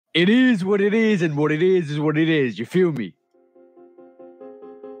It is what it is, and what it is what it is. You feel me?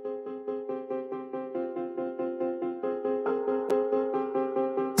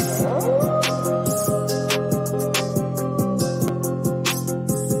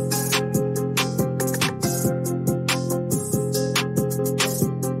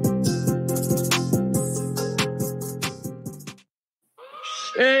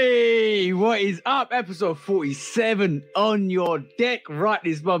 Hey, what is up? Episode 47 on your deck right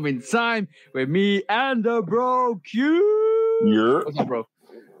this moment in time with me and the bro Q. Yeah. What's up, bro?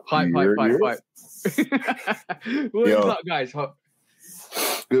 Hype. What's up, guys?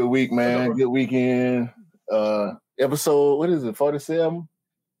 Good week, man. Good weekend. Episode, what is it, 47?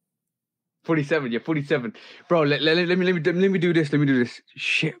 47, yeah, 47. Bro, let me do this.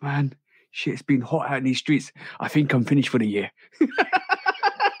 Shit, man. Shit, it's been hot out in these streets. I think I'm finished for the year.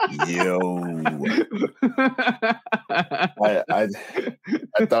 Yo. I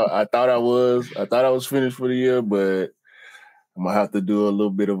thought I was finished for the year, but I'm gonna have to do a little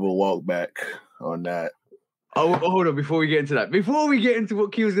bit of a walk back on that. Oh, hold on, before we get into that. Before we get into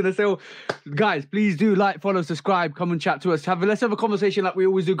what Q's gonna say, guys, please do like, follow, subscribe, come and chat to us. Let's have a conversation like we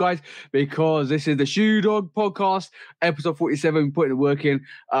always do, guys, because this is the Shoe Dog Podcast, episode 47, putting the work in.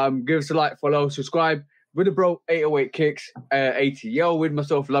 Give us a like, follow, subscribe. With the bro, 808 Kicks ATL, with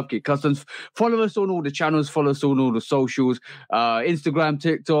myself, Lovekickscustom. Follow us on all the channels, follow us on all the socials, Instagram,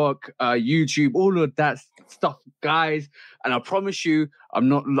 TikTok, YouTube, all of that stuff, guys. And I promise you, I'm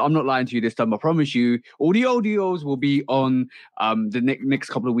not lying to you this time. I promise you, all the audios will be on the next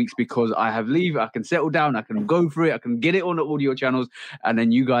couple of weeks because I have leave. I can settle down. I can go through it. I can get it on the audio channels, and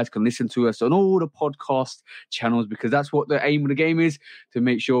then you guys can listen to us on all the podcast channels because that's what the aim of the game is, to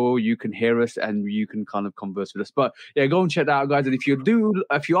make sure you can hear us and you can kind of converse with us. But yeah, go and check that out, guys. And if you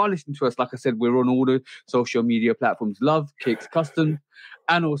are listening to us, like I said, we're on all the social media platforms. Love Kicks Custom,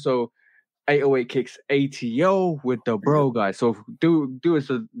 and also 808 Kicks ATL with the bro, guys. So do us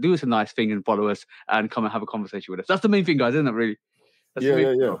a nice thing and follow us and come and have a conversation with us. That's the main thing, guys, isn't it? Really? That's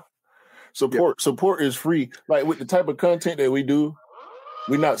yeah. Support is free. Like with the type of content that we do,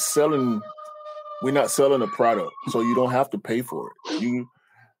 we're not selling a product, so you don't have to pay for it.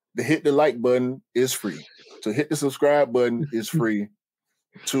 To hit the like button is free. To hit the subscribe button is free.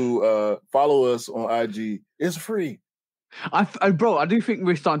 To follow us on IG is free. Bro, I do think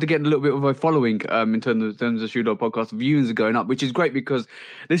we're starting to get a little bit of a following in terms of Shoe Dog Podcast. Views are going up, which is great because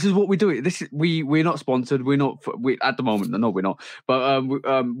this is what we do. We're not sponsored. We're not at the moment. No, we're not. But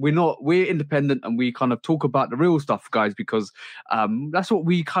we're independent and we kind of talk about the real stuff, guys, because that's what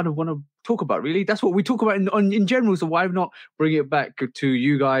we kind of want to talk about, really. That's what we talk about in general. So why not bring it back to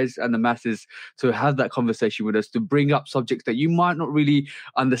you guys and the masses to have that conversation with us, to bring up subjects that you might not really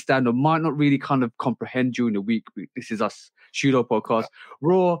understand or might not really kind of comprehend during the week. This is us, Shoe Dog Podcast,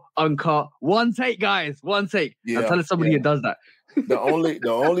 raw, uncut, one take, guys, one take. I'm telling somebody who does that. The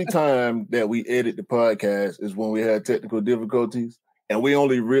only time that we edit the podcast is when we had technical difficulties, and we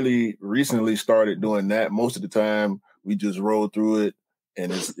only really recently started doing that. Most of the time, we just roll through it. And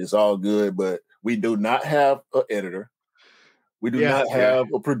it's all good, but we do not have an editor. We do not have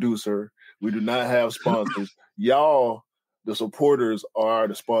a producer. We do not have sponsors. Y'all, the supporters, are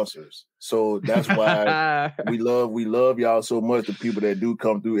the sponsors. So that's why we love y'all so much. The people that do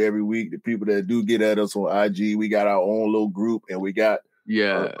come through every week, the people that do get at us on IG. We got our own little group, and we got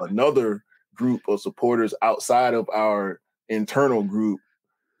another group of supporters outside of our internal group.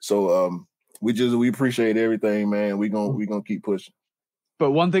 So we appreciate everything, man. We gonna keep pushing.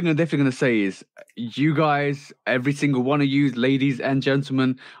 But one thing I'm definitely going to say is you guys, every single one of you, ladies and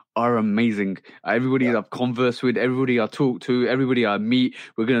gentlemen, are amazing. Everybody I've conversed with, everybody I talk to, everybody I meet.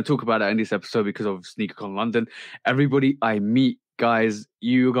 We're going to talk about that in this episode because of SneakerCon London. Everybody I meet, guys,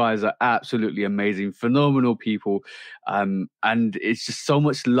 you guys are absolutely amazing, phenomenal people. And it's just so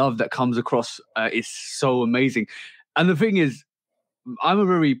much love that comes across. It's so amazing. And the thing is, I'm a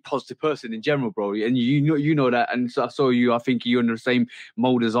very positive person in general, bro, and you know that. And so I saw you. I think you're in the same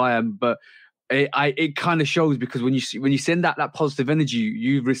mold as I am, but it kind of shows because when you send that positive energy,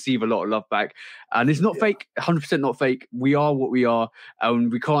 you receive a lot of love back, and it's not fake, 100% not fake. We are what we are,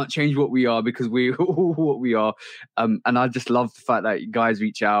 and we can't change what we are because we're what we are. And I just love the fact that you guys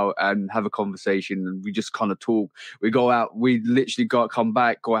reach out and have a conversation, and we just kind of talk. We go out, we literally come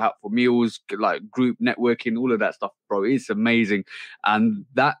back, go out for meals, like group networking, all of that stuff, bro. It's amazing, and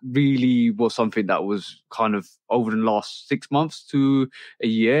that really was something that was kind of over the last 6 months to a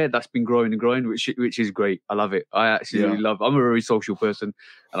year. That's been growing and growing, which is great. I love it. I actually really love. I'm a very social person,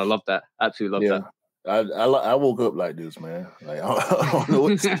 and I love that. Absolutely love that. I woke up like this, man. Like I don't know what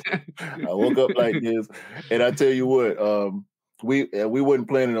to say. I woke up like this, and I tell you what. we weren't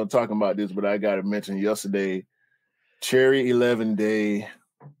planning on talking about this, but I got to mention yesterday, Cherry 11 Day,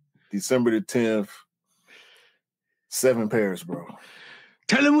 December the 10th, 7 pairs, bro.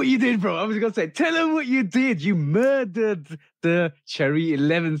 Tell him what you did, bro. I was going to say, tell him what you did. You murdered the Cherry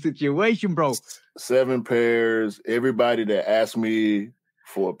 11 situation, bro. 7 pairs. Everybody that asked me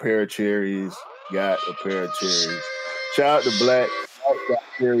for a pair of cherries got a pair of cherries. Shout out to Black. Got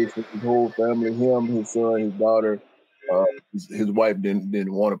cherries for his whole family. Him, his son, his daughter. His wife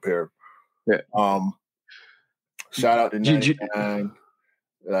didn't want a pair. Yeah. Shout out to 99.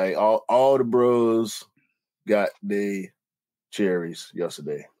 Like all the bros got the cherries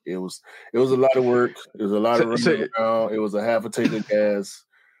yesterday. It was a lot of work. It was a lot of running around. It was a half a tank of gas,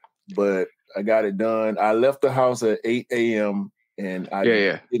 but I got it done. I left the house at 8 a.m. and I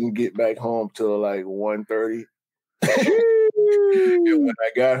didn't get back home till like 1:30. And when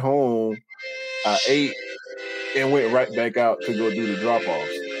I got home, I ate and went right back out to go do the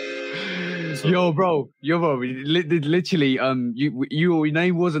drop-offs. So, Yo, bro. Literally, your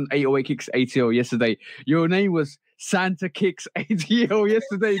name wasn't 808 Kicks ATL yesterday. Your name was Santa Kicks ATL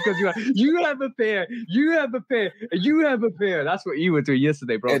yesterday because you have a pair, you have a pair, you have a pair. That's what you were doing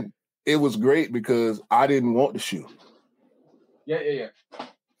yesterday, bro. And it was great because I didn't want the shoe. Yeah.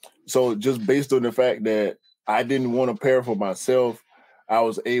 So just based on the fact that I didn't want a pair for myself,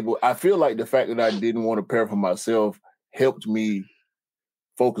 I feel like the fact that I didn't want a pair for myself helped me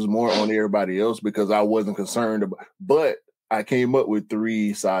focus more on everybody else because I wasn't concerned about, but I came up with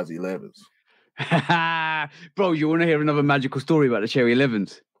 3 size 11s. Bro, you want to hear another magical story about the Cherry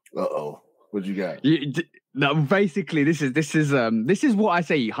 11s? Uh-oh. What you got? No, basically, this is what I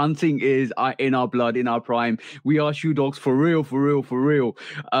say. Hunting is in our blood, in our prime. We are shoe dogs for real.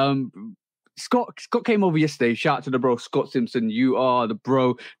 Scott came over yesterday. Shout out to the bro, Scott Simpson. You are the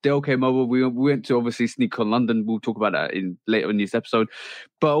bro. Dale came over. We went to obviously Sneak on London. We'll talk about that later in this episode.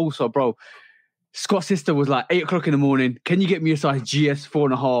 But also, bro, Scott's sister was like 8 o'clock in the morning. Can you get me a size GS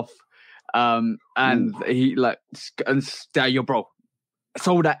 4.5? And he yo, bro.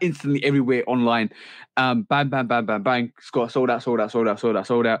 Sold out instantly everywhere online. Bang. Scott sold out.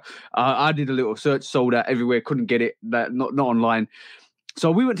 I did a little search, sold out everywhere. Couldn't get it. That not online. So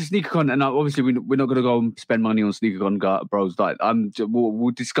we went to SneakerCon, and obviously we're not going to go and spend money on SneakerCon, bros. Like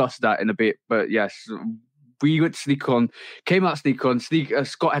we'll discuss that in a bit. But yes, we went to SneakerCon, came out SneakerCon.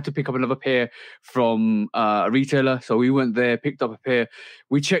 Scott had to pick up another pair from a retailer, so we went there, picked up a pair.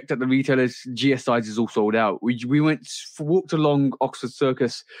 We checked that the retailer's GS size is all sold out. We walked along Oxford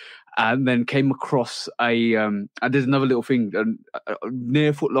Circus, and then came across and there's another little thing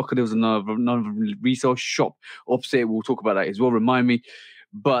near Foot Locker. There was another resale shop opposite. We'll talk about that as well. Remind me,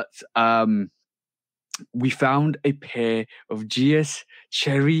 but we found a pair of GS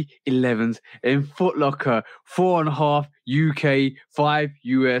Cherry 11s in Foot Locker, 4.5 UK, 5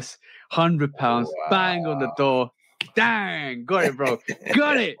 US, £100. Wow. Bang on the door. Dang, got it, bro.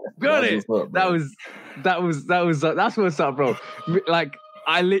 Got it. That's what's up, bro. Like,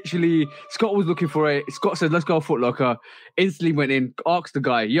 I literally, Scott was looking for it. Scott said, let's go Foot Locker. Instantly went in, asked the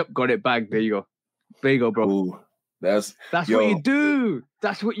guy, yep, got it, bag. There you go, bro. Ooh, that's what you do.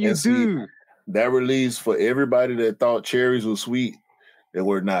 That's what you do. That release for everybody that thought cherries were sweet, they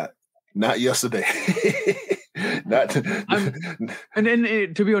were not. Not yesterday. And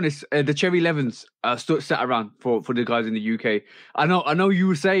then, to be honest, the Cherry 11s sat around for the guys in the UK. I know you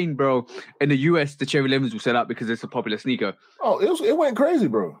were saying, bro, in the US, the Cherry 11s were set up because it's a popular sneaker. Oh, it went crazy,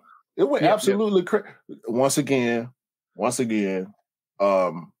 bro. It went absolutely crazy. Once again,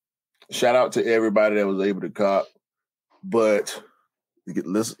 shout out to everybody that was able to cop. But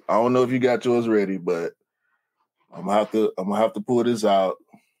listen, I don't know if you got yours ready, but I'm gonna have to pull this out.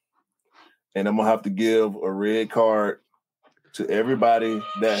 And I'm going to have to give a red card to everybody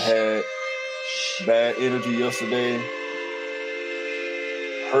that had bad energy yesterday.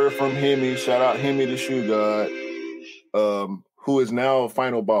 Heard from Hemi. Shout out Hemi the Shoe God, who is now a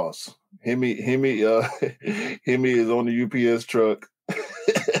final boss. Hemi is on the UPS truck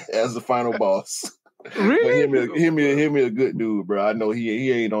as the final boss. Really? But Hemi a good dude, bro. I know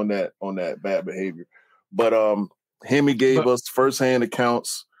he ain't on that bad behavior. But Hemi gave us firsthand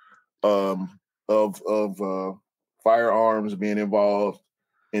accounts of firearms being involved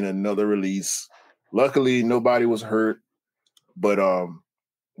in another release. Luckily, nobody was hurt, but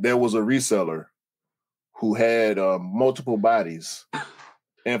there was a reseller who had multiple bodies.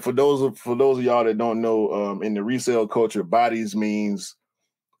 And for those of y'all that don't know, in the resale culture, bodies means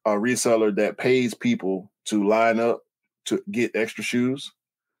a reseller that pays people to line up to get extra shoes.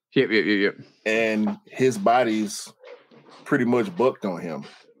 Yep. And his bodies pretty much bucked on him.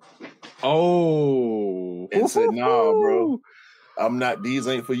 Oh. And said, nah, bro. I'm not. These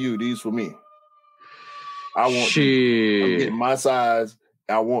ain't for you. These for me. I want these. I'm Shit. getting my size.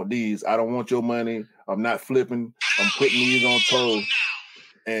 I want these. I don't want your money. I'm not flipping. I'm putting these on toe.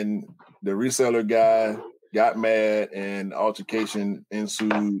 And the reseller guy got mad and altercation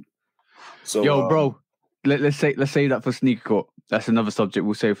ensued. So, Yo, bro, let's say that for sneaker court. That's another subject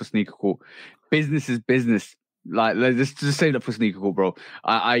we'll save for sneaker court. Business is business. Like, let's just say that for sneaker court, bro.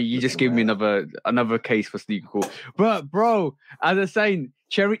 You just gave me another case for sneaker court. But bro, as I was saying,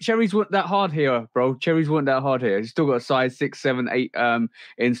 cherries weren't that hard here, bro. Cherries weren't that hard here. You still got a size 6, 7, 8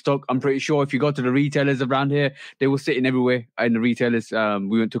 in stock. I'm pretty sure if you go to the retailers around here, they were sitting everywhere. In the retailers,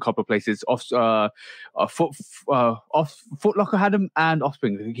 we went to a couple of places. Foot Locker had them, and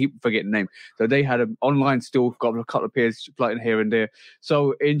Offspring. I keep forgetting the name. So they had them online. Still got a couple of pairs floating here and there.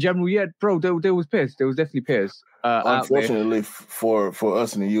 So in general, yeah, bro, there was pairs. There was definitely pairs. Unfortunately, for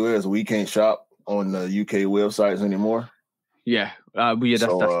us in the US, we can't shop on the UK websites anymore. Yeah, that's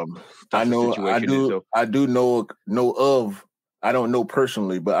I know. the situation. I do know of. I don't know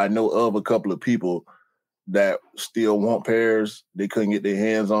personally, but I know of a couple of people that still want pairs they couldn't get their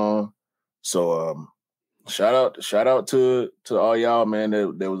hands on. So shout out to all y'all, man,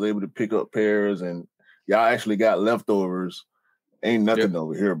 that was able to pick up pairs, and y'all actually got leftovers. Ain't nothing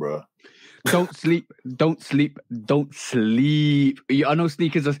over here, bro. Don't sleep. I know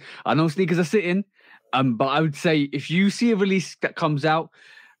sneakers are sitting. But I would say if you see a release that comes out,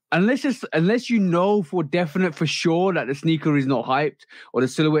 unless you know for definite, for sure, that the sneaker is not hyped or the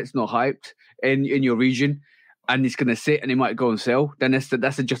silhouette's not hyped in your region, and it's gonna sit and it might go on sale, then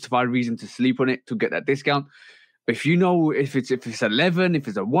that's a justified reason to sleep on it to get that discount. But if you know if it's 11, if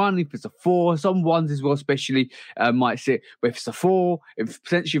it's a 1, if it's a 4, some ones as well, especially might sit. But if it's a 4, if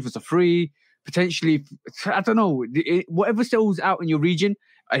it's a 3, potentially, I don't know, whatever sells out in your region.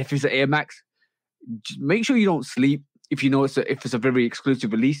 If it's an Air Max, make sure you don't sleep if you know if it's a very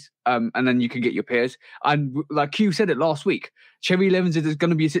exclusive release, and then you can get your pairs. And like Q said it last week, Cherry 11s is going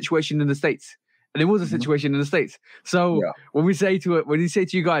to be a situation in the States, and it was a situation in the States. So when you say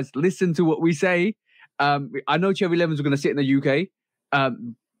to you guys, listen to what we say. I know Cherry 11s are going to sit in the UK.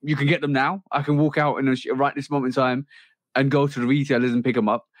 You can get them now. I can walk out right this moment in time and go to the retailers and pick them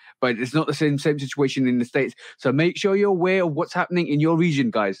up. But it's not the same situation in the States. So make sure you're aware of what's happening in your region,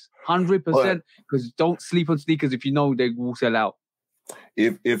 guys. 100%. Because don't sleep on sneakers if you know they will sell out.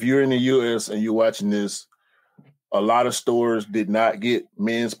 If you're in the US and you're watching this, a lot of stores did not get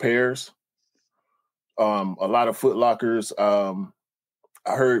men's pairs. A lot of Foot Lockers. I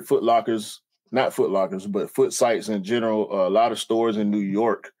heard Foot Lockers, not Foot Lockers, but Foot Sites in general. A lot of stores in New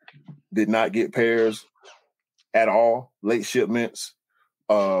York did not get pairs at all. Late shipments.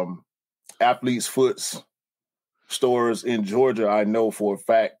 Athlete's Foot's stores in Georgia, I know for a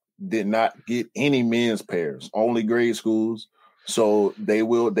fact, did not get any men's pairs, only grade schools. So they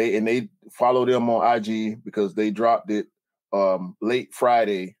follow them on IG because they dropped it late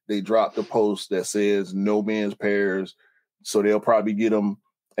Friday. They dropped a post that says no men's pairs. So they'll probably get them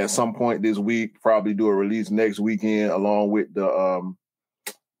at some point this week, probably do a release next weekend along with the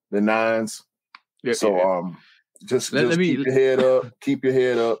nines. Just keep your head up. Keep your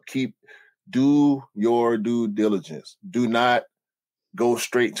head up. Do your due diligence. Do not go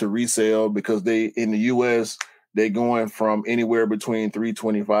straight to resale because in the US, they're going from anywhere between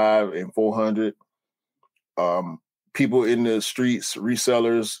 $325 and $400. People in the streets,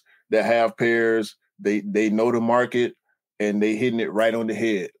 resellers that have pairs, they know the market and they hitting it right on the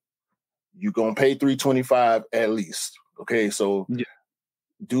head. You're gonna pay $325 at least. Okay, so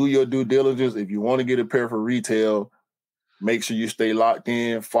do your due diligence. If you want to get a pair for retail, make sure you stay locked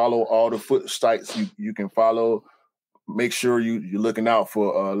in. Follow all the foot sites you can follow. Make sure you're looking out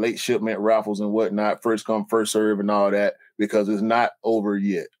for late shipment raffles and whatnot, first come, first serve and all that, because it's not over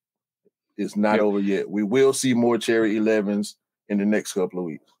yet. It's not over yet. We will see more Cherry 11s in the next couple of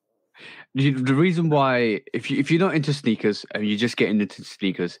weeks. The reason why, if you're not into sneakers and you're just getting into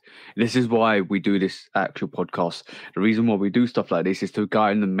sneakers, this is why we do this actual podcast. The reason why we do stuff like this is to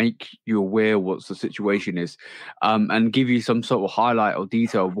guide and make you aware what the situation is, and give you some sort of highlight or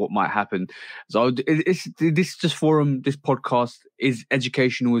detail of what might happen. So this forum, this podcast is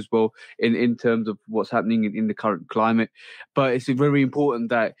educational as well in terms of what's happening in the current climate. But it's very important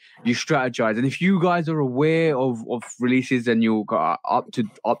that you strategize. And if you guys are aware of releases and you're up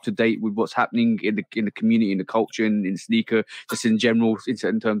to date with what's happening in the community, in the culture, in sneaker, just in general,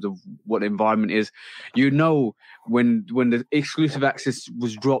 in terms of what the environment is, you know, when the exclusive access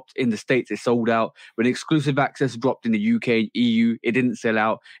was dropped in the States, it sold out. When exclusive access dropped in the UK, EU, it didn't sell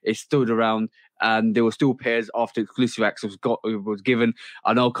out. It stood around. and there were still pairs after exclusive access was given.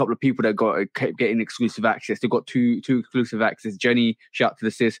 I know a couple of people that kept getting exclusive access. They got two exclusive access. Jenny, shout out to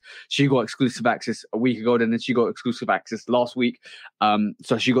the sis, she got exclusive access a week ago, and then she got exclusive access last week.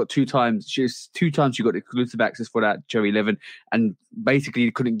 So she got two times she got exclusive access for that Cherry 11, and basically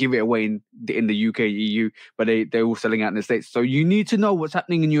couldn't give it away in the UK, EU, but they're all selling out in the States. So you need to know what's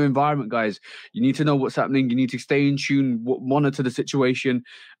happening in your environment, guys. You need to know what's happening. You need to stay in tune, monitor the situation,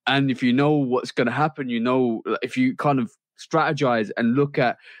 and if you know what's going to happen, if you kind of strategize and look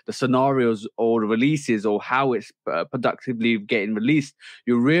at the scenarios or the releases or how it's productively getting released,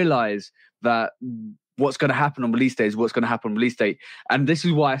 you realize that what's going to happen on release day is what's going to happen on release date. And this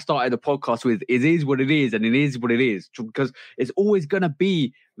is why I started the podcast with, it is what it is, and it is what it is, because it's always going to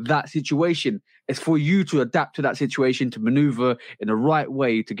be that situation. It's for you to adapt to that situation, to maneuver in the right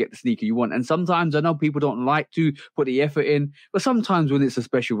way to get the sneaker you want. And sometimes I know people don't like to put the effort in, but sometimes when it's a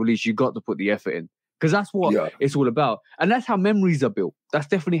special release, you got to put the effort in, because that's what it's all about. And that's how memories are built. That's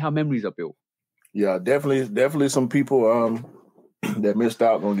definitely how memories are built. Yeah, definitely some people that missed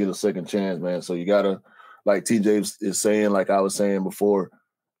out gonna get a second chance, man. So you gotta, like TJ is saying, like I was saying before,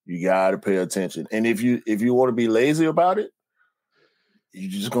 you gotta pay attention. And if you want to be lazy about it,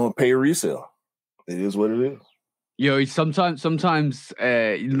 you're just gonna pay resale. It is what it is. Sometimes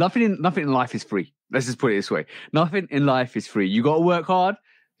nothing in life is free. Let's just put it this way: nothing in life is free. You gotta work hard.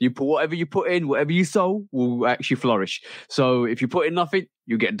 You put whatever you put in, whatever you sow will actually flourish. So if you put in nothing,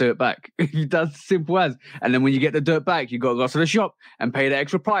 you get dirt back. That's simple as. And then when you get the dirt back, you got to go to the shop and pay the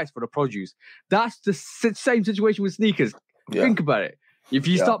extra price for the produce. That's the same situation with sneakers. Yeah. Think about it. If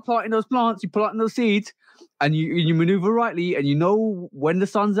you start planting those plants, you planting those seeds, and you maneuver rightly, and you know when the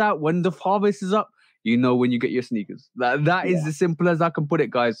sun's out, when the harvest is up, you know when you get your sneakers. That is as simple as I can put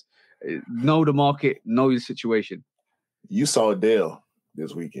it, guys. Know the market, know your situation. You saw Dale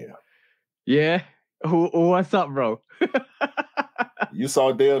this weekend. Yeah. What's up, bro? You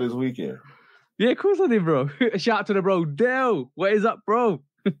saw Dale this weekend. Yeah, of course I did, bro. Shout out to the bro. Dale, what is up, bro?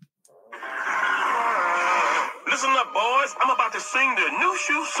 Listen up, boys. I'm about to sing the new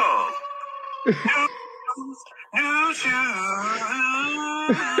shoe song. New shoes.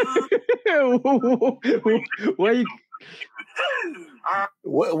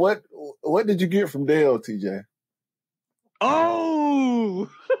 What did you get from Dale, TJ? Oh,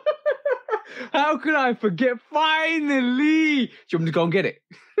 how could I forget? Finally, do you want me to go and get it?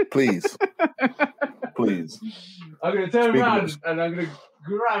 Please. I'm gonna turn around and I'm gonna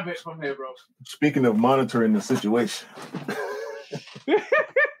grab it from here, bro. Speaking of monitoring the situation,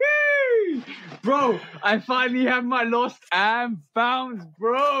 bro, I finally have my lost and found,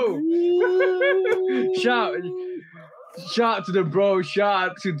 bro. Shout out to the bro.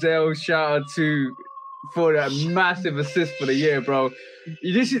 Shout out to Dale. Shout out to. For that massive assist for the year, bro.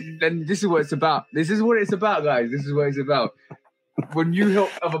 This is what it's about. This is what it's about, guys. This is what it's about. When you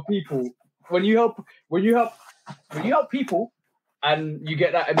help other people, when you help people, and you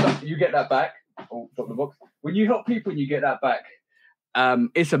get that back. Oh, drop the box. When you help people and you get that back,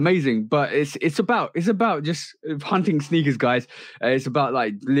 it's amazing. But it's about just hunting sneakers, guys. It's about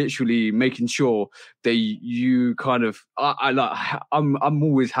like literally making sure that you kind of. I'm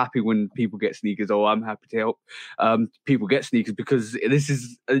always happy when people get sneakers, or I'm happy to help people get sneakers, because I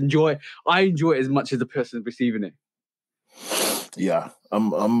enjoy it as much as the person receiving it. Yeah,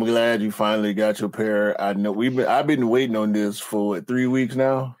 I'm glad you finally got your pair. I know I've been waiting on this for 3 weeks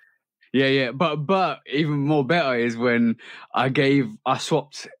now. Yeah. But even more better is when I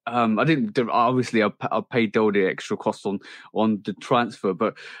swapped. I didn't obviously. I paid Dale the extra cost on the transfer,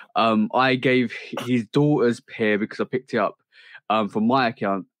 but I gave his daughter's pair because I picked it up from my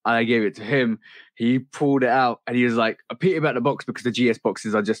account. I gave it to him. He pulled it out and he was like, I picked it out the box because the GS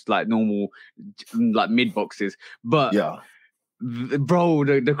boxes are just like normal, like mid boxes. But yeah. Bro,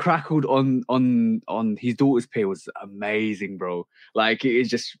 the crackled on his daughter's pair was amazing, bro. Like, it is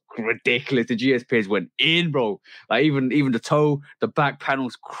just ridiculous. The GS pairs went in, bro. Like, even the toe, the back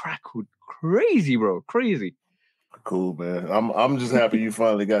panels crackled crazy, bro. Crazy. Cool, man. I'm just happy you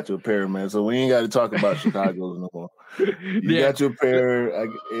finally got your pair, man. So we ain't got to talk about Chicago's no more. You got your pair.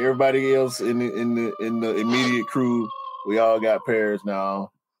 Everybody else in the immediate crew, we all got pairs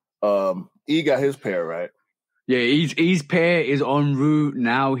now. E got his pair, right? Yeah, his pair is en route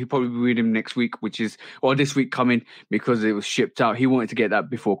now. He'll probably be with him next week, this week coming, because it was shipped out. He wanted to get that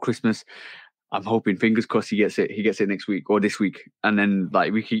before Christmas. I'm hoping, fingers crossed, he gets it next week or this week. And then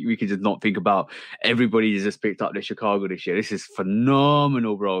like we can just not think about everybody just picked up the Chicago this year. This is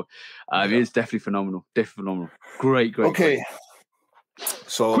phenomenal, bro. It's definitely phenomenal. Great. Okay.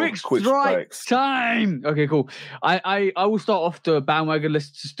 So Quick strike strikes. time. Okay, cool. I will start off the bandwagon. Let's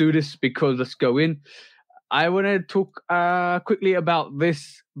just do this because let's go in. I want to talk quickly about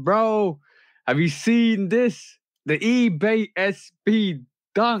this, bro. Have you seen this? The eBay SB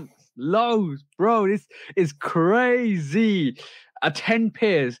dunks lows, bro. This is crazy. 10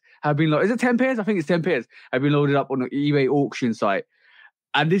 pairs have been loaded. Is it 10 pairs? I think it's 10 pairs have been loaded up on the eBay auction site.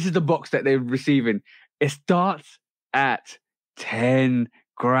 And this is the box that they're receiving. It starts at 10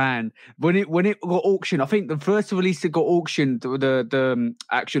 grand. When it got auctioned, I think the first release that got auctioned,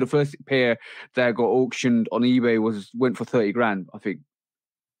 the first pair that got auctioned on eBay went for 30 grand, I think.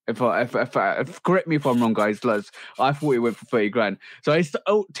 If correct me if I'm wrong, guys, I thought it went for 30 grand. So it's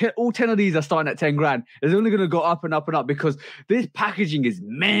all 10 of these are starting at 10 grand. It's only going to go up and up and up because this packaging is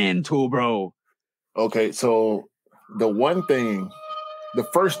mental, bro. Okay, so the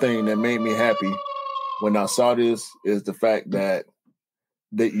first thing that made me happy when I saw this is the fact that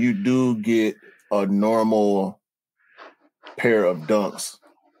you do get a normal pair of dunks.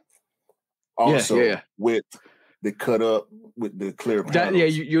 Also, with the cut up with the clear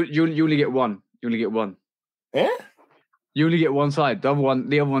panels. You only get one. You only get one. Yeah. You only get one side. The other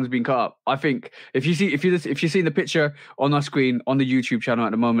one's been cut up. I think if you see the picture on our screen on the YouTube channel at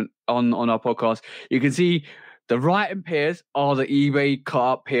the moment on our podcast, you can see the right-hand pairs are the eBay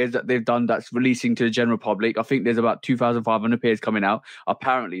cut-up pairs that they've done that's releasing to the general public. I think there's about 2,500 pairs coming out.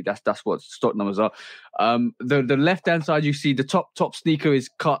 Apparently, that's what stock numbers are. The left-hand side, you see the top sneaker is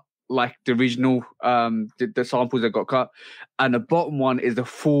cut like the original, the samples that got cut. And the bottom one is the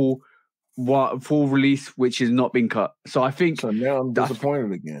full release, which is not been cut. So I think... So now I'm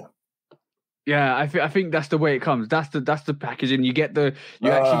disappointed again. Yeah, I think that's the way it comes. That's the packaging. You actually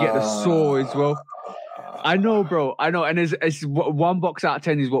get the saw as well. I know, bro. I know, and it's 1 box out of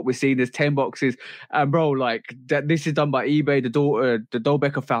 10 is what we're seeing. There's 10 boxes, and bro, like that. This is done by eBay, the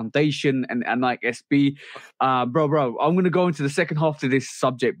Dolbecker Foundation, and like SB. Bro. I'm gonna go into the second half of this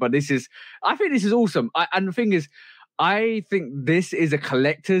subject, but I think this is awesome. And the thing is, I think this is a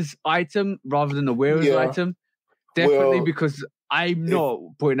collector's item rather than a wearer's item. Definitely, because I'm not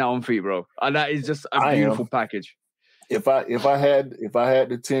putting that on feet, bro. And that is just a beautiful package. If I had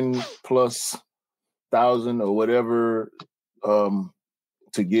the 10 plus thousand or whatever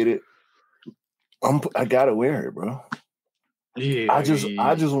to get it, I gotta wear it, bro. Yeah, I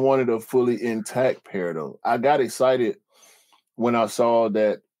just wanted a fully intact pair though. I got excited when I saw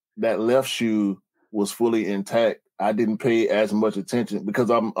that left shoe was fully intact. I didn't pay as much attention because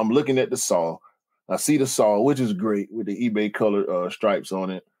I'm looking at the saw. I see the saw, which is great with the eBay color stripes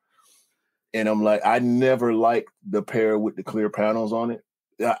on it, and I'm like, I never liked the pair with the clear panels on it.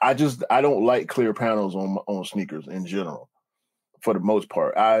 I don't like clear panels on sneakers in general, for the most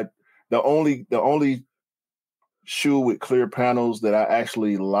part. The only shoe with clear panels that I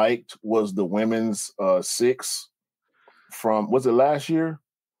actually liked was the women's 6 from, was it last year?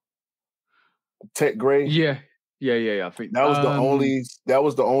 Tech Gray. Yeah. I think that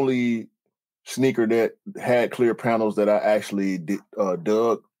was the only sneaker that had clear panels that I actually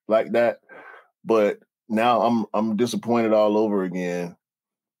dug like that. But now I'm disappointed all over again,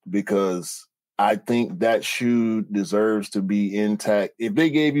 because I think that shoe deserves to be intact. If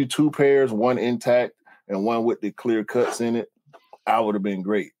they gave you 2 pairs, one intact and one with the clear cuts in it, I would have been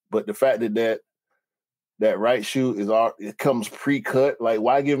great. But the fact that right shoe it comes pre-cut, like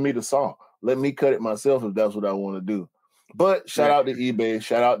why give me the saw? Let me cut it myself if that's what I want to do. But shout out to eBay,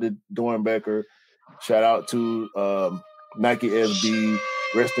 shout out to Dornbecker, shout out to Nike SB,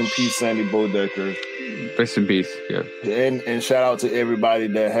 rest in peace, Sandy Bodecker. Rest in peace, yeah. And shout out to everybody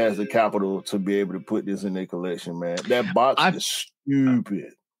that has the capital to be able to put this in their collection, man. That box is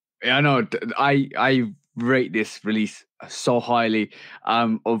stupid. Yeah, I know. I rate this release so highly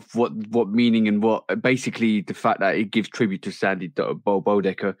of what meaning and what basically the fact that it gives tribute to Sandy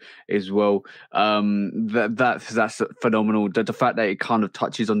Bodecker as well. That's phenomenal. The fact that it kind of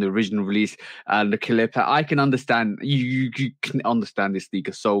touches on the original release and the clip. I can understand you can understand this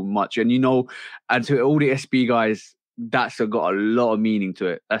sneaker so much, and and to all the SB guys, that's got a lot of meaning to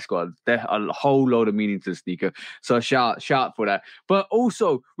it. That's got a whole load of meaning to the sneaker. So shout out for that. But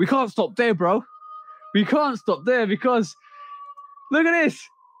also, we can't stop there, bro. We can't stop there because look at this.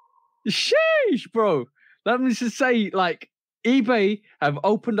 Sheesh, bro. Let me just say, like, eBay have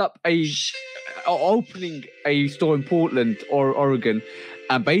opening a store in Portland or Oregon,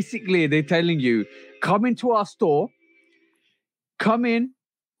 and basically they're telling you, come into our store, come in,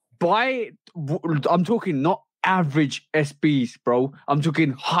 buy. I'm talking not average SBs, bro. I'm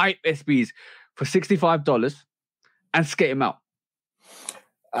talking hype SBs for $65 and skate them out.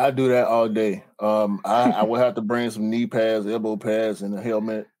 I do that all day. I will have to bring some knee pads, elbow pads, and a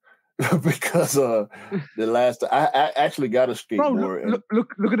helmet because the last I actually got a Bro, skateboard.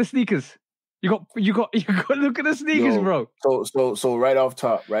 look at the sneakers. You got look at the sneakers, Yo, bro. So right off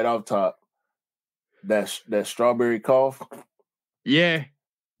top, that strawberry cough. Yeah.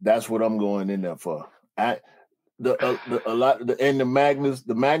 That's what I'm going in there for. The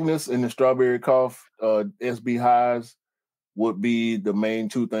Magnus and the strawberry cough SB highs would be the main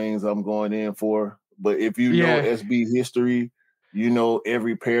two things I'm going in for. But if you know SB history, you know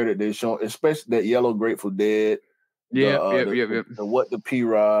every pair that they show, especially that yellow Grateful Dead, the what the P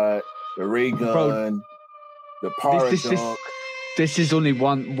Rod, the Ray Gun, the Paradunk. This is only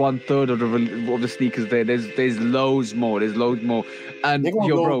one third of the sneakers there. There's loads more. And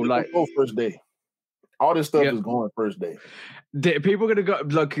go first day. All this stuff is going first day. People are gonna go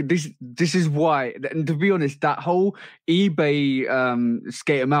like this is why, and to be honest, that whole eBay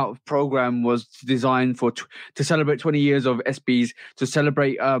skate 'em out program was designed to celebrate 20 years of SBs, to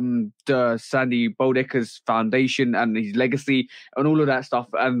celebrate the Sandy Bodecker's foundation and his legacy and all of that stuff.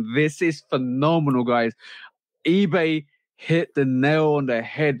 And this is phenomenal, guys. eBay hit the nail on the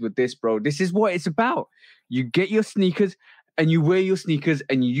head with this, bro. This is what it's about. You get your sneakers and you wear your sneakers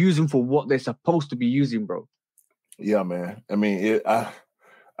and you use them for what they're supposed to be using, bro. Yeah, man. I mean,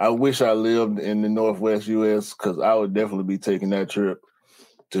 I wish I lived in the Northwest U.S. because I would definitely be taking that trip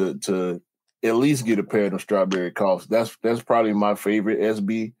to at least get a pair of strawberry coughs. That's probably my favorite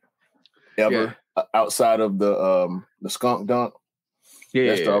SB ever, outside of the skunk dunk.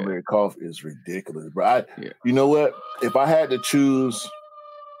 That strawberry cough is ridiculous, bro. You know what? If I had to choose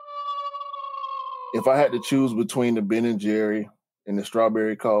between the Ben and Jerry and the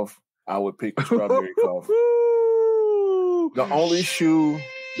strawberry cough, I would pick the strawberry cough. The only shoe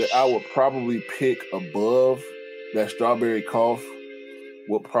that I would probably pick above that strawberry cough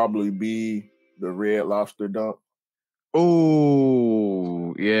would probably be the Red Lobster dunk.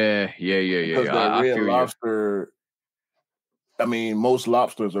 Oh, yeah. Because that Red Lobster, I mean, most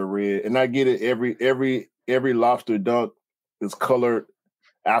lobsters are red, and I get it. Every lobster dunk is colored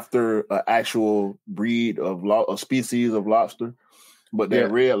after an actual breed of a species of lobster, but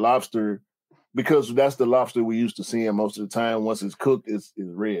that Red Lobster, because that's the lobster we used to see most of the time. Once it's cooked, it's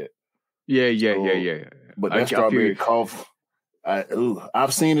red. Yeah. But that strawberry cough,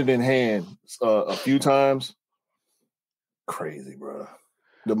 I've seen it in hand a few times. Crazy, bro.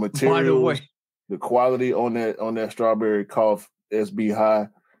 The materials, the quality on that strawberry cough SB high.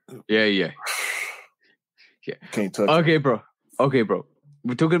 Yeah. Can't touch it. Okay, bro.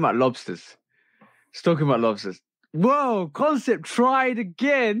 We're talking about lobsters. Whoa, Concept tried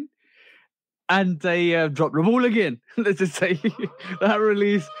again. And they dropped the ball again. Let's just say that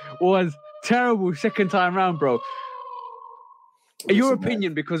release was terrible second time round, bro. Your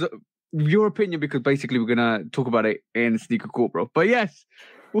opinion, because basically we're gonna talk about it in Sneaker Court, bro. But yes.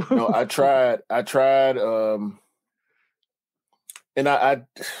 No, I tried, and I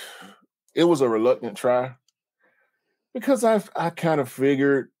it was a reluctant try because I kind of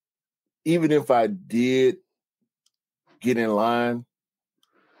figured even if I did get in line,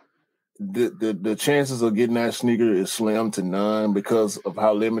 the chances of getting that sneaker is slim to none because of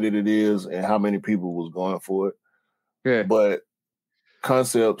how limited it is and how many people was going for it. Yeah. But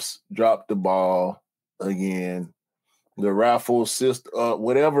Concepts dropped the ball again. The raffle system,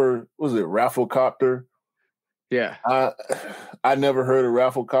 whatever was it, raffle copter? Yeah. I never heard of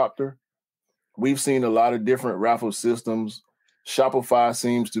raffle copter. We've seen a lot of different raffle systems. Shopify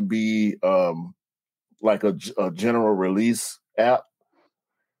seems to be like a general release app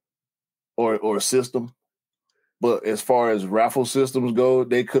or system. But as far as raffle systems go,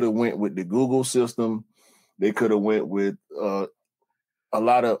 they could have went with the Google system. They could have went with a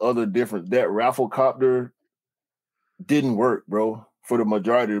lot of other different. That raffle copter didn't work, bro, for the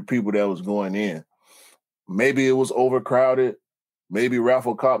majority of the people that was going in. Maybe it was overcrowded. Maybe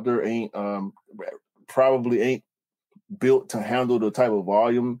raffle copter probably ain't built to handle the type of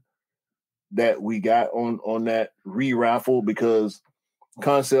volume that we got on that re-raffle, because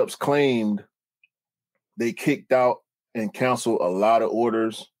Concepts claimed they kicked out and canceled a lot of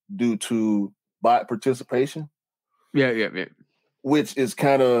orders due to bot participation. Yeah. Which is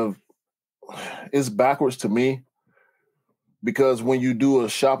it's backwards to me, because when you do a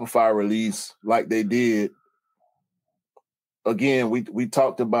Shopify release like they did, again, we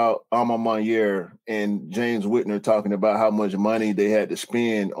talked about Alma Manier and James Whitner talking about how much money they had to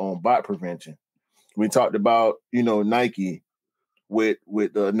spend on bot prevention. We talked about, Nike with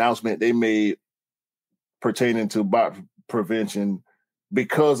the announcement they made pertaining to bot prevention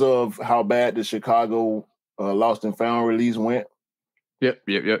because of how bad the Chicago Lost and Found release went.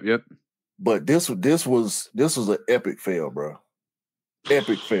 Yep. But this was an epic fail, bro.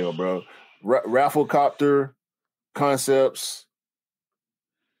 Epic fail, bro. Rafflecopter concepts.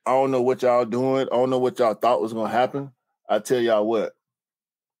 I don't know what y'all doing. I don't know what y'all thought was gonna happen. I tell y'all what.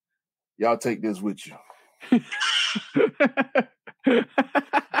 Y'all take this with you.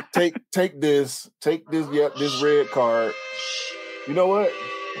 Take this. Yep, this red card. You know what?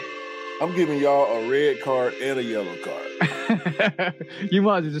 I'm giving y'all a red card and a yellow card. You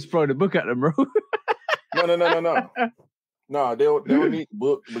might as well just throw the book at them, bro. No. No, they'll need the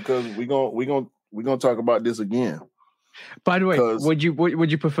book because we gonna talk about this again. By the way, would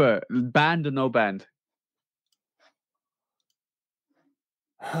you prefer band or no band?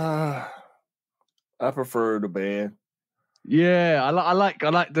 I prefer the band. Yeah, I like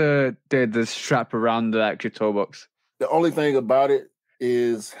the strap around the actual toe box. The only thing about it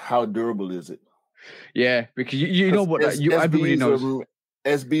is how durable is it? Yeah, because you know what everybody knows.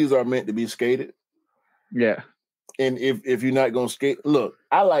 SBs are meant to be skated. Yeah. And if you're not gonna skate, look,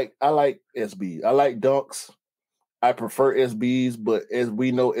 I like SBs. I like dunks. I prefer SBs, but as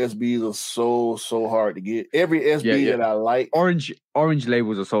we know, SBs are so hard to get. Every SB that I like, orange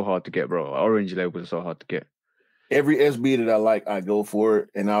labels are so hard to get, bro. Orange labels are so hard to get. Every SB that I like, I go for it,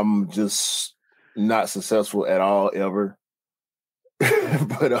 and I'm just not successful at all ever.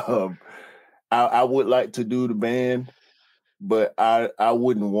 But I would like to do the band, but I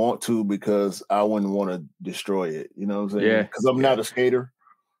wouldn't want to because I wouldn't want to destroy it. You know what I'm saying? Yeah. Because I'm not a skater,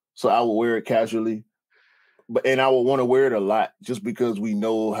 so I would wear it casually. And I would want to wear it a lot just because we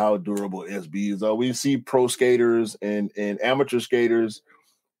know how durable SBs are. We see pro skaters and amateur skaters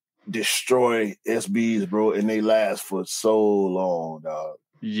destroy SBs, bro, and they last for so long, dog.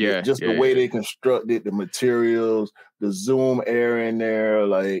 Yeah. Just the way they constructed the materials, the zoom air in there,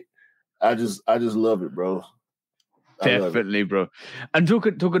 like I just love it, bro. Definitely, bro. And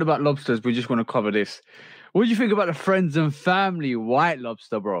talking about lobsters, we just want to cover this. What do you think about the friends and family white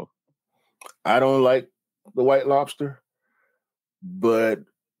lobster, bro? I don't like the white lobster, but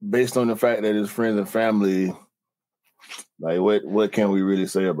based on the fact that it's friends and family, like what can we really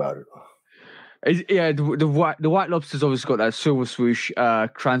say about it? The white lobster's obviously got that silver swoosh,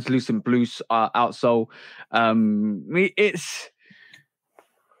 translucent blue outsole. It's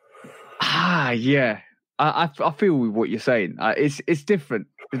yeah. I feel what you're saying. It's different.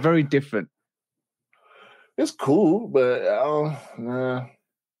 It's very different. It's cool, but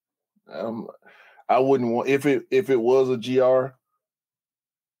I wouldn't want if it was a GR,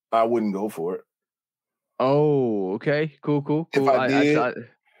 I wouldn't go for it. Oh, okay, cool.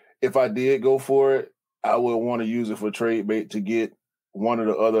 If I did go for it, I would want to use it for trade bait to get one of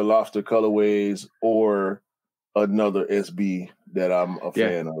the other lobster colorways or another SB that I'm a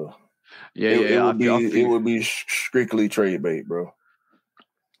fan of. It would be strictly trade bait, bro.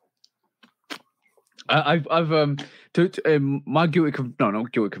 I've my not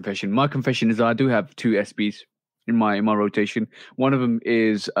guilty confession. My confession is I do have two SBs in my rotation. One of them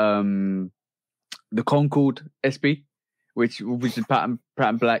is the Concord SB, which is pattern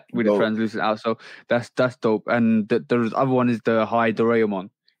black with a translucent outsole. That's dope. And the other one is the High Doraemon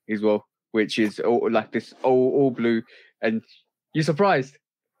as well, which is like this all blue. And you're surprised?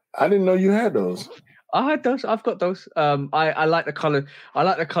 I didn't know you had those. I had those. I've got those. I like the color. I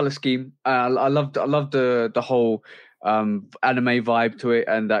like the color scheme. I love the whole anime vibe to it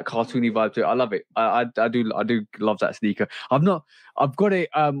and that cartoony vibe to it. I love it. I do love that sneaker. I've got it.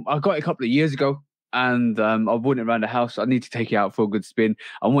 I got it a couple of years ago, and I've worn it around the house. I need to take it out for a good spin.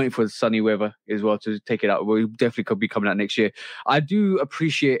 I'm waiting for the sunny weather as well to take it out. We definitely could be coming out next year. I do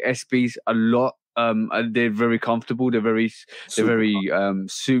appreciate SBs a lot. They're very comfortable. They're very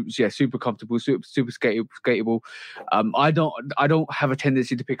super comfortable, super skatable. I don't have a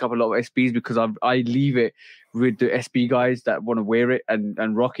tendency to pick up a lot of SBs because I leave it with the SB guys that want to wear it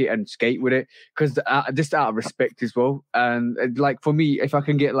and rock it and skate with it because just out of respect as well. And like for me, if I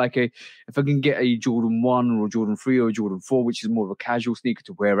can get a Jordan 1 or a Jordan 3 or a Jordan 4, which is more of a casual sneaker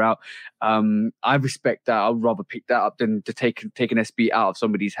to wear out, I respect that. I'd rather pick that up than to take an SB out of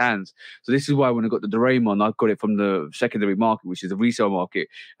somebody's hands. So this is why when I got the Doraemon, I got it from the secondary market, which is the resale market,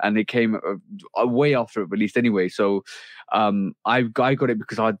 and it came way after it released anyway. So I got it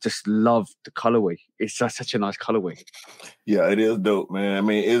because I just love the colorway. It's just such a nice colorway. Yeah, it is dope, man. I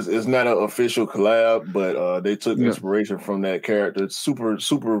mean, it's not an official collab, but they took inspiration from that character. It's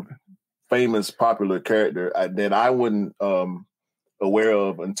super famous, popular character that I wasn't aware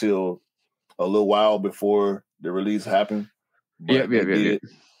of until a little while before the release happened. But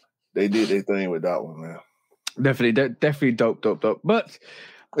they did their thing with that one, man. Definitely dope. But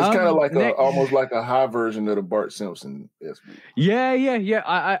It's kind of like next, almost like a high version of the Bart Simpson SB. Yeah.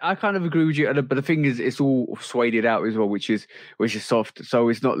 I kind of agree with you. But the thing is, it's all suede out as well, which is soft. So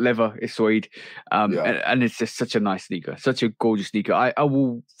it's not leather, it's suede. And it's just such a nice sneaker, such a gorgeous sneaker. I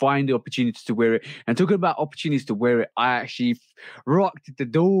will find the opportunity to wear it. And talking about opportunities to wear it, I actually rocked the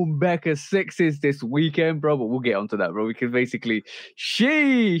Dornbecker 6s this weekend, bro. But we'll get onto that, bro. Because basically,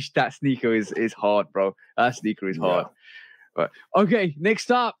 sheesh, that sneaker is hard, bro. That sneaker is hard. Right. Okay,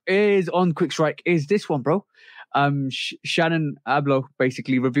 next up is on Quick Strike is this one, bro. Shannon Abloh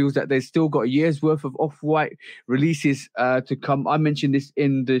basically reveals that there's still got a year's worth of Off-White releases to come. I mentioned this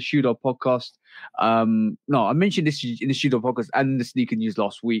in the Shooter podcast. No, I mentioned this in the Shooter podcast and the Sneaker News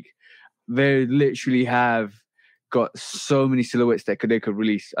last week. They literally have got so many silhouettes that they could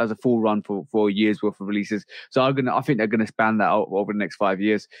release as a full run for a year's worth of releases. So I think they're gonna span that out over the next 5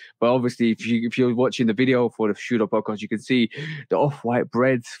 years. But obviously, if you're watching the video for the Shooter podcast, you can see the Off-White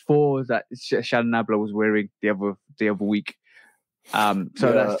Breads 4s that Shannon Abloh was wearing the other week.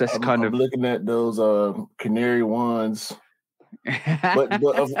 That's kind of looking at those canary ones. but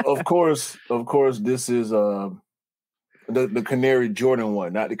of course, this is the Canary Jordan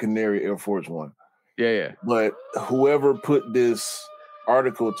one, not the Canary Air Force one. Yeah. But whoever put this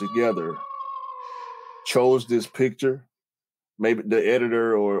article together chose this picture. Maybe the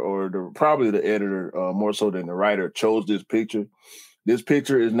editor or probably the editor, more so than the writer, chose this picture. This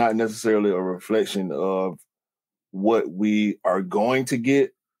picture is not necessarily a reflection of what we are going to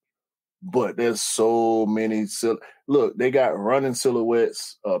get, but there's so many. Look, they got running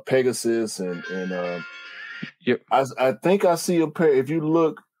silhouettes, Pegasus, and yep. I think I see a pair. If you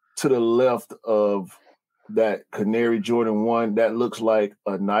look to the left of that Canary Jordan 1, that looks like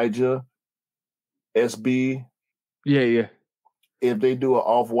a Niger SB. Yeah. If they do an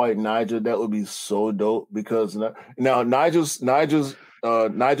Off-White Niger, that would be so dope because now Nigel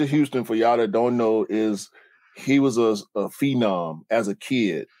Houston, for y'all that don't know, he was a phenom as a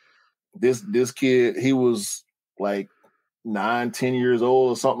kid. This kid, he was like 9-10 years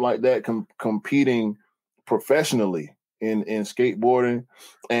old or something like that, competing professionally in skateboarding,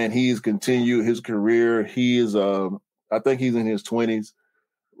 and he's continued his career. He is I think he's in his 20s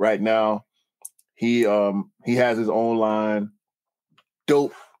right now. He has his own line,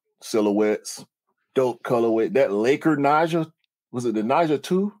 dope silhouettes, dope colorway. That Laker Niger, was it the Niger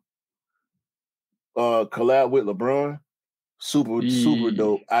 2? Collab with LeBron. Super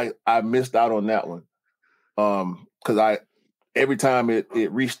dope. I missed out on that one. Because every time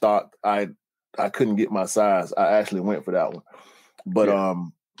it restocked, I couldn't get my size. I actually went for that one. But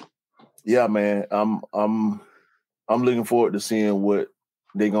yeah, man, I'm looking forward to seeing what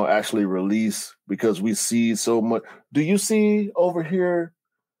they're gonna actually release because we see so much. Do you see over here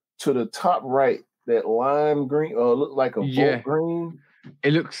to the top right that lime green look like a Volt green?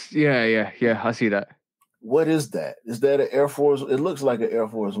 It looks yeah, I see that. What is that? Is that an Air Force? It looks like an Air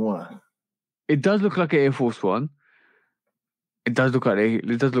Force One. It does look like an Air Force One. It does look like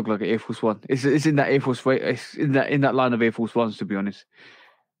an Air Force One. It's in that Air Force. It's in that line of Air Force Ones, to be honest.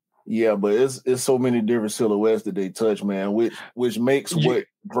 Yeah, but it's so many different silhouettes that they touch, man, which makes what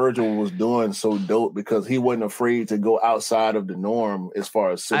Virgil was doing so dope because he wasn't afraid to go outside of the norm as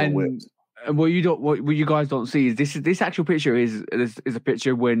far as silhouettes. And what you guys don't see is this actual picture is a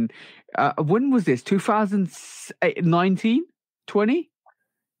picture when was this 2019 20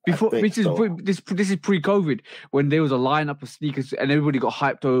 before this is pre-COVID when there was a lineup of sneakers and everybody got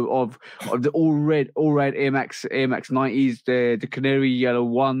hyped of the all red Air Max 90s, the canary yellow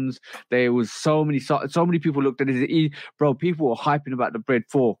ones. There was so many people looked at it, bro. People were hyping about the Bread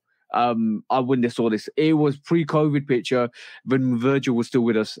 4. When they saw this, it was pre-COVID picture when Virgil was still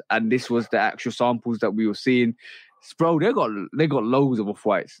with us, and this was the actual samples that we were seeing. Bro, they got loads of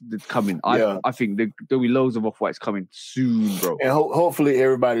Off-Whites coming. Yeah. I think there'll be loads of Off-Whites coming soon, bro. And hopefully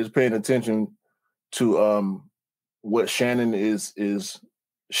everybody's paying attention to what Shannon is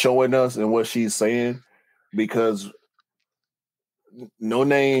showing us and what she's saying, because no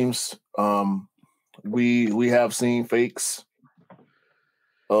names. We have seen fakes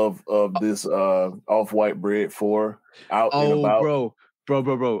of this Off-White Bread 4 out and about.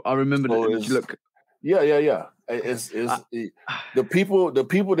 Bro. I remember look. Yeah. It's the people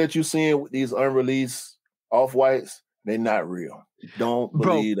that you're seeing with these unreleased Off-Whites, they're not real. Don't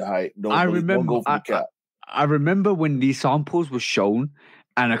believe the hype. Don't go for the cap. I remember when these samples were shown,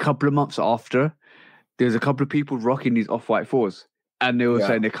 and a couple of months after, there's a couple of people rocking these Off-White 4s. And they were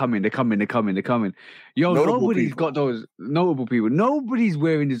saying they're coming. Yo, Notable nobody's people. got those notable people. Nobody's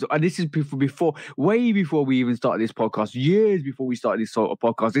wearing this. And this is way before we even started this podcast, years before we started this sort of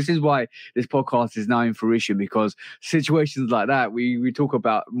podcast. This is why this podcast is now in fruition, because situations like that we talk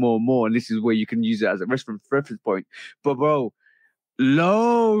about more and more. And this is where you can use it as a reference point. But bro,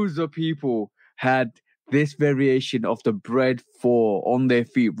 loads of people had this variation of the Bread 4 on their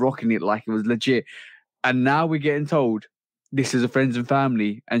feet, rocking it like it was legit. And now we're getting told this is a friends and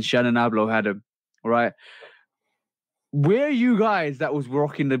family, and Shannon Abloh had him, right? Where are you guys that was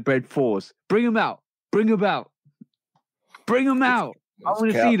rocking the Bread 4s? Bring them out. I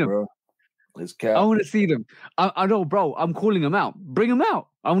want to see them. Bro. It's cap. I want to see them. I know, bro. I'm calling them out. Bring them out.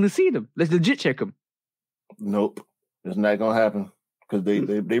 I want to see them. Let's legit check them. Nope. It's not going to happen because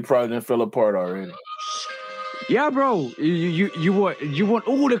they probably done fell apart already. Yeah, bro. You want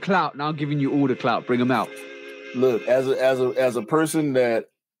all the clout. Now I'm giving you all the clout. Bring them out. Look, as a person that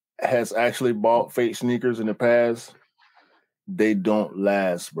has actually bought fake sneakers in the past, they don't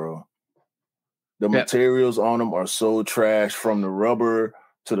last, bro. The materials on them are so trash, from the rubber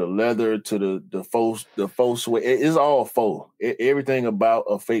to the leather to the faux suede. It's all faux. Everything about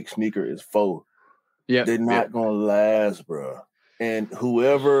a fake sneaker is faux. Yeah, they're not gonna last, bro. And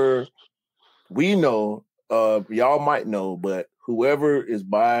whoever we know, y'all might know, but whoever is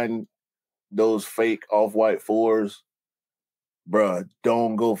buying those fake off-white 4s, bruh,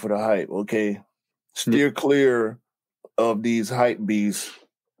 don't go for the hype, okay? Steer clear of these hype beasts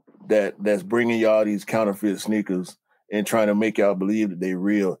that's bringing y'all these counterfeit sneakers and trying to make y'all believe that they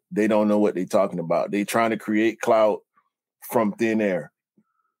real. They don't know what they're talking about. They trying to create clout from thin air.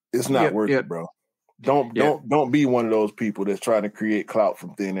 It's not worth it, bro. Don't be one of those people that's trying to create clout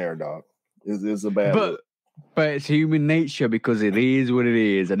from thin air, dog. It's a bad look. But it's human nature, because it is what it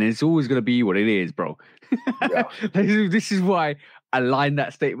is, and it's always going to be what it is, bro. Yeah. This is why I lined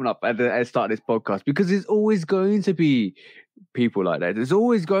that statement up at the start of this podcast, because there's always going to be people like that. There's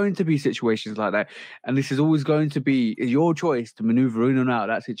always going to be situations like that, and this is always going to be your choice to maneuver in and out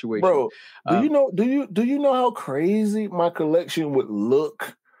of that situation. Bro, do you know how crazy my collection would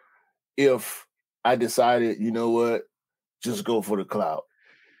look if I decided, you know what, just go for the clout?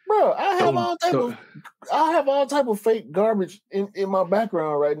 Bro, I have all type of fake garbage in my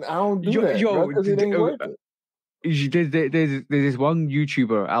background right now. I don't do that because it ain't worth it. There's this one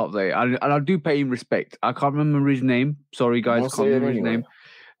YouTuber out there, and I do pay him respect. I can't remember his name. Sorry, guys, can't remember his name.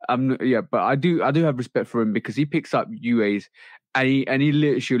 But I do have respect for him, because he picks up UAs and he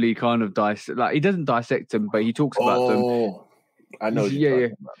literally kind of he doesn't dissect them, but he talks about them. I know. Yeah,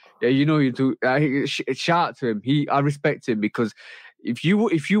 you know you do. Shout out to him. I respect him, because if you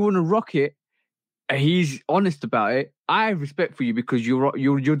want to rock it, and he's honest about it, I have respect for you, because you're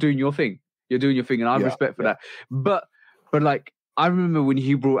doing your thing. You're doing your thing, and I have respect for that. But like, I remember when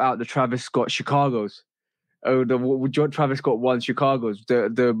he brought out the Travis Scott Chicago's. Oh, the Travis Scott won Chicago's,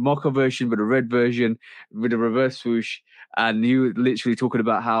 the mocha version, but the red version with the reverse swoosh, and he was literally talking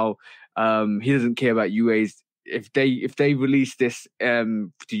about how he doesn't care about UAs. If they release this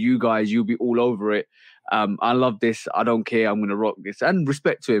to you guys, you'll be all over it. I love this. I don't care. I'm gonna rock this. And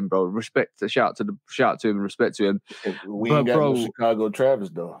respect to him, bro. Respect. Shout to him. And respect to him. We ain't got no Chicago Travis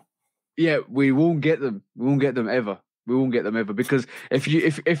though. Yeah, we won't get them. We won't get them ever. Because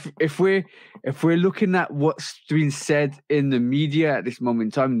if we're looking at what's being said in the media at this moment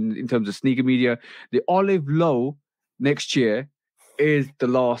in time, in terms of sneaker media, the Olive Low next year is the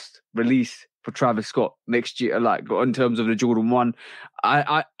last release for Travis Scott next year. Like, in terms of the Jordan 1,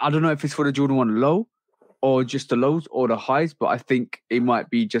 I don't know if it's for the Jordan 1 low or just the lows or the highs, but I think it might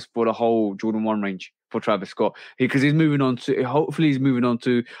be just for the whole Jordan 1 range for Travis Scott, because hopefully he's moving on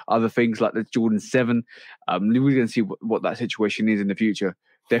to other things like the Jordan 7. We're going to see what that situation is in the future.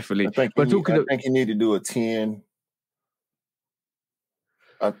 Definitely. I think you need to do a 10.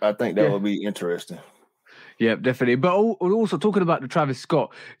 I think that would be interesting. Yeah, definitely. But also talking about the Travis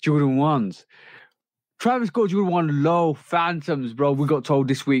Scott Jordan 1s. Travis Scott Jordan 1 low Phantoms, bro. We got told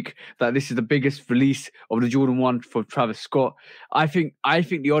this week that this is the biggest release of the Jordan 1 for Travis Scott. I think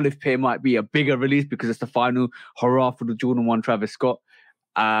the olive pair might be a bigger release, because it's the final hurrah for the Jordan 1 Travis Scott.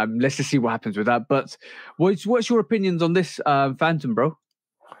 Let's just see what happens with that. But what's your opinions on this Phantom, bro?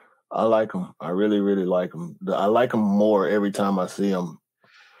 I like them. I really, really like them. I like them more every time I see them.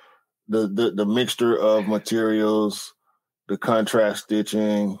 The mixture of materials, the contrast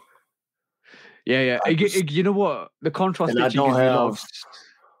stitching. Yeah. You know what? The contrast stitching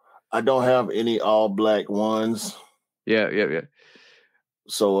I don't have any all black ones. Yeah.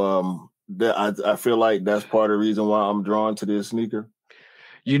 So I feel like that's part of the reason why I'm drawn to this sneaker.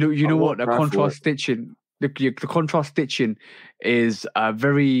 You know what? The contrast stitching. the contrast stitching is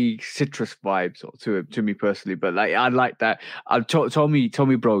very citrus vibes to me personally. But like I like that. Tell me,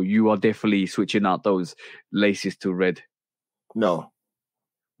 bro, you are definitely switching out those laces to red. No,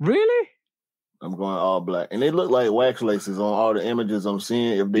 Really? I'm going all black, and they look like wax laces on all the images I'm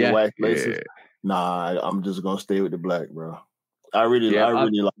seeing. If they wax laces, nah, I'm just gonna stay with the black, bro. I really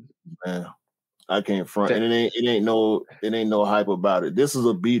like it, man. I can't front, and it ain't no hype about it. This is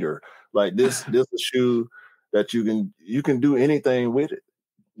a beater. Like this is a shoe that you can do anything with it.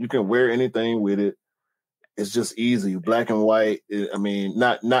 You can wear anything with it. It's just easy, black and white. I mean,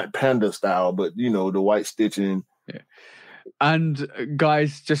 not panda style, but the white stitching. Yeah. And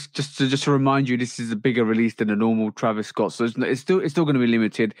guys, just to remind you, this is a bigger release than a normal Travis Scott, so it's still going to be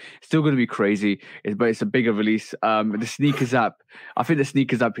limited. It's still going to be crazy, but it's a bigger release. The sneakers app, I think the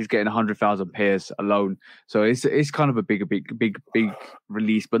sneakers app is getting 100,000 pairs alone, so it's kind of a big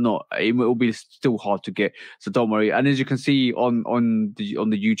release, but not. It will be still hard to get. So don't worry. And as you can see on the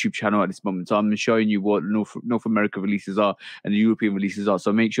YouTube channel at this moment, so I'm showing you what North America releases are and the European releases are.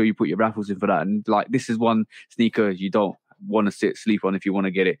 So make sure you put your raffles in for that. And like this is one sneaker you don't want to sleep on if you want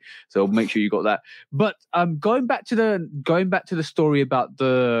to get it, so make sure you got that. But going back to the story about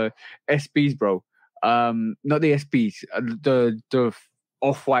the SBs, bro, not the SBs, the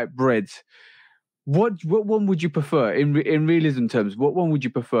off-white breads. What one would you prefer in realism terms? What one would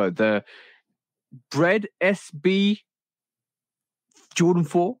you prefer, the bread SB Jordan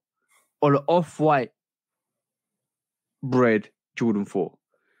 4 or the off-white bread Jordan 4?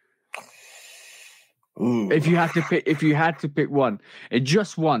 Ooh. If you had to pick one, and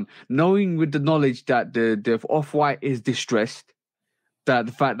just one, knowing with the knowledge that the off-white is distressed, that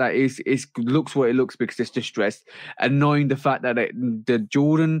the fact that it looks what it looks because it's distressed, and knowing the fact that the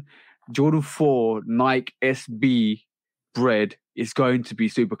Jordan 4 Nike SB bread is going to be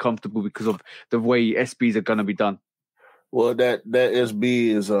super comfortable because of the way SBs are going to be done. Well, that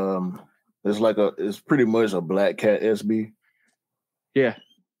SB is it's pretty much a Black Cat SB. Yeah.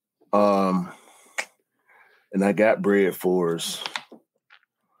 And I got bread 4s.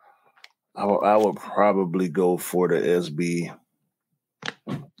 I would probably go for the SB.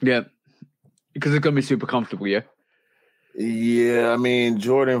 Yeah, because it's gonna be super comfortable. Yeah. Yeah, I mean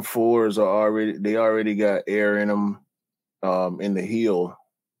Jordan 4s already got air in them, in the heel.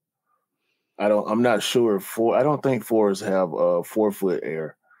 I'm not sure I don't think 4s have 4-foot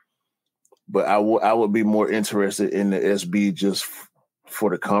air, but I would be more interested in the SB just for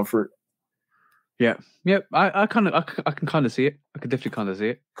the comfort. Yeah. Yep. I can kind of see it. I can definitely kind of see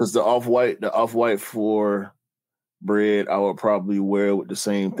it. Because the off-white 4 bread, I would probably wear with the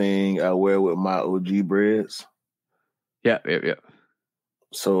same thing I wear with my OG breads. Yeah.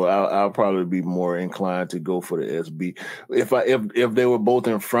 So I'll probably be more inclined to go for the SB. If they were both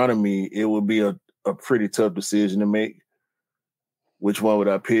in front of me, it would be a pretty tough decision to make. Which one would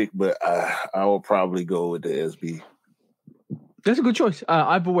I pick? But I will probably go with the SB. That's a good choice.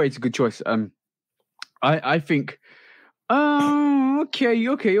 Either way, it's a good choice. I think. Okay.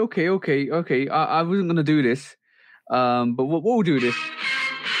 I wasn't gonna do this, but we'll do this.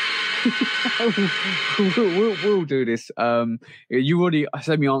 we'll do this. You already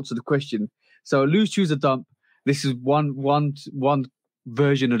semi answered the question. So loose choose a dump. This is one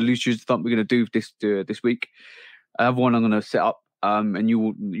version of the loose choose a dump we're gonna do this week. Another one I'm gonna set up. And you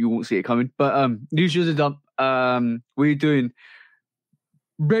won't see it coming. But loose choose a dump. We're doing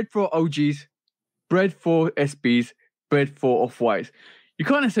bread for OGs. Bread for SBs, bread for off-whites. You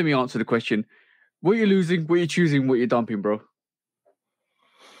can't necessarily answer the question. What you're losing, what you're choosing, what you're dumping, bro.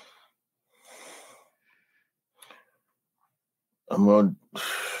 I'm gonna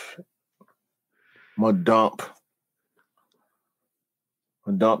dump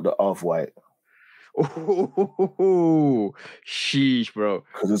the off-white. Oh, sheesh, bro.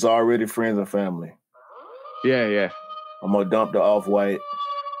 Because it's already friends and family. Yeah. I'm gonna dump the off-white.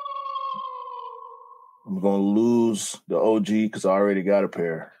 I'm gonna lose the OG because I already got a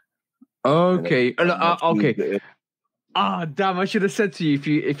pair. Okay. Okay. Damn! I should have said to you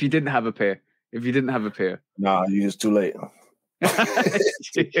if you didn't have a pair. If you didn't have a pair. Nah, it's too late.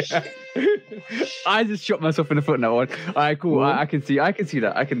 I just shot myself in the foot in that one. All right, cool. I can see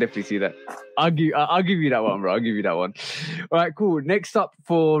that. I can definitely see that. I'll give you that one, bro. I'll give you that one. All right, cool. Next up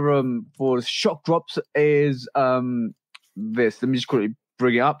for shock drops is this. Let me just quickly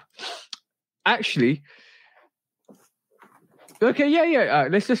bring it up. Actually, Okay, yeah.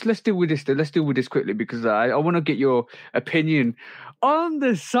 Let's deal with this. Let's deal with this quickly because I want to get your opinion on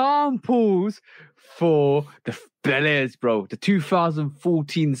the samples for the Bel Airs, bro. The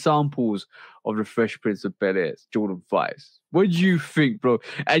 2014 samples of the Fresh Prince of Bel Airs, Jordan 5s. What do you think, bro?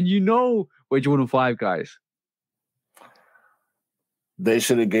 And we're Jordan 5 guys. They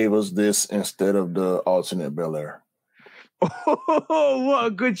should have gave us this instead of the alternate Bel Air. Oh, what a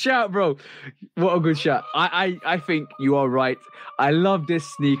good shout, bro. What a good shout. I think you are right. I love this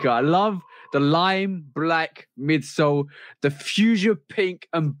sneaker. I love the lime black midsole, the fuchsia pink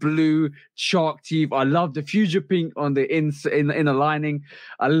and blue shark teeth. I love the fuchsia pink on the inner lining.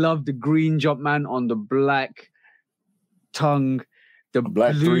 I love the green Jumpman on the black tongue. The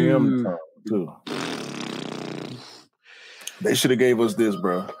black blue 3M tongue, too. They should have gave us this,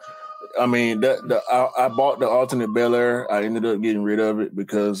 bro. I mean, I bought the alternate Bel Air. I ended up getting rid of it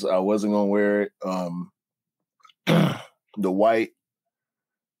because I wasn't gonna wear it. The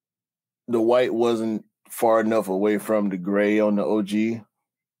white wasn't far enough away from the gray on the OG.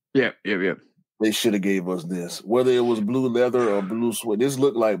 Yeah. They should have gave us this. Whether it was blue leather or blue suede, this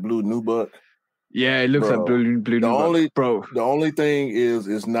looked like blue nubuck. Yeah, it looks like blue nubuck, bro. The only thing is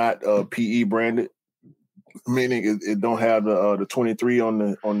it's not PE branded. Meaning it don't have the 23 on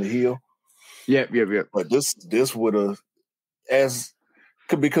the heel. Yep. But this would have,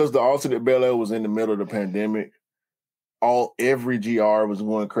 because the alternate Bel Air was in the middle of the pandemic, every GR was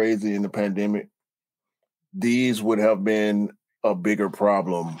going crazy in the pandemic. These would have been a bigger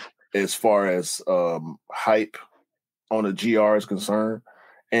problem as far as hype on the GR is concerned.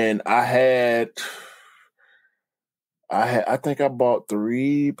 And I think I bought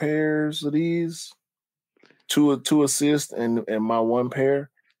 3 pairs of these. Two assists and my 1 pair.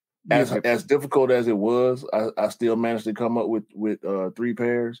 As difficult as it was, I still managed to come up with 3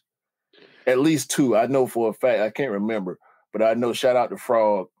 pairs. At least 2. I know for a fact. I can't remember, but I know. Shout out to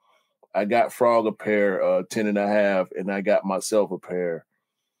Frog. I got Frog a pair, 10 and a half, and I got myself a pair.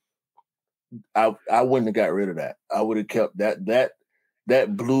 I wouldn't have got rid of that. I would have kept that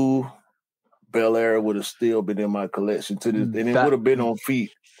blue Bel Air would have still been in my collection to this, and it would have been on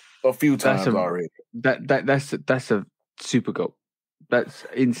feet a few times already. That's a super goat. That's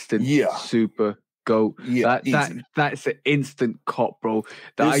instant super goat. Yeah, that's an instant cop, bro.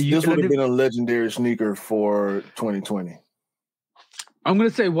 This would have been a legendary sneaker for 2020. I'm gonna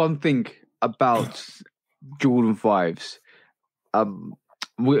say one thing about Jordan 5s.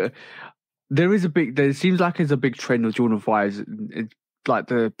 There seems like there's a big trend of Jordan 5s. Like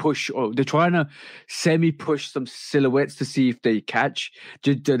the push, or they're trying to semi-push some silhouettes to see if they catch.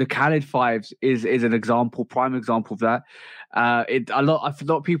 The Khaled 5s is an example, prime example of that. A lot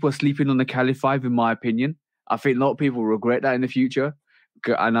of people are sleeping on the Khaled 5, in my opinion. I think a lot of people regret that in the future,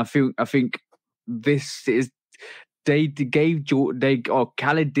 and I think this is Khaled did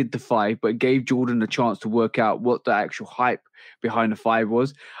the 5, but gave Jordan a chance to work out what the actual hype behind the 5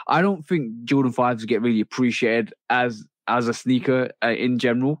 was. I don't think Jordan 5s get really appreciated as a sneaker in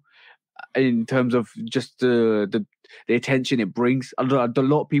general, in terms of just the attention it brings. A lot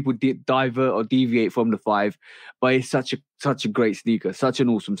of people divert or deviate from the 5, but it's such a great sneaker, such an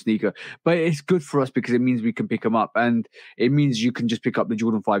awesome sneaker. But it's good for us because it means we can pick them up, and it means you can just pick up the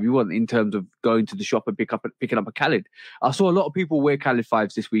Jordan 5 you want, in terms of going to the shop and picking up a Khaled. I saw a lot of people wear Khaled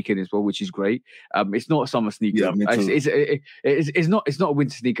 5s this weekend as well, which is great. It's not a summer sneaker. Yeah, me too. It's not a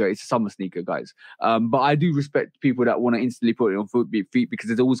winter sneaker. It's a summer sneaker, guys. But I do respect people that want to instantly put it on feet, because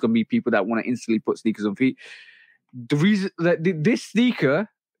there's always going to be people that want to instantly put sneakers on feet. The reason that this sneaker,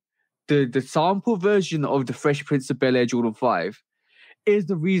 the sample version of the Fresh Prince of Bel Air Jordan 5, is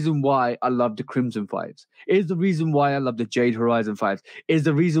the reason why I love the Crimson 5s. Is the reason why I love the Jade Horizon 5s. Is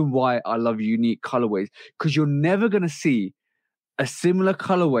the reason why I love unique colorways. Because you're never going to see a similar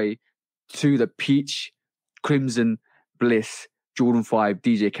colorway to the Peach, Crimson, Bliss, Jordan 5,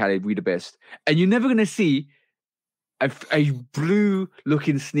 DJ Khaled, We The Best. And you're never going to see a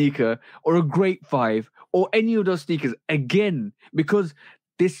blue-looking sneaker or a Grape 5 or any of those sneakers again, because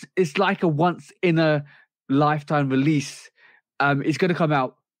this is like a once-in-a-lifetime release. It's going to come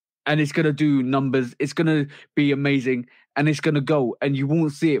out and it's going to do numbers. It's going to be amazing and it's going to go, and you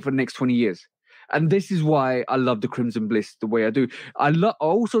won't see it for the next 20 years. And this is why I love the Crimson Bliss the way I do.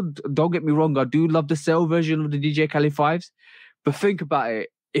 Also, don't get me wrong, I do love the Cell version of the DJ Khaled 5s. But think about it.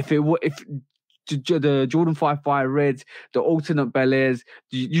 If the Jordan 5 Fire Reds, the alternate Bel Airs,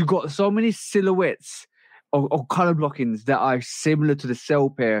 you got so many silhouettes or color blockings that are similar to the Cell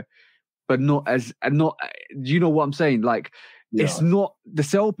pair, but not. You know what I'm saying? Like, It's not the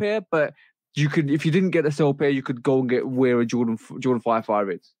Cell pair, but you could, if you didn't get the sell pair, you could go and wear a Jordan 5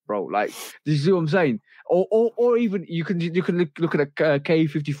 Firebits, bro. Like, do you see what I'm saying? Or even you can look at a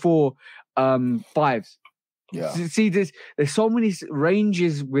K54 fives. Yeah. See, there's so many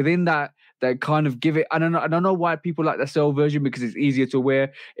ranges within that kind of give it. I don't know why people like the cell version, because it's easier to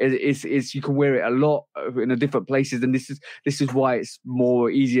wear. It's you can wear it a lot in the different places, and this is why it's more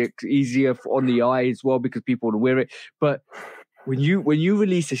easier on the eye as well, because people want to wear it. But when you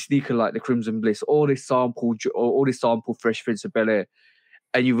release a sneaker like the Crimson Bliss, or this sample Fresh Prince of Bel-Air,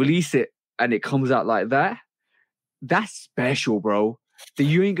 and you release it and it comes out like that, that's special, bro. That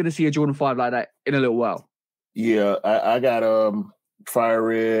you ain't gonna see a Jordan 5 like that in a little while. Yeah, I got Fire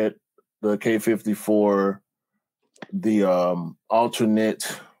Red, the K54, the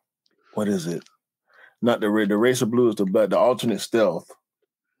alternate. What is it? Not the red. The Racer Blue is the black. The alternate Stealth.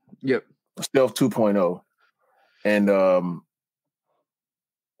 Yep. Stealth 2.0, and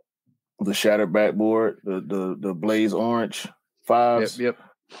the Shattered Backboard, the Blaze Orange 5s. Yep.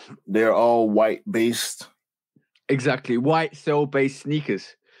 They're all white based. Exactly, white cell based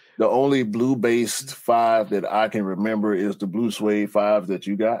sneakers. The only blue based 5 that I can remember is the Blue Suede 5s that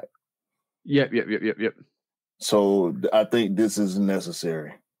you got. Yep. So I think this is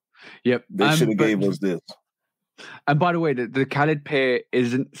necessary. Yep. They should have gave us this. And by the way, the Khaled pair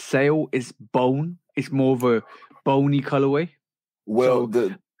isn't sail, it's bone. It's more of a bony colorway. Well,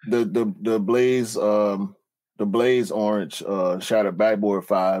 so, the Blaze Orange Shattered Backboard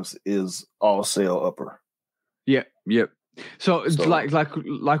 5s is all sail upper. Yep. So it's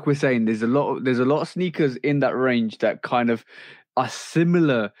like we're saying, there's a lot of sneakers in that range that kind of are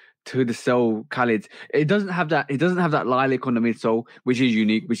similar to the Cell Khaled. It doesn't have that lilac on the midsole, which is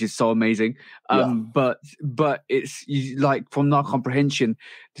unique, which is so amazing. But it's like, from our comprehension,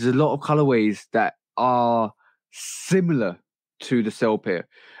 there's a lot of colorways that are similar to the Cell pair,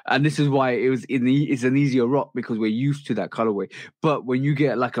 and this is why it's an easier rock, because we're used to that colorway. But when you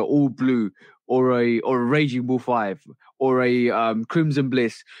get like an all blue or a Raging Bull 5 or a Crimson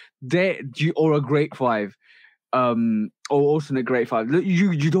Bliss, or a Great 5, or alternate Great 5,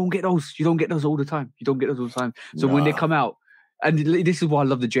 you don't get those. You don't get those all the time. So when they come out, and this is why I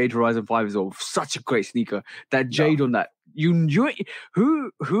love the Jade Horizon 5 as well. Such a great sneaker. That Jade on that.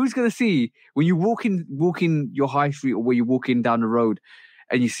 Who's gonna see when you walk in your high street, or where you're walking down the road,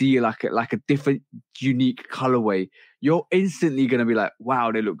 and you see like a different, unique colorway? You're instantly gonna be like,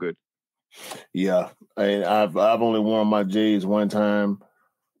 wow, they look good. Yeah, I've only worn my J's one time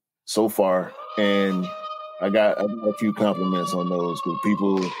so far, and I got a few compliments on those,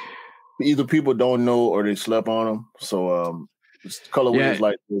 because people don't know, or they slept on them. So colorways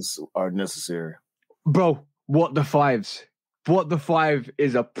like this are necessary, bro. What the 5s? What the 5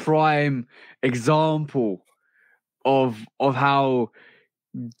 is a prime example of how,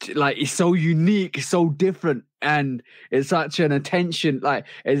 like, it's so unique, it's so different, and it's such an attention, like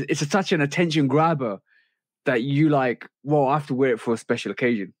it's such an attention grabber that you like, well, I have to wear it for a special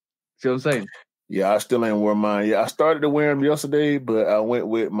occasion. See what I'm saying? Yeah, I still ain't wear mine. Yeah, I started to wear them yesterday, but I went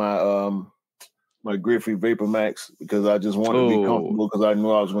with my my Griffey Vapor Max, because I just wanted to be comfortable, because I knew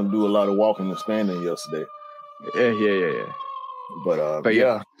I was going to do a lot of walking and standing yesterday. Yeah. But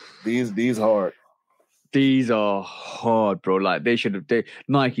yeah, these hard. These are hard, bro. Like,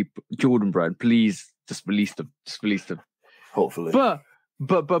 Nike, Jordan brand, please just release them. Hopefully. But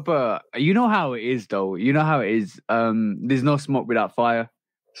you know how it is, though. You know how it is. There's no smoke without fire.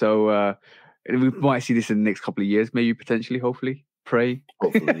 So we might see this in the next couple of years, maybe, potentially, hopefully. Pray.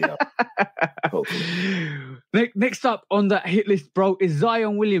 Hopefully, yeah. Hopefully. Next up on that hit list, bro, is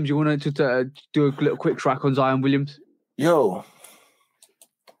Zion Williams. You want to do a little quick track on Zion Williams? Yo,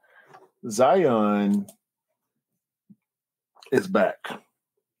 Zion is back.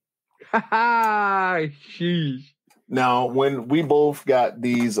 Sheesh. Now, when we both got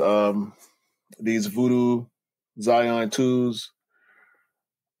these Voodoo Zion 2s,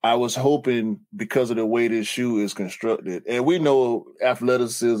 I was hoping, because of the way this shoe is constructed, and we know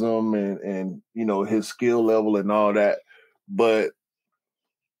athleticism and you know, his skill level and all that, but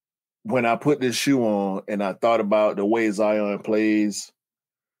when I put this shoe on and I thought about the way Zion plays,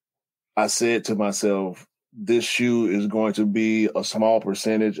 I said to myself, this shoe is going to be a small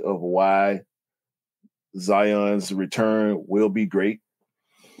percentage of why Zion's return will be great.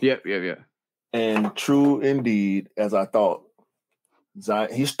 Yep. And true indeed, as I thought.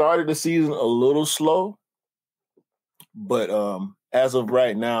 Zion, he started the season a little slow, but as of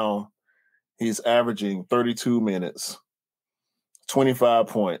right now, he's averaging 32 minutes, 25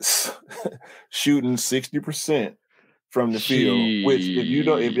 points, shooting 60% from the field, which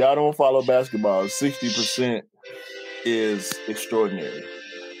if y'all don't follow basketball, 60% is extraordinary.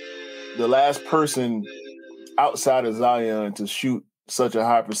 the last person outside of Zion to shoot such a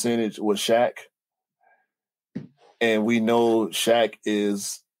high percentage was Shaq. And we know Shaq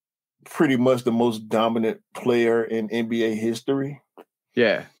is pretty much the most dominant player in NBA history.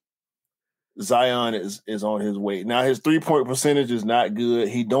 Yeah. Zion is on his way. Now, his 3-point percentage is not good.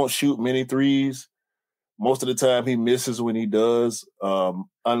 He don't shoot many threes. Most of the time he misses when he does.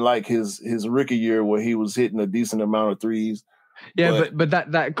 Unlike his rookie year where he was hitting a decent amount of threes. Yeah, but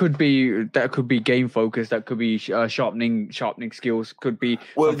that could be game focus. That could be sharpening skills. Could be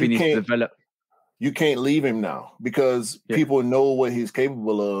something he needs to develop. You can't leave him now because people know what he's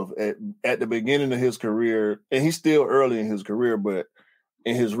capable of at the beginning of his career, and he's still early in his career. But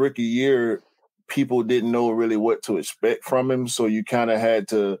in his rookie year, people didn't know really what to expect from him, so you kind of had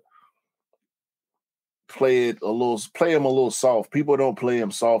to play him a little soft. People don't play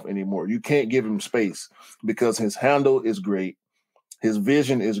him soft anymore. You can't give him space because his handle is great. His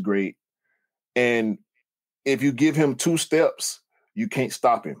vision is great. And if you give him 2 steps, you can't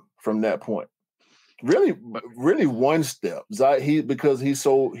stop him from that point. Really 1 step. Because he's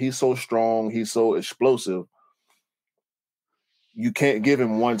so strong, he's so explosive. You can't give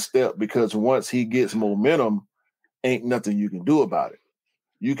him 1 step because once he gets momentum, ain't nothing you can do about it.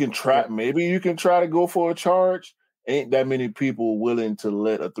 You can try, maybe you can try to go for a charge. Ain't that many people willing to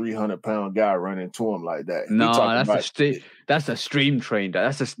let a 300-pound guy run into him like that? No, that's a stream train.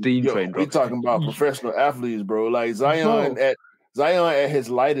 That's a steam train, bro. We're talking about professional athletes, bro. Like Zion at his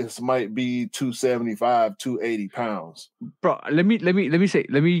lightest might be 275, 280 pounds. Bro, let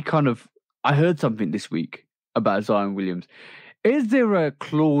me kind of. I heard something this week about Zion Williams. Is there a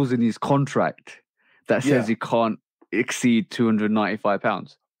clause in his contract that says he can't exceed 295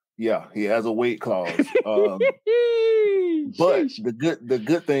 pounds? Yeah, he has a weight clause. But the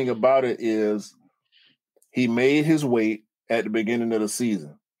good thing about it is he made his weight at the beginning of the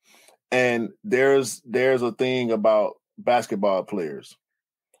season. And there's a thing about basketball players.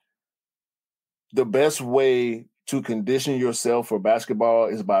 The best way to condition yourself for basketball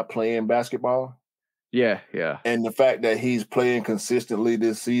is by playing basketball. Yeah. And the fact that he's playing consistently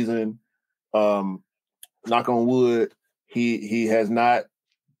this season, knock on wood, he has not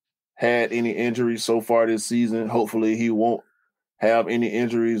had any injuries so far this season. Hopefully he won't have any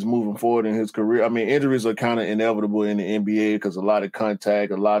injuries moving forward in his career. I mean, injuries are kind of inevitable in the NBA because a lot of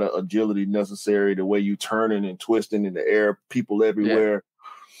contact, a lot of agility necessary, the way you turning and twisting in the air, people everywhere.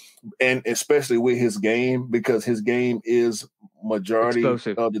 Yeah. And especially with his game, because his game is majority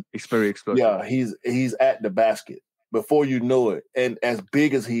explosive. It's very explosive. Yeah, he's at the basket before you know it. And as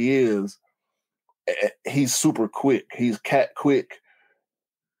big as he is, he's super quick. He's cat quick.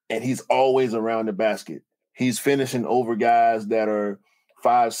 And he's always around the basket. He's finishing over guys that are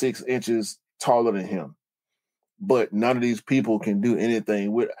 5-6 inches taller than him. But none of these people can do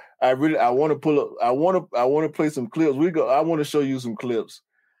anything with. I want to pull up. I want to play some clips. I want to show you some clips.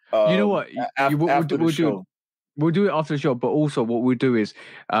 You know what? We'll do it after the show. But also, what we'll do is,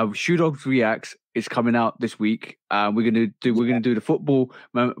 Shoe Dogs Reacts is coming out this week. We're gonna do the football.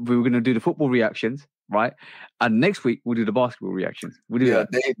 We're gonna do the football reactions. Right, and next week we'll do the basketball reactions. We'll do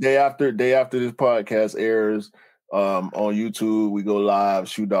that day after this podcast airs on YouTube. We go live.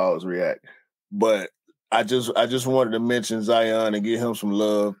 Shoe Dogs React. But I just wanted to mention Zion and give him some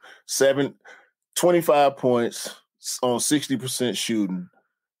love. 25 points on 60% shooting,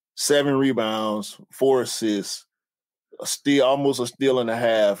 7 rebounds, 4 assists, almost a steal and a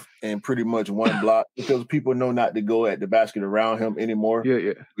half, and pretty much 1 block because people know not to go at the basket around him anymore.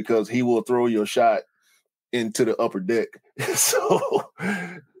 Yeah. Because he will throw your shot into the upper deck. So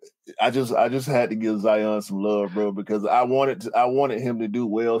I just had to give Zion some love, bro, because I wanted him to do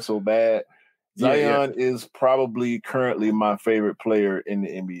well so bad. Zion is probably currently my favorite player in the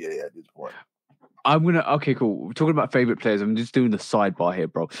NBA at this point. Okay, cool. We're talking about favorite players. I'm just doing the sidebar here,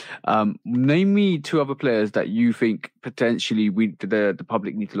 bro. Name me 2 other players that you think potentially the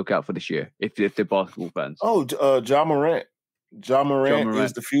public need to look out for this year if they're basketball fans. Ja Morant. Ja Morant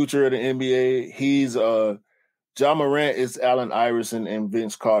is the future of the NBA. He's Ja Morant is Allen Iverson and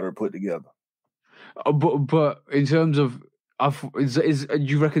Vince Carter put together. But in terms of, is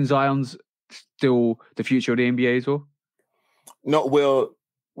you reckon Zion's still the future of the NBA as well? No, well,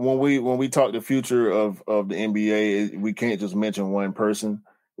 when we talk the future of the NBA, we can't just mention one person.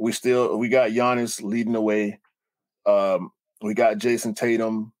 We got Giannis leading the way. We got Jason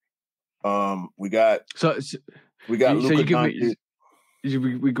Tatum. We got Luka Doncic.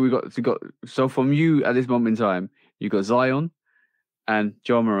 We got so from you at this moment in time, you got Zion and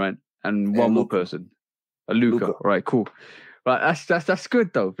Ja Morant and one more person, Luka. All right, cool. Right, that's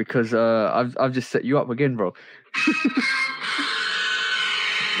good though because I've just set you up again, bro.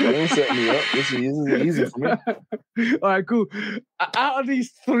 Don't set me up. This is easy for me. All right, cool. Out of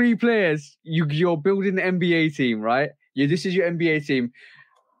these three players, you're building the NBA team, right? This is your NBA team.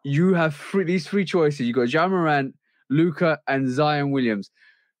 You have these three choices. You got Ja Morant, Luka, and Zion Williams.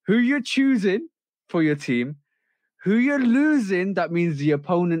 Who you're choosing for your team? Who you're losing? That means the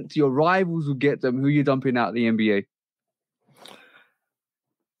opponent, your rivals, will get them. Who you're dumping out the NBA?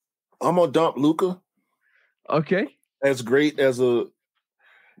 I'm gonna dump Luka. Okay. As great as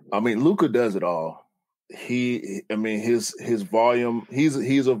Luka does it all. His volume.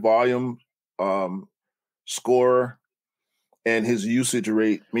 He's a volume scorer, and his usage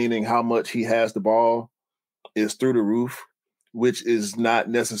rate, meaning how much he has the ball, is through the roof, which is not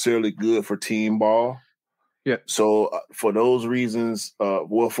necessarily good for team ball. Yeah. So for those reasons,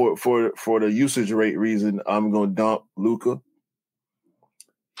 for the usage rate reason, I'm gonna dump Luka.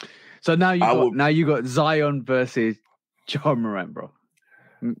 So now you got Zion versus Ja Morant, bro.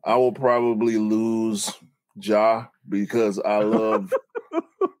 I will probably lose Ja because I love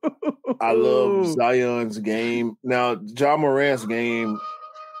Zion's game. Now, Ja Morant's game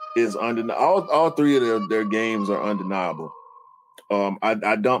is undeniable. All three of their games are undeniable.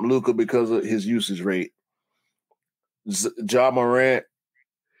 I dump Luka because of his usage rate. Ja Morant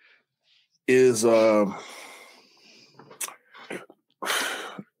is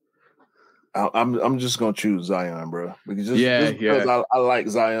I'm just gonna choose Zion, bro. Because I like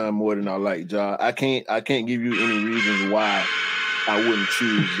Zion more than I like Ja. I can't give you any reasons why I wouldn't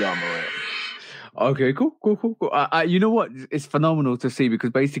choose Ja Morant. Okay, cool. You know what? It's phenomenal to see because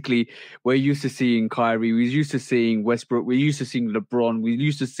basically we're used to seeing Kyrie, we're used to seeing Westbrook, we're used to seeing LeBron, we're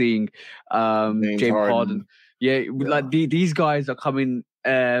used to seeing James Harden. Yeah, like these guys are coming.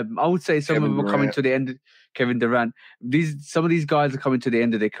 I would say some of them are coming to the end. Kevin Durant. Some of these guys are coming to the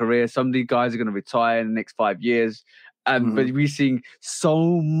end of their career. Some of these guys are going to retire in the next 5 years. But we're seeing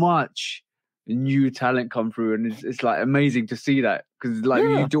so much new talent come through, and it's like amazing to see that because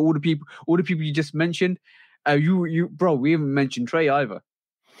you do all the people you just mentioned. Bro, we haven't mentioned Trey either.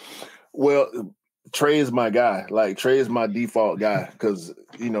 Well, Trey is my guy. Like Trey is my default guy because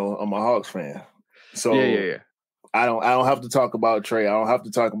I'm a Hawks fan. So yeah. I don't have to talk about Trey. I don't have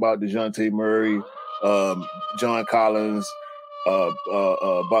to talk about DeJounte Murray, John Collins,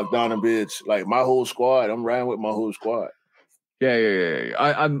 Bogdanovich. Like my whole squad. I'm riding with my whole squad. Yeah.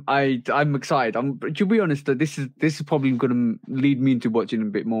 I'm excited. To be honest, this is probably going to lead me into watching a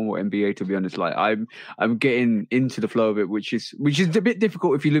bit more NBA. To be honest, like I'm getting into the flow of it, which is a bit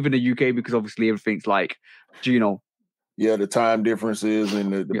difficult if you live in the UK because obviously everything's like, Yeah, the time differences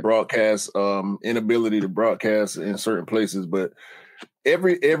and the broadcast inability to broadcast in certain places, but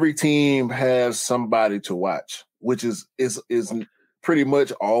every team has somebody to watch, which is pretty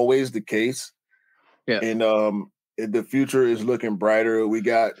much always the case. Yeah, and the future is looking brighter. We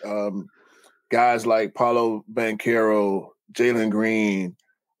got guys like Paolo Banchero, Jalen Green.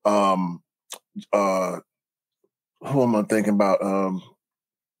 Who am I thinking about?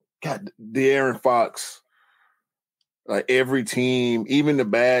 De'Aaron Fox. Like every team, even the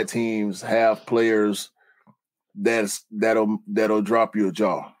bad teams, have players that'll drop you a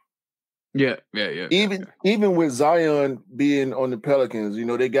jaw. Yeah. Even with Zion being on the Pelicans,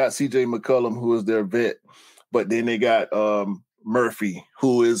 they got CJ McCollum, who is their vet, but then they got Murphy,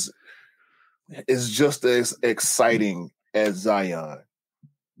 who is just as exciting as Zion.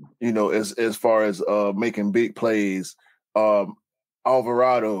 As far as making big plays.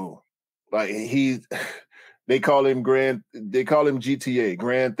 Alvarado, like they call him GTA,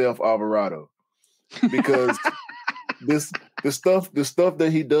 Grand Theft Alvarado, because the stuff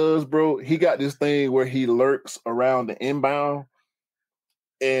that he does, bro, he got this thing where he lurks around the inbound,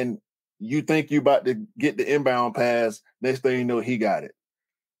 and you think you about to get the inbound pass. Next thing you know, he got it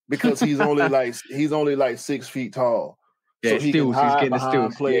because he's only like 6 feet tall, so he can hide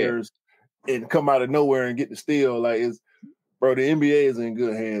behind players and come out of nowhere and get the steal. Like bro, the NBA is in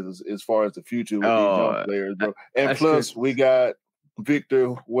good hands as far as the future with these young players, bro. And plus, we got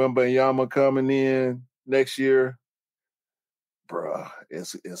Victor Wembanyama coming in next year. Bro,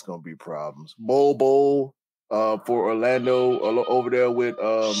 it's going to be problems. Bol for Orlando over there with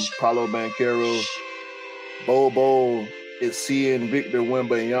Paolo Banchero. Bol is seeing Victor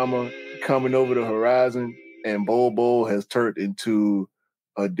Wembanyama coming over the horizon, and Bol has turned into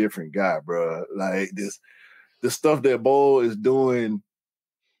a different guy, bro. Like the stuff that Bol is doing,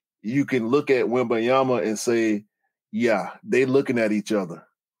 you can look at Wembanyama and say, yeah, they looking at each other.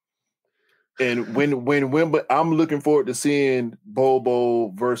 And when I'm looking forward to seeing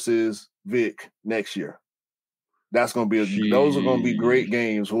Bol versus Vic next year. That's going to be those are going to be great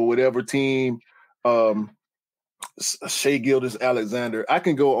games for whatever team Shea Gilgeous-Alexander. I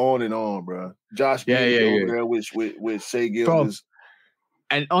can go on and on, bro. Josh Giddey over there with Shea Gilgeous.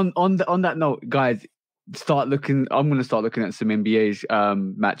 And on that note, guys, start looking. I'm going to start looking at some NBA's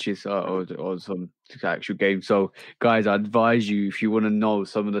matches or some actual games. So, guys, I advise you if you want to know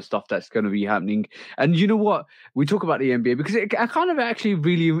some of the stuff that's going to be happening. And you know what? We talk about the NBA because it kind of actually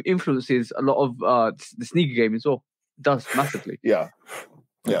really influences a lot of the sneaker game as well. It does massively. Yeah.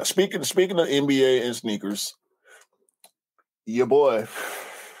 Speaking of NBA and sneakers, your boy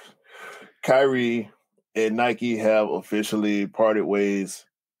Kyrie and Nike have officially parted ways.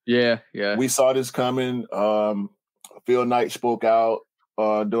 Yeah. We saw this coming. Phil Knight spoke out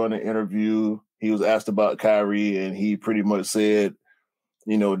during an interview. He was asked about Kyrie, and he pretty much said,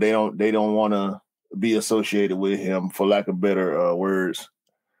 they don't want to be associated with him, for lack of better words.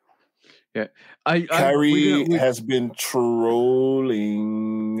 Yeah, Kyrie has been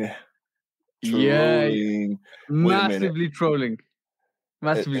trolling. Massively trolling.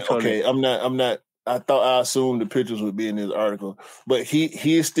 Okay, I'm not. I thought I assumed the pictures would be in his article, but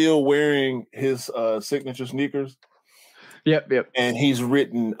he is still wearing his signature sneakers. Yep. And he's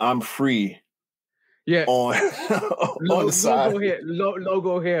written "I'm free." Yeah. On the side.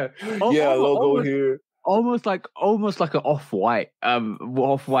 Logo here. Logo here. Almost like an off-white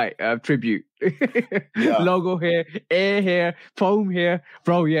tribute. Yeah. Logo here, air here, foam here,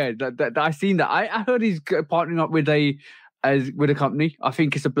 bro. Yeah, that I seen that. I heard he's partnering up with a company. I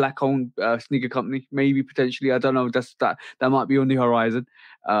think it's a black-owned sneaker company, maybe potentially. I don't know. That might be on the horizon.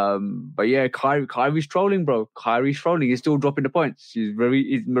 But yeah, Kyrie's trolling, bro. Kyrie's trolling. He's still dropping the points. He's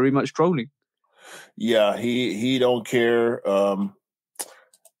very much trolling. Yeah, he don't care.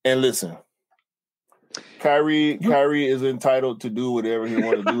 And listen. Kyrie is entitled to do whatever he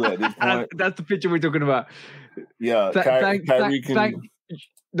wants to do at this point. That's the picture we're talking about. Yeah, Kyrie can.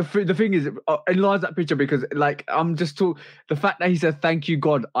 The thing is, enlarge that picture because, like, I'm just the fact that he said, "Thank you,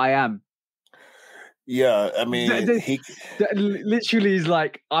 God, I am." Yeah, I mean, that literally is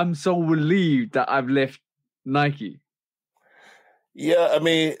like, I'm so relieved that I've left Nike. Yeah, I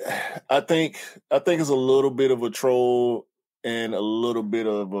mean, I think it's a little bit of a troll and a little bit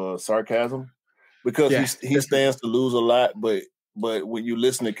of sarcasm. Because he stands to lose a lot, but when you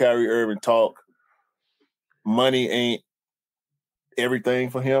listen to Kyrie Irving talk, money ain't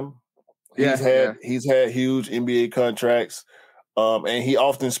everything for him. He's had huge NBA contracts, and he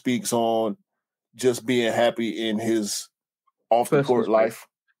often speaks on just being happy in his off the court life.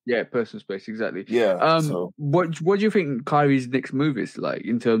 Yeah, personal space, exactly. Yeah. What do you think Kyrie's next move is like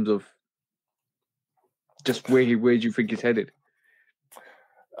in terms of just where do you think he's headed?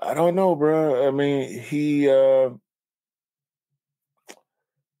 I don't know, bro. I mean,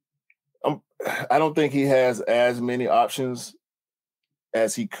 I don't think he has as many options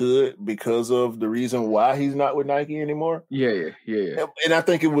as he could because of the reason why he's not with Nike anymore. Yeah. And I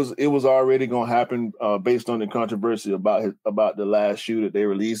think it was already going to happen based on the controversy about the last shoe that they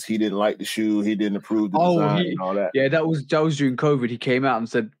released. He didn't like the shoe. He didn't approve the design and all that. Yeah, that was during COVID. He came out and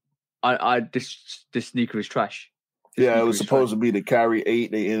said, this sneaker is trash." It was supposed to be the Kyrie 8.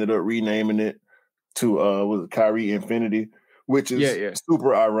 They ended up renaming it to was it Kyrie Infinity, which is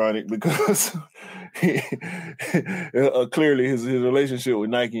super ironic because clearly his relationship with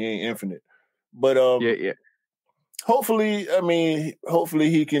Nike ain't infinite. But hopefully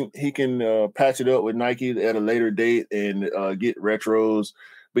he can patch it up with Nike at a later date and get retros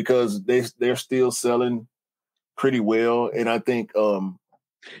because they're still selling pretty well, and I think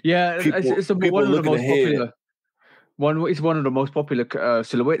it's one of the most popular. It's one of the most popular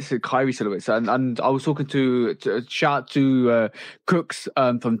silhouettes, Kyrie silhouettes, and I was talking to shout to Cooks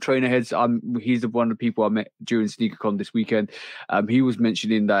from Trainer Heads. He's one of the people I met during SneakerCon this weekend. He was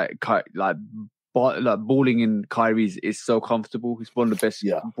mentioning that balling in Kyrie's is so comfortable. It's one of the best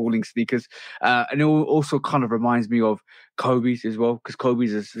balling sneakers, and it also kind of reminds me of Kobe's as well because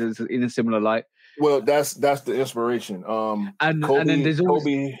Kobe's is in a similar light. Well, that's the inspiration. And then there's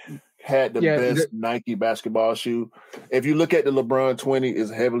Kobe had the best Nike basketball shoe. If you look at the LeBron 20,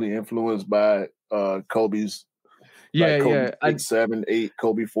 it's heavily influenced by Kobe's. Kobe 6, 7, 8,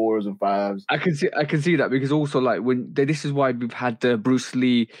 Kobe 4s and 5s. I can see that because also like this is why we've had the Bruce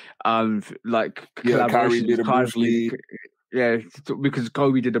Lee Kyrie did a Bruce Lee. Yeah, because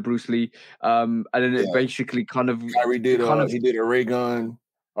Kobe did a Bruce Lee, and then it basically kind of Kyrie did he did a ray gun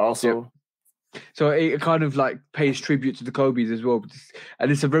also. Yep. So it kind of like pays tribute to the Kobe's as well,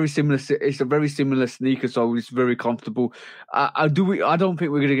 and it's a very similar sneaker, so it's very comfortable. I don't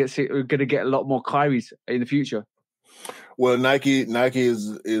think we're gonna get a lot more Kyries in the future. Well, Nike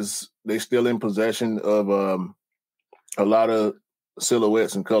is they still in possession of a lot of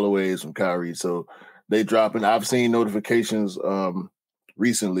silhouettes and colorways from Kyrie, so they dropping. I've seen notifications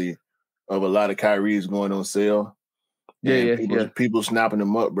recently of a lot of Kyrie's going on sale. And people snapping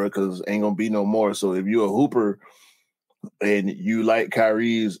them up, bro, because ain't gonna be no more. So if you're a hooper and you like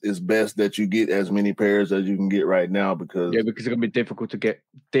Kyrie's, it's best that you get as many pairs as you can get right now because it's gonna be difficult to get.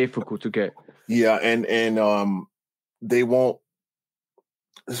 Yeah, and they won't,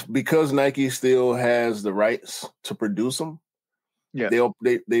 because Nike still has the rights to produce them. Yeah,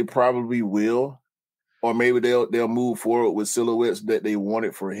 they probably will, or maybe they'll move forward with silhouettes that they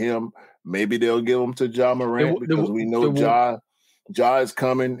wanted for him. Maybe they'll give them to Ja Morant because we know Ja is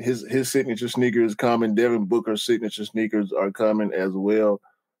coming. His signature sneaker is coming. Devin Booker's signature sneakers are coming as well.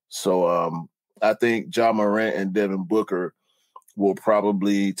 So I think Ja Morant and Devin Booker will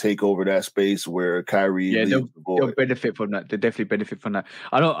probably take over that space where Kyrie leaves the void. They'll benefit from that. They definitely benefit from that.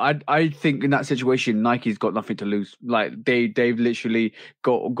 I think in that situation, Nike's got nothing to lose. Like they've literally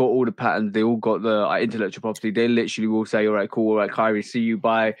got all the patterns. They all got the intellectual property. They literally will say, all right, cool, all right, Kyrie, see you,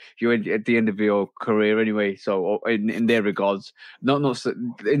 bye. You're at the end of your career anyway. So in their regards, not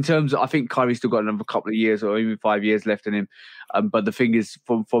in terms of, I think Kyrie's still got another couple of years or even 5 years left in him. But the thing is,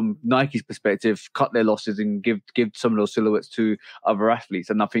 from Nike's perspective, cut their losses and give some of those silhouettes to other athletes.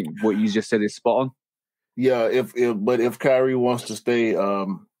 And I think what you just said is spot on. Yeah, if Kyrie wants to stay,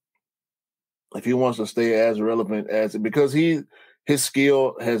 if he wants to stay as relevant as, because his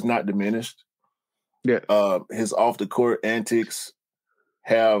skill has not diminished. Yeah. His off the court antics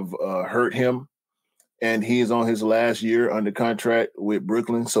have hurt him, and he is on his last year under contract with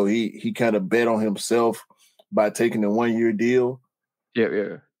Brooklyn. So he kind of bet on himself by taking the 1-year deal.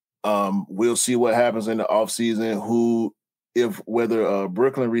 Yeah. We'll see what happens in the offseason, whether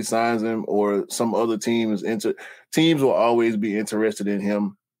Brooklyn resigns him or some other teams will always be interested in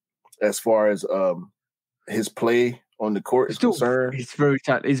him as far as his play on the court is concerned. He's very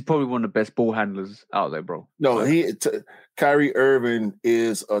talented. He's probably one of the best ball handlers out there, bro. No, Kyrie Irving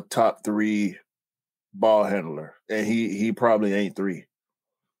is a top 3 ball handler, and he probably ain't 3.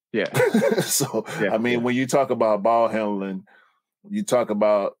 Yeah. So, I mean, when you talk about ball handling, you talk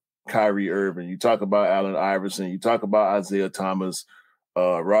about Kyrie Irving, you talk about Allen Iverson, you talk about Isaiah Thomas,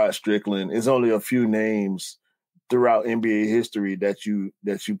 Rod Strickland. It's only a few names throughout NBA history that you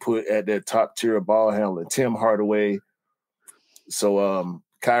put at that top tier of ball handling. Tim Hardaway. So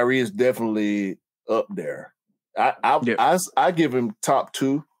Kyrie is definitely up there. I give him top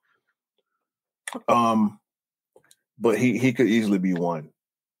 2. But he could easily be 1.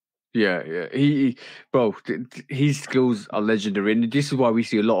 Yeah. His skills are legendary, and this is why we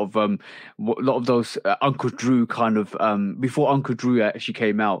see a lot of those Uncle Drew kind of before Uncle Drew actually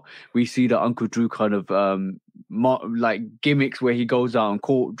came out. We see that Uncle Drew kind of like gimmicks where he goes out on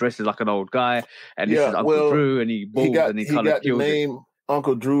court dresses like an old guy, and this is Uncle Drew, and he balls and he kind of kills the name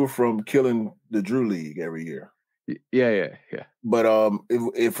Uncle Drew from killing the Drew League every year. Yeah. But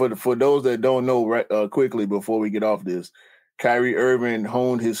if for those that don't know, quickly before we get off this, Kyrie Irving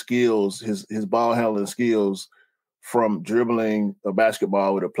honed his skills, his ball handling skills, from dribbling a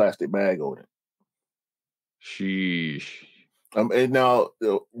basketball with a plastic bag on it. Sheesh. And now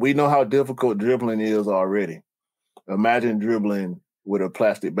we know how difficult dribbling is already. Imagine dribbling with a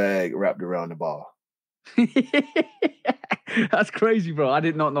plastic bag wrapped around the ball. That's crazy, bro. I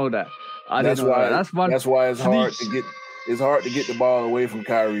did not know that. That's why it's hard to get. It's hard to get the ball away from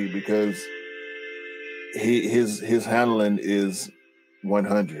Kyrie because his handling is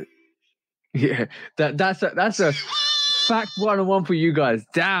 100. Yeah, that's a fact 101 for you guys.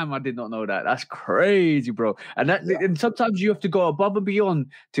 Damn, I did not know that. That's crazy, bro. And sometimes you have to go above and beyond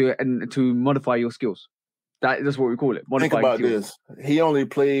to modify your skills. That's what we call it. Think about this. He only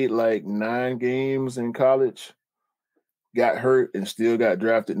played like 9 games in college, got hurt, and still got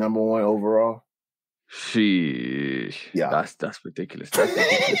drafted number 1 overall. Sheesh. Yeah. That's ridiculous.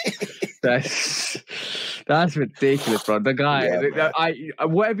 That's ridiculous, bro. The guy,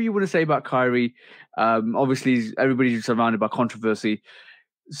 whatever you want to say about Kyrie, obviously everybody's surrounded by controversy.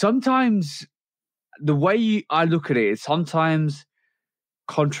 Sometimes the way I look at it is sometimes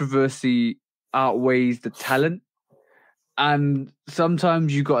controversy outweighs the talent, and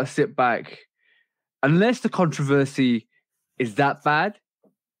sometimes you got to sit back, unless the controversy is that bad.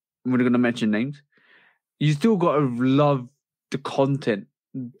 We're going to mention names. You still got to love the content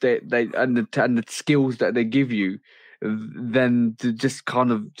and the skills that they give you, than to just kind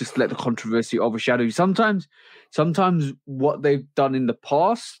of just let the controversy overshadow you. Sometimes what they've done in the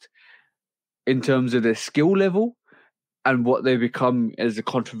past, in terms of their skill level and what they become as a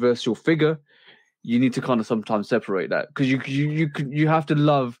controversial figure, you need to kind of sometimes separate that, because you have to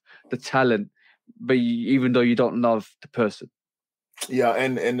love the talent, but even though you don't love the person. Yeah,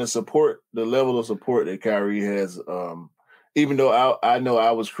 and the support, the level of support that Kyrie has, even though I know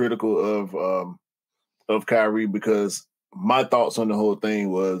I was critical of Kyrie because my thoughts on the whole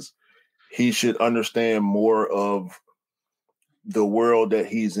thing was he should understand more of the world that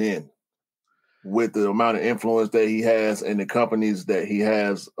he's in with the amount of influence that he has and the companies that he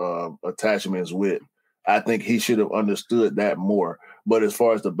has attachments with. I think he should have understood that more. But as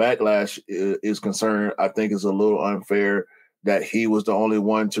far as the backlash is concerned, I think it's a little unfair that he was the only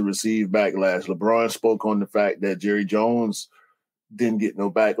one to receive backlash. LeBron spoke on the fact that Jerry Jones didn't get no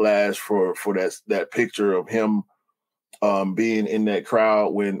backlash for that picture of him being in that crowd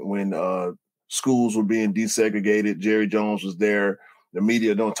when schools were being desegregated. Jerry Jones was there. The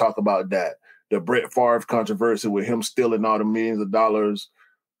media don't talk about that. The Brett Favre controversy with him stealing all the millions of dollars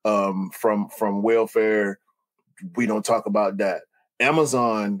from welfare, we don't talk about that.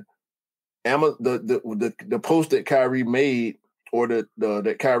 The post that Kyrie made or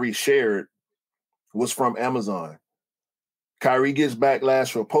that Kyrie shared was from Amazon. Kyrie gets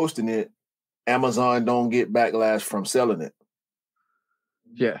backlash for posting it. Amazon don't get backlash from selling it.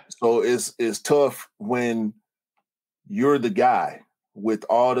 Yeah. So it's tough when you're the guy with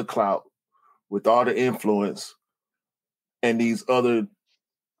all the clout, with all the influence, and these other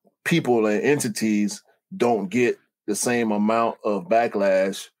people and entities don't get the same amount of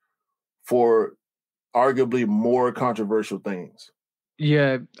backlash for arguably more controversial things.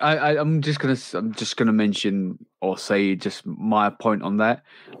 Yeah, I'm just gonna mention or say just my point on that.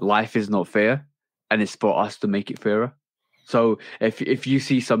 Life is not fair, and it's for us to make it fairer. So if you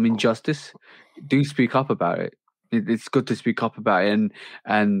see some injustice, do speak up about it. It's good to speak up about it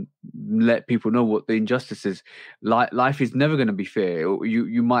and let people know what the injustice is. Life is never going to be fair.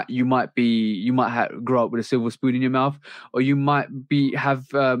 You might grow up with a silver spoon in your mouth, or you might have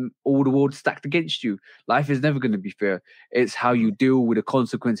all the world stacked against you. Life is never going to be fair. It's how you deal with the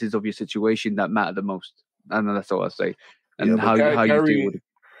consequences of your situation that matter the most, and that's all I say. And Yeah, but how you deal with it.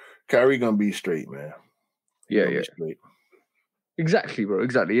 Kyrie gonna be straight, man. Yeah. Be straight. Exactly, bro.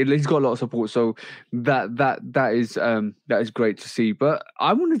 Exactly. He's got a lot of support, so that is great to see. But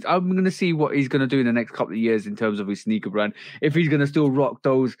I'm gonna see what he's gonna do in the next couple of years in terms of his sneaker brand. If he's gonna still rock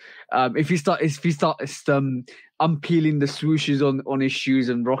those, if he starts unpeeling the swooshes on his shoes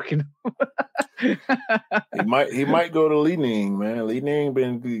and rocking. he might go to Li Ning, man. Li Ning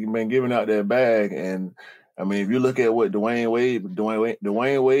been giving out that bag, and I mean, if you look at what Dwayne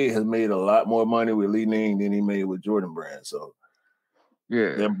Wade has made a lot more money with Li Ning than he made with Jordan Brand. So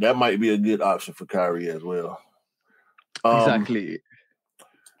yeah, that might be a good option for Kyrie as well. Exactly.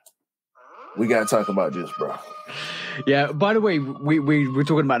 We gotta talk about this, bro. Yeah. By the way, we're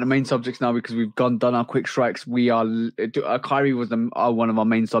talking about the main subjects now because we've done our quick strikes. We are Kyrie was one of our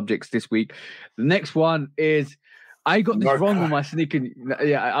main subjects this week. The next one is I got this wrong on my sneaker.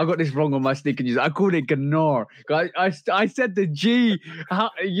 Yeah, I got this wrong on my sneaker news. I called it Gnar. I said the G.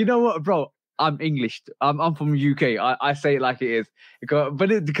 You know what, bro? I'm English. I'm from UK. I say it like it is,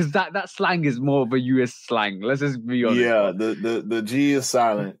 because that slang is more of a US slang. Let's just be honest. Yeah, the G is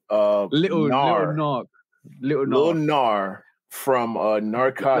silent. Little Nar from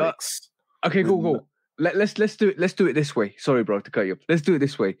Narcotics. Okay, cool. Let's do it this way. Sorry, bro, to cut you. Let's do it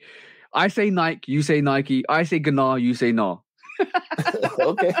this way. I say Nike, you say Nike. I say Gnar, you say Nar.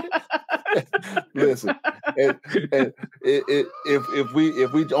 Okay. Listen, if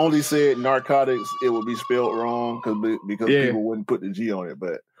we only said narcotics, it would be spelled wrong because people wouldn't put the G on it.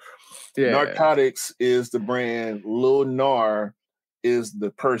 But Narcotics is the brand. Lil Nar is the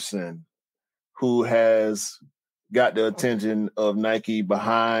person who has got the attention of Nike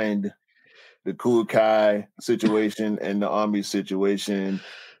behind the Kool Kai situation and the Army situation,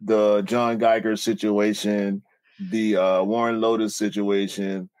 the John Geiger situation, the Warren Lotus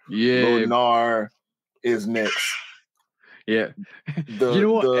situation. Yeah. Lil Nar is next. Yeah. You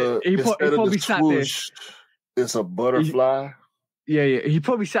know what? He probably sat there. It's a butterfly. Yeah. He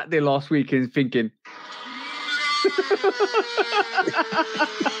probably sat there last week and thinking.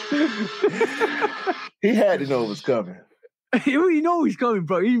 He had to know it was coming. We know he's coming,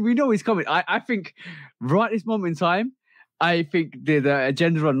 bro. We know he's coming. I think right this moment in time, I think the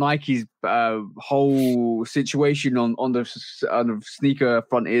agenda on Nike's whole situation on the sneaker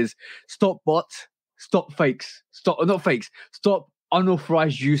front is stop bots, stop fakes, stop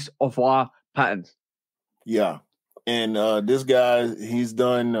unauthorized use of our patterns. Yeah, and this guy, he's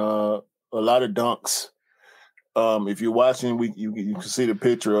done a lot of dunks. If you're watching, you can see the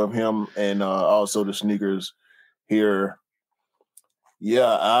picture of him and also the sneakers here.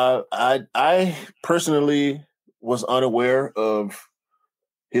 Yeah, I personally was unaware of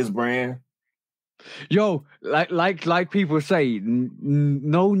his brand. Yo, like people say,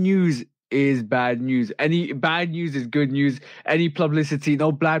 no news is bad news. Any bad news is good news. Any publicity,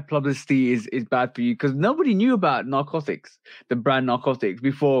 no bad publicity is bad for you because nobody knew about narcotics, the brand narcotics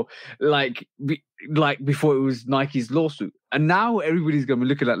before, before it was Nike's lawsuit. And now everybody's gonna be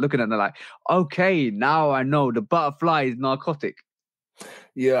looking at it and they're like, okay, now I know the butterfly is narcotic.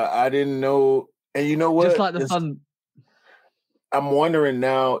 Yeah, I didn't know. And you know what? Just like the sun. I'm wondering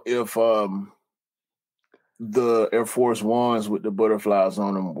now if the Air Force Ones with the butterflies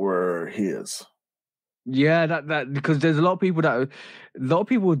on them were his. Yeah, that because there's a lot of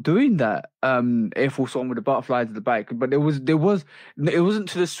people doing that. Air Force One with the butterflies at the back, but it wasn't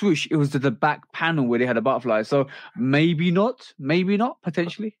to the swoosh. It was to the back panel where they had a butterfly. So maybe not,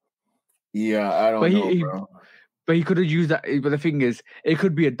 potentially. Yeah, I don't know, bro. But he could have used that. But the thing is, it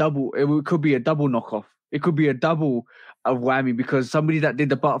could be a double. It could be a double knockoff. It could be a double of whammy because somebody that did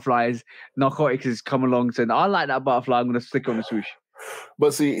the butterflies narcotics has come along and said, "I like that butterfly. I'm going to stick on the swoosh."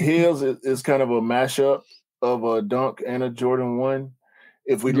 But see, his is kind of a mashup of a Dunk and a Jordan 1.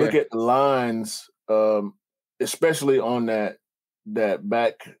 If we look at the lines, especially on that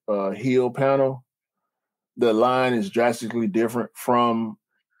back heel panel, the line is drastically different from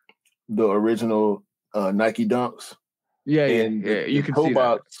the original Nike Dunks. Yeah, and you can see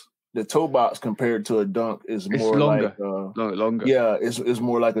that. The toe box compared to a Dunk is more longer. like longer. Yeah, it's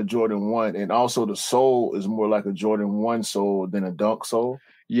more like a Jordan 1, and also the sole is more like a Jordan 1 sole than a Dunk sole.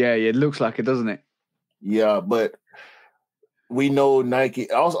 Yeah, it looks like it, doesn't it? Yeah, but we know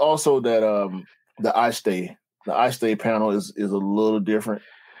Nike also that the I stay panel is a little different,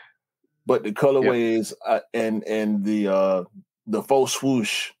 but the colorways and the faux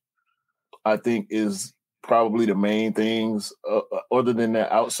swoosh, I think, is probably the main things other than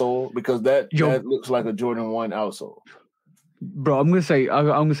that outsole, because that looks like a Jordan 1 outsole. Bro, I'm gonna say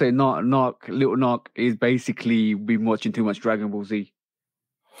Little Knock is basically been watching too much Dragon Ball Z.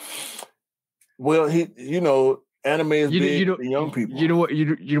 Well, anime is big for young people. You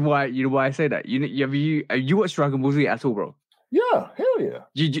know why I say that? You watch Dragon Ball Z at all, bro? Yeah, hell yeah.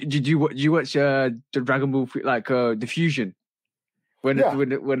 Did you watch the Dragon Ball the Fusion? When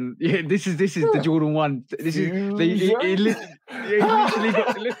this is the Jordan 1. This is he literally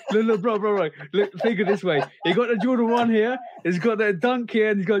got look, bro. Look, think of this way. He got the Jordan 1 here. He's got the Dunk here,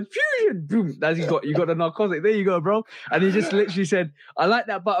 and he's got Fusion. Boom. You got the narcotic. There you go, bro. And he just literally said, "I like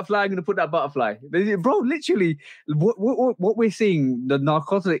that butterfly. I'm gonna put that butterfly." Bro, literally, what we're seeing, the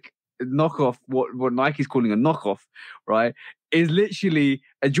narcotic knockoff, what Nike's calling a knockoff, right, is literally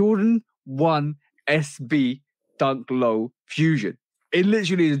a Jordan 1 SB Dunk Low Fusion. It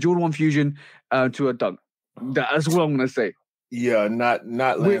literally is a Jordan 1 Fusion to a Dunk. That's what I'm gonna say. Yeah, not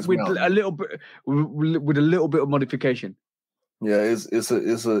with a little bit of modification. Yeah, it's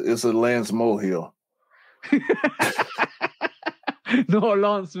a Lance Mohill. No,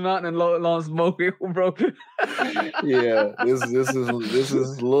 Lance Mountain and Lance Mohill, bro. Yeah, this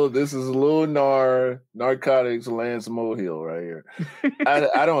is little narcotics Lance Mohill right here.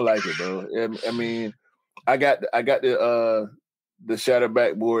 I don't like it, bro. I mean, I got the shatter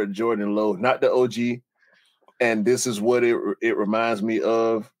backboard Jordan Low, not the OG, and this is what it reminds me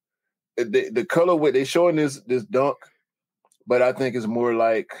of. The color they showing this Dunk, but I think it's more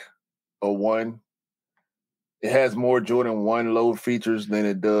like a 1. It has more Jordan 1 Low features than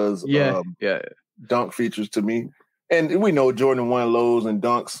it does Dunk features to me. And we know Jordan 1 Lows and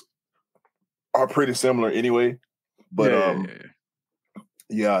Dunks are pretty similar anyway. But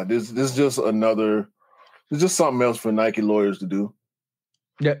this is just it's just something else for Nike lawyers to do.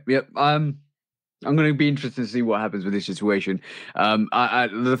 Yep. I'm going to be interested to see what happens with this situation.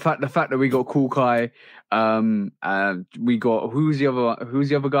 The fact that we got Cool Kai, and we got who's the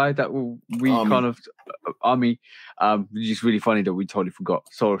other guy that we Army. kind of Army. It's just really funny that we totally forgot.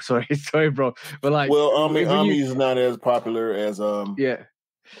 So sorry, bro. But like, Army is not as popular as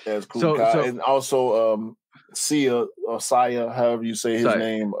as Cool Kai, and also Sia or Saya, however you say his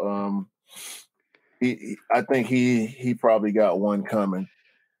name. I think he probably got one coming.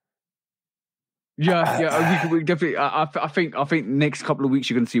 Yeah, we definitely. I think next couple of weeks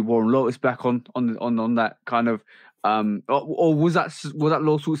you're going to see Warren Lotus back on that kind of. Or was that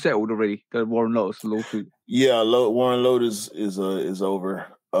lawsuit settled already? The Warren Lotus lawsuit. Yeah, Warren Lotus is over.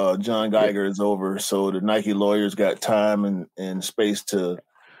 John Geiger is over. So the Nike lawyers got time and space to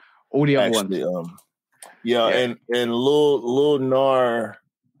all the other ones. And Lil Nar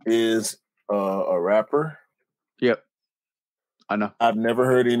is a rapper. Yep, I know. I've never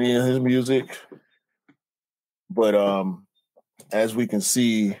heard any of his music. But as we can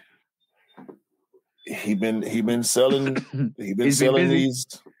see, he been selling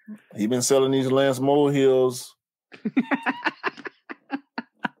these He been selling these Lance Molehills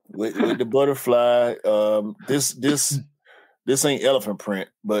with the butterfly. This ain't elephant print,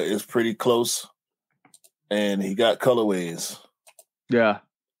 but it's pretty close. And he got colorways. Yeah.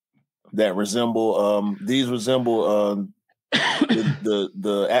 That resemble these resemble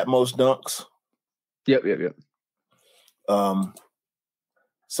the Atmos dunks. Yep.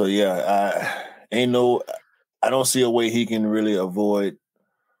 So yeah, I don't see a way he can really avoid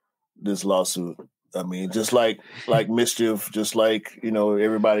this lawsuit. I mean, just like Mischief, just like,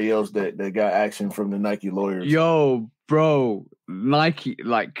 everybody else that got action from the Nike lawyers. Yo, bro,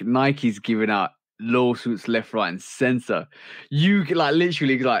 Nike's giving out lawsuits left, right, and center. You like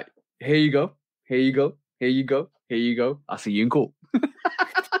literally like, here you go. I'll see you in court.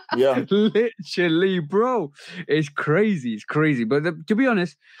 Yeah, literally, bro. It's crazy. But to be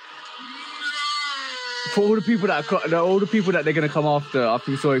honest, for all the people that they're gonna come after, I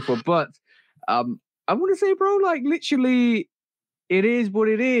feel sorry for. But I want to say, bro, like literally, it is what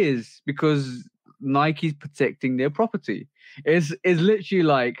it is because Nike's protecting their property. It's literally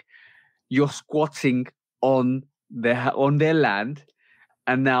like you're squatting on their land,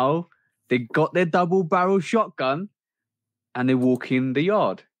 and now they got their double-barrel shotgun, and they walk in the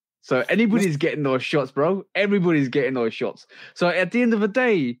yard. So anybody's getting those shots, bro. Everybody's getting those shots. So at the end of the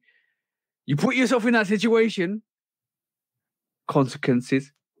day, you put yourself in that situation,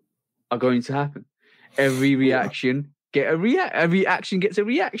 consequences are going to happen. Every action gets a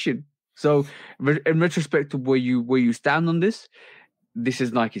reaction. So in retrospect to where you stand on this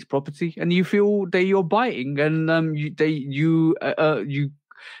is Nike's property, and you feel that you're biting, and you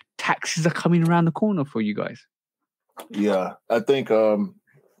taxes are coming around the corner for you guys. Yeah, I think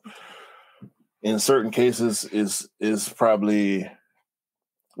in certain cases is probably,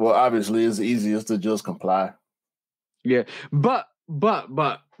 well, obviously it's easiest to just comply. Yeah, but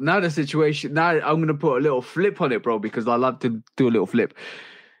now the situation. Now I'm gonna put a little flip on it, bro, because I love to do a little flip.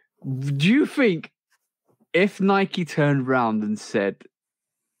 Do you think if Nike turned around and said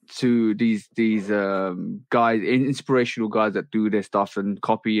to these guys, inspirational guys that do their stuff and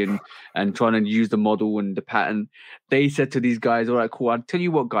copy and trying to use the model and the pattern, they said to these guys, all right, cool, I'll tell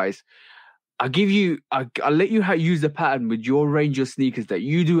you what, guys, I'll let you use the pattern with your range of sneakers that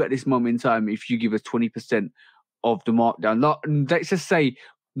you do at this moment in time if you give us 20% of the markdown. Let's just say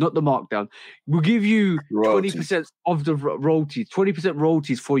not the markdown. We'll give you 20% of the royalties, 20%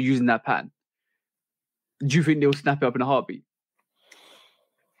 royalties for using that pattern. Do you think they'll snap it up in a heartbeat?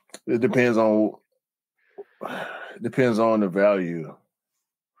 It depends on the value.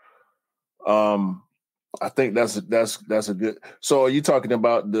 I think that's a good. So are you talking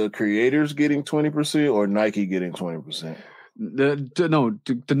about the creators getting 20% or Nike getting 20%?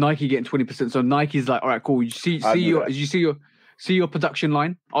 The Nike getting 20%. So Nike's like, all right, cool. You see your production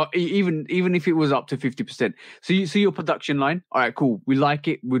line, or even if it was up to 50%. So you see your production line. All right, cool. We like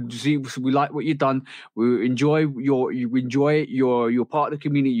it. We like what you've done. We enjoy you're part of the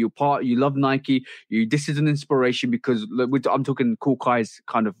community. You love Nike. This is an inspiration because I'm talking Cool Kai's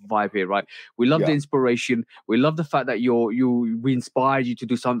kind of vibe here, right? We love the inspiration. We love the fact that we inspired you to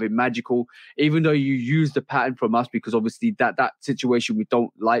do something magical, even though you use the pattern from us, because obviously that situation we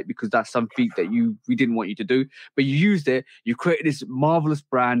don't like, because that's something that we didn't want you to do, but you used it. You created this marvelous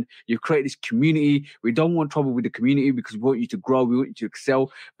brand. You've created this community. We don't want trouble with the community because we want you to grow. We want you to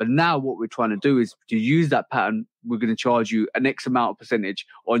excel. But now what we're trying to do is to use that pattern. We're going to charge you an X amount of percentage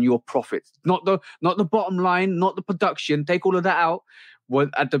on your profits, not the bottom line, not the production. Take all of that out. Well,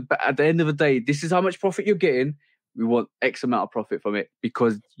 at the end of the day, this is how much profit you're getting. We want X amount of profit from it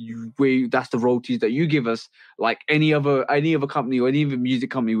because that's the royalties that you give us. Like any other company or any other music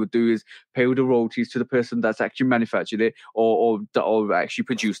company would do is pay all the royalties to the person that's actually manufactured it or actually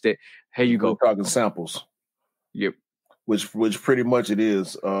produced it. Here you go. We're talking samples. Yep. Which pretty much it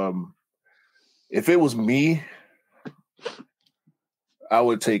is. If it was me, I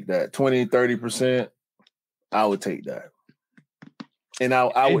would take that 20-30%. I would take that. And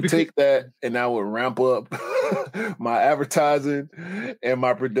I would take that, and I would ramp up my advertising and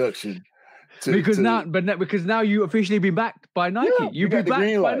my production. Because now you officially been backed by Nike. Yeah, You've been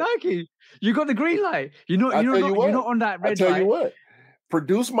backed by Nike. You got the green light. You're not on that red light. I tell you what,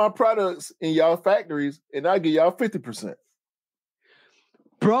 produce my products in y'all factories, and I give y'all 50%.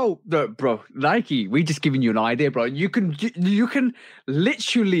 Bro, Nike, we just giving you an idea, bro. You can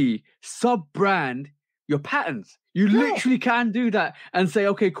literally sub-brand your patterns. You literally can do that and say,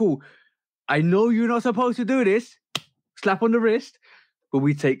 okay, cool. I know you're not supposed to do this. Slap on the wrist, but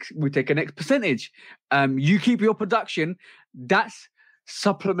we take an X percentage. You keep your production. That's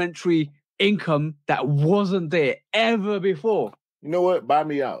supplementary income that wasn't there ever before. You know what? Buy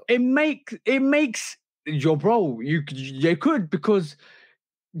me out. It makes your bro. You could, because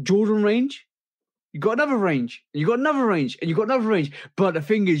Jordan range. You got another range, you got another range, and you got another range. But the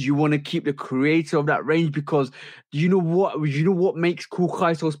thing is, you want to keep the creator of that range, because you know what makes Cool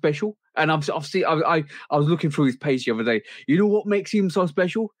Kai so special. And I've seen, I was looking through his page the other day. You know what makes him so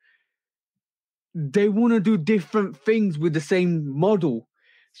special? They want to do different things with the same model,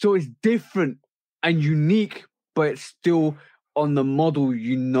 so it's different and unique, but it's still on the model,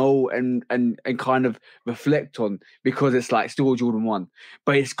 and kind of reflect on, because it's like still Jordan 1,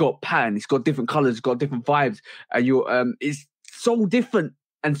 but it's got pattern, it's got different colors, it's got different vibes, and it's so different,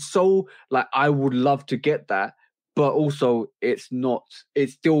 and so like I would love to get that, but also it's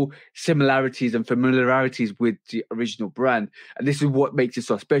still similarities and familiarities with the original brand, and this is what makes it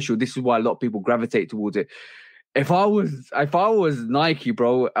so special. This is why a lot of people gravitate towards it. If I was Nike,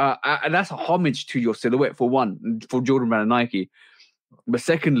 bro, and that's a homage to your silhouette, for one, for Jordan Brand and Nike. But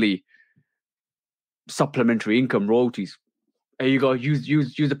secondly, supplementary income, royalties. There you go. Use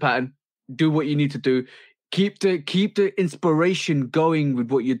the pattern. Do what you need to do. Keep the inspiration going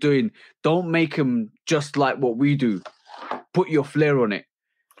with what you're doing. Don't make them just like what we do. Put your flair on it.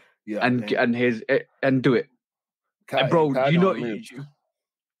 Yeah, and do it, bro.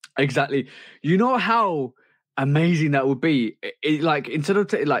 Exactly. You know how amazing that would be. Like, instead of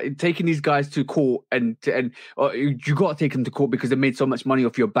taking these guys to court, and you got to take them to court because they made so much money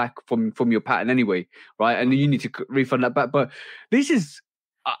off your back from your pattern anyway, right? And you need to refund that back. But this is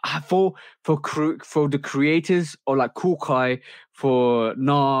for the creators, or like Cool Kai, for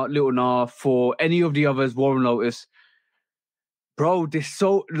Little Nah, for any of the others, Warren Lotus, bro. This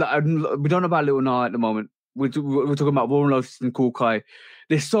so we don't know about Little Nah at the moment. We're talking about Warren Lotus and Cool Kai.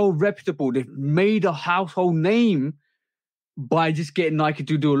 They're so reputable. They've made a household name by just getting Nike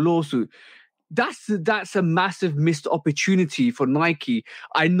to do a lawsuit. That's a massive missed opportunity for Nike.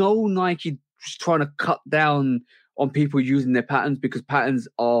 I know Nike is trying to cut down on people using their patterns, because patterns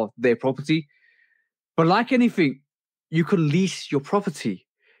are their property. But like anything, you can lease your property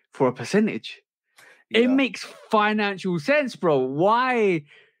for a percentage. Yeah. It makes financial sense, bro. Why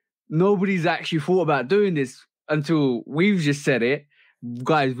nobody's actually thought about doing this until we've just said it?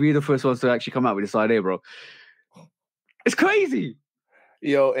 Guys, we're the first ones to actually come out with this idea, bro. It's crazy.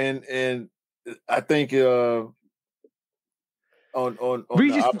 Yo, and I think on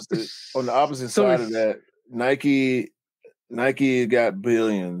the opposite side of that, Nike got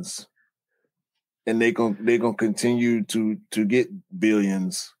billions, and they gonna continue to get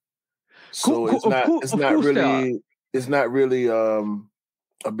billions. So it's not really a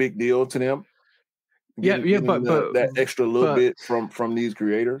big deal to them. Getting but that extra little bit from these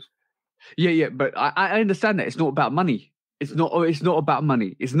creators. Yeah, but I understand that it's not about money. It's not about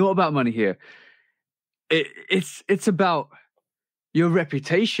money. It's not about money here. It's about your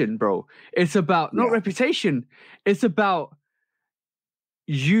reputation, bro. It's about not reputation. It's about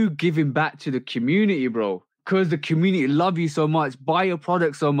you giving back to the community, bro. Because the community love you so much, buy your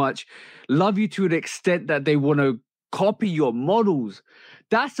product so much, love you to the extent that they want to copy your models.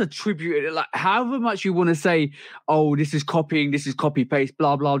 That's a tribute. Like, however much you want to say, oh, this is copying, this is copy paste,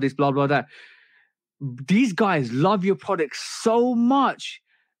 blah blah this, blah blah that. These guys love your product so much,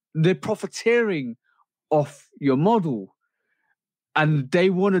 they're profiteering off your model, and they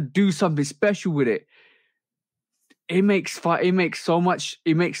want to do something special with it. It makes so much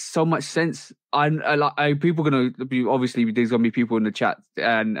sense. People are gonna be, obviously there's gonna be people in the chat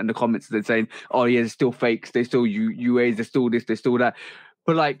and the comments that are saying, oh yeah, there's still fakes, there's still UAs, there's still this, there's still that.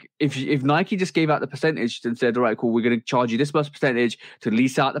 But like, if Nike just gave out the percentage and said, all right, cool, we're going to charge you this much percentage to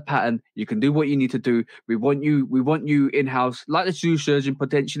lease out the pattern. You can do what you need to do. We want you in-house, like the shoe surgeon.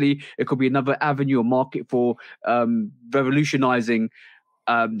 Potentially, it could be another avenue or market for revolutionizing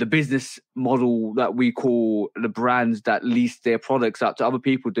the business model that we call the brands that lease their products out to other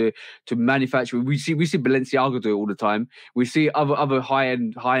people to manufacture. We see Balenciaga do it all the time. We see other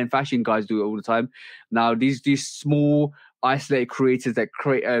high-end fashion guys do it all the time. Now these small isolated creators that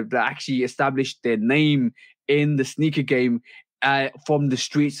actually establish their name in the sneaker game from the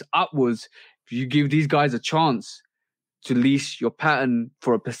streets upwards. If you give these guys a chance to lease your pattern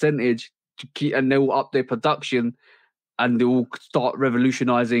for a percentage to keep, and they will up their production, and they will start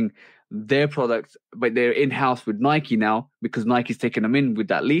revolutionizing their products, but they're in-house with Nike now because Nike's taking them in with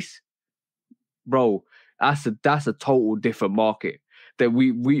that lease. Bro, that's a total different market that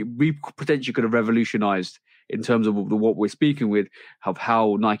we potentially could have revolutionized in terms of what we're speaking with, of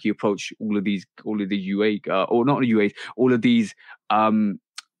how Nike approach all of the UA or not the UAs, all of these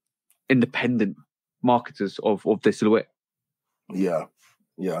independent marketers of the silhouette. Yeah.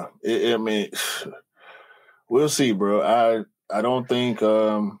 I mean, we'll see, bro. I don't think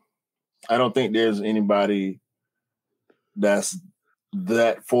there's anybody that's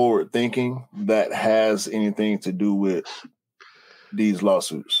that forward thinking that has anything to do with these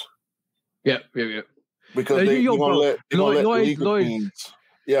lawsuits. Yeah. Because they're gonna let legal teams.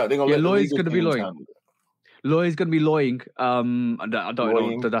 Yeah, they're gonna let the legal teams handle it. Lawyer's gonna be lawying. I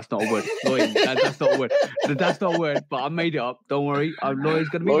don't know. That's not a word. Lawying. That's not a word. That's not a word. But I made it up. Don't worry. Lawyer's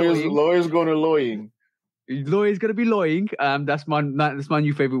gonna be lawying. Lawyer's going to lawying. Lawyer's gonna be lawying. That's my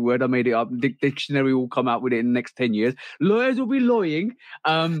new favorite word. I made it up. Dictionary will come out with it in the next 10 years. Lawyers will be lawying.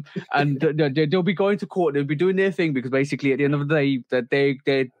 And they'll be going to court. They'll be doing their thing because basically at the end of the day, that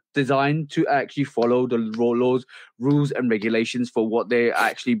they're designed to actually follow the laws, rules, and regulations for what they're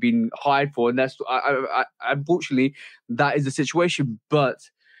actually being hired for. And that's unfortunately that is the situation. But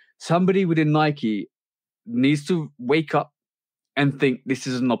somebody within Nike needs to wake up and think this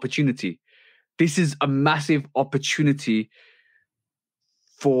is an opportunity. This is a massive opportunity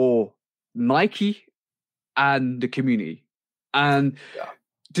for Nike and the community. And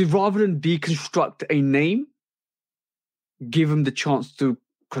rather than deconstruct a name, give them the chance to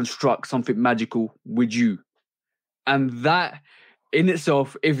construct something magical with you. And that in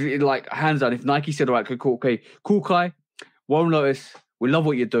itself, if hands down, if Nike said, all right, cool Kai, Warren Lotus, we love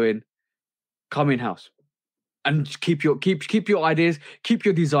what you're doing, come in-house. And keep your ideas, keep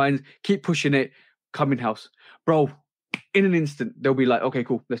your designs, keep pushing it, come in-house. Bro, in an instant, they'll be like, okay,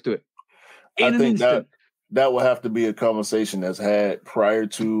 cool, let's do it. I think that will have to be a conversation that's had prior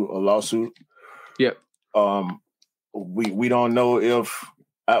to a lawsuit. Yeah. We don't know if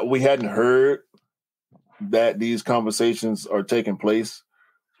we hadn't heard that these conversations are taking place,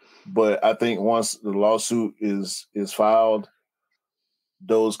 but I think once the lawsuit is filed,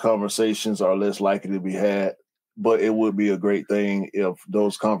 those conversations are less likely to be had. But it would be a great thing if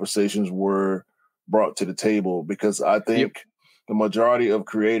those conversations were brought to the table, because I think the majority of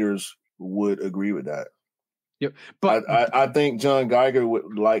creators would agree with that. Yep. But I think John Geiger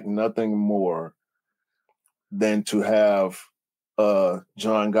would like nothing more than to have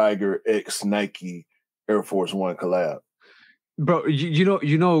John Geiger x Nike Air Force One collab. Bro,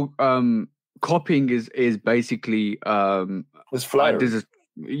 you know, copying is basically it's flattering.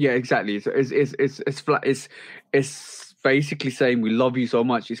 Yeah, exactly. It's flat. It's basically saying we love you so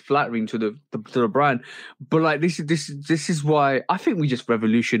much. It's flattering to the brand. But like this is why I think we just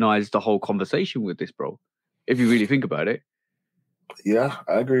revolutionized the whole conversation with this, bro. If you really think about it. Yeah,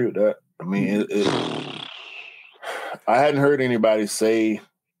 I agree with that. I mean, I hadn't heard anybody say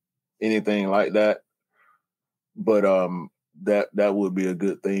anything like that, but that would be a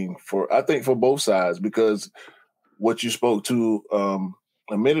good thing for both sides, because what you spoke to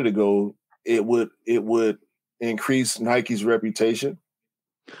a minute ago, it would increase Nike's reputation.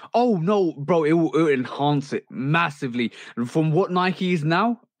 Oh no, bro! It will enhance it massively from what Nike is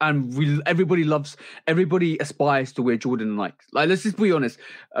now, and everybody aspires to wear Jordan and Nike. Like, let's just be honest.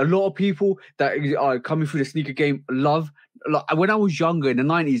 A lot of people that are coming through the sneaker game love. Like, when I was younger in the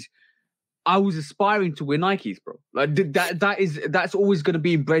 90s, I was aspiring to wear Nikes, bro. Like that's always going to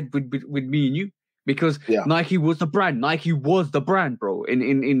be inbred with me and you. Because Nike was the brand. Nike was the brand, bro,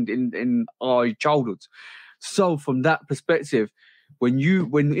 in our childhoods. So from that perspective, when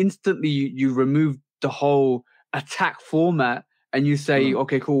instantly you remove the whole attack format and you say,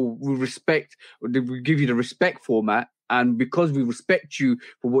 okay, cool, we give you the respect format, and because we respect you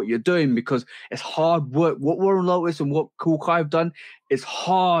for what you're doing, because it's hard work. What Warren Lotus and what Cool Kai have done is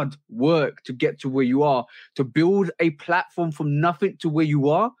hard work to get to where you are, to build a platform from nothing to where you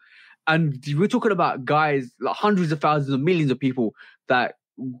are. And we're talking about guys, like hundreds of thousands of millions of people that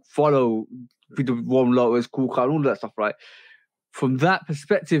follow the Warren Lotus, Cool Kai, and all that stuff, right? From that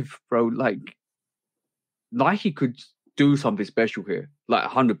perspective, bro, like Nike could do something special here, like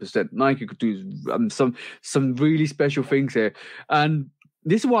 100%. Nike could do some really special things here, and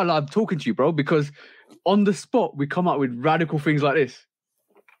this is why I love talking to you, bro, because on the spot we come up with radical things like this.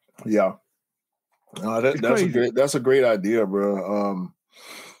 Yeah, that's a great idea, bro.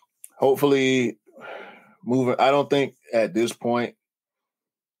 Hopefully, moving. I don't think at this point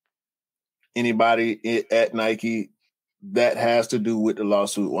anybody at Nike that has to do with the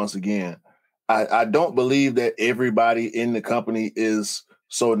lawsuit. Once again, I don't believe that everybody in the company is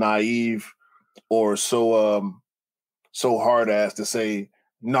so naive or so hard ass to say,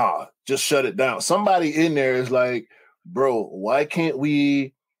 nah, just shut it down. Somebody in there is like, bro, why can't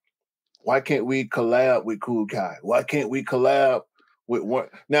we collab with Cool Kai? Why can't we collab with one?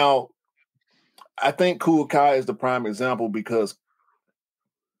 Now, I think Cool Kai is the prime example because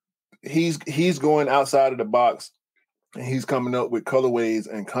he's going outside of the box and he's coming up with colorways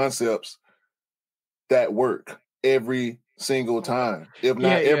and concepts that work every single time. If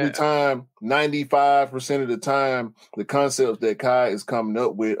not every time, 95% of the time, the concepts that Kai is coming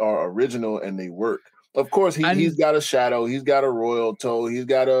up with are original and they work. Of course, he's got a Shadow, he's got a Royal Toe, he's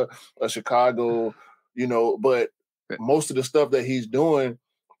got a Chicago, but most of the stuff that he's doing,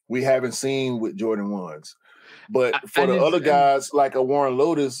 we haven't seen with Jordan 1s. But for the other guys, like a Warren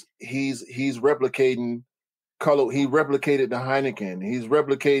Lotus, he's replicating color. He replicated the Heineken. He's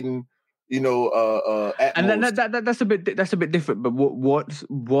replicating, Atmos. And that's a bit different. But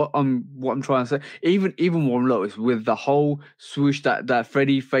what I'm trying to say, even Warren Lotus with the whole swoosh, that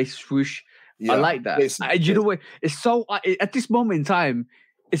Freddy face swoosh, I like that. You know what? It's so at this moment in time,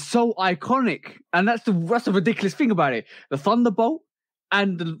 it's so iconic, and that's the ridiculous thing about it. The Thunderbolt.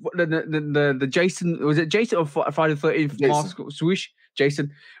 And the Jason, was it Jason or Friday the 13th mask swoosh?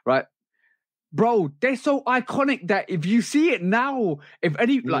 Jason, right? Bro, they're so iconic that if you see it now, if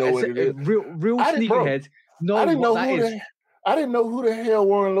any real sneakerheads know what that is. I didn't know who the hell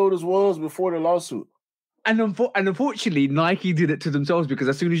Warren Lotus was before the lawsuit. And unfortunately, Nike did it to themselves, because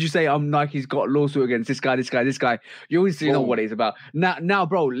as soon as you say, Nike's got a lawsuit against this guy, you always know what it's about. Now,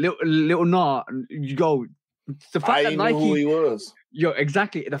 bro, little Nah, you go. The fact that Nike, knew who he was.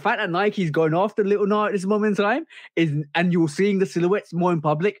 Exactly. The fact that Nike's going after Little Nah at this moment in time and you're seeing the silhouettes more in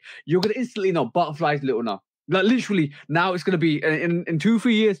public, you're gonna instantly know butterflies Little Nah. Like literally, now it's gonna be in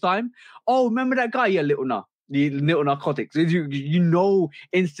 2-3 years time. Oh, remember that guy? Yeah, Little Nah. The Little Narcotics. You know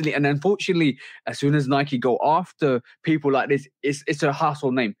instantly. And unfortunately, as soon as Nike go after people like this, it's a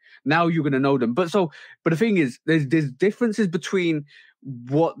household name. Now you're gonna know them. But the thing is, there's differences between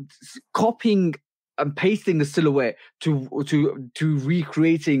what copying and pasting the silhouette to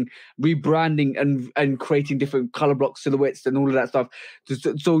recreating, rebranding, and creating different color block silhouettes and all of that stuff.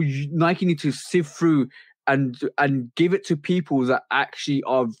 So Nike need to sift through and give it to people that actually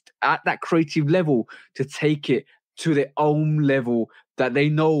are at that creative level to take it to their own level, that they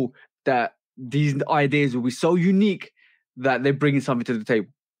know that these ideas will be so unique that they're bringing something to the table.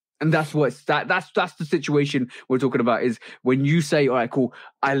 And that's that's the situation we're talking about, is when you say, all right, cool,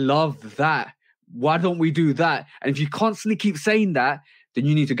 I love that. Why don't we do that? And if you constantly keep saying that, then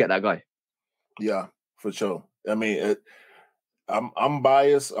you need to get that guy. Yeah, for sure. I mean, I'm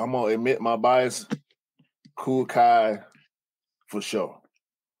biased. I'm gonna admit my bias. Cool Kai, for sure.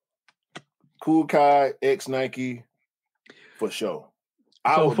 Cool Kai, ex Nike, for sure.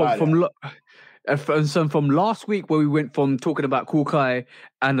 From last week, where we went from talking about Cool Kai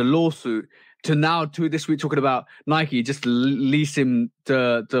and the lawsuit to this week talking about Nike just lease him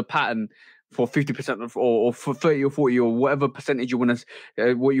the pattern for 50% or for 30 or 40 or whatever percentage you want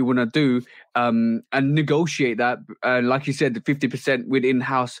to do, and negotiate that. Like you said, the 50% with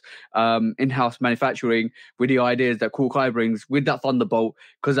in-house manufacturing, with the ideas that Cool Kai brings with that Thunderbolt,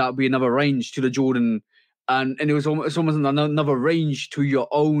 because that would be another range to the Jordan, and it's almost another range to your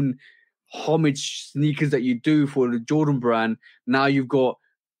own homage sneakers that you do for the Jordan brand. Now you've got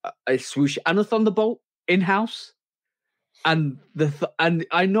a swoosh and a Thunderbolt in-house. And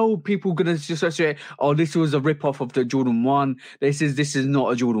I know people gonna just say, "Oh, this was a rip-off of the Jordan 1. This is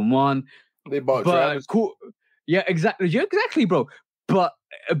not a Jordan 1." They bought Travis. Cool. Yeah, exactly. Yeah, exactly, bro. But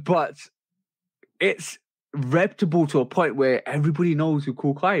it's reputable to a point where everybody knows who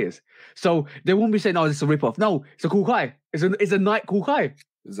Cool Kai is. So they won't be saying, "Oh, this is a rip-off." No, it's a Cool Kai. It's a Nike Cool Kai.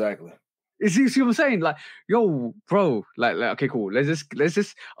 Exactly. You see what I'm saying? Like, yo, bro. Like, okay, cool. Let's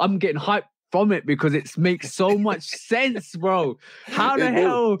just. I'm getting hyped from it because it makes so much sense, bro. How the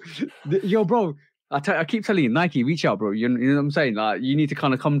hell, yo, bro? I keep telling you, Nike, reach out, bro. You know what I'm saying? Like, you need to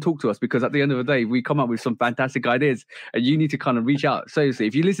kind of come talk to us, because at the end of the day, we come up with some fantastic ideas, and you need to kind of reach out. Seriously,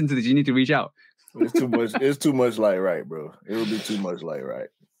 if you listen to this, you need to reach out. It's too much. It's too much like right, bro. It will be too much like right.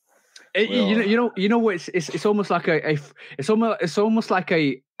 You know what? It's almost like it's almost like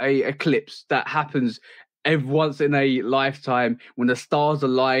a eclipse that happens every once in a lifetime, when the stars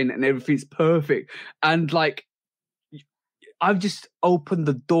align and everything's perfect. And like, I've just opened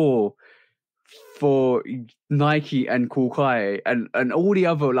the door for Nike and Cool Kai and all the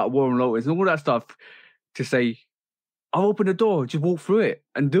other, like, Warren Lotus and all that stuff, to say, I'll open the door, just walk through it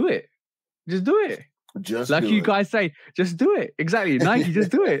and do it. Just do it. Just like you guys say, just do it. Exactly. Nike,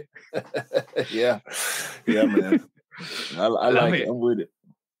 just do it. Yeah, man. I like it. I'm with it.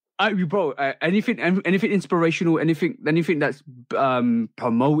 Bro, anything inspirational, anything that's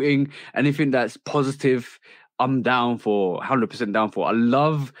promoting, anything that's positive, I'm down for, 100% down for. I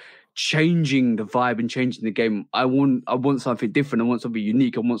love changing the vibe and changing the game. I want something different. I want something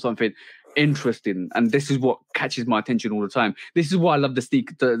unique. I want something interesting, and this is what catches my attention all the time. This is why I love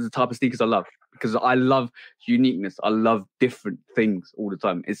the type of sneakers I love. because I love uniqueness. I love different things all the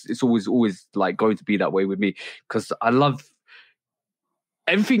time. It's always like going to be that way with me because I love.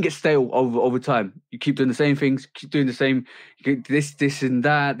 Everything gets stale over time. You keep doing the same things, keep doing the same, this and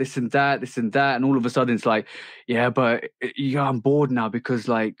that, and all of a sudden it's like, yeah, but I'm bored now because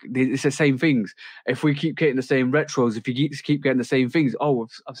like it's the same things. If we keep getting the same retros, if you keep getting the same things,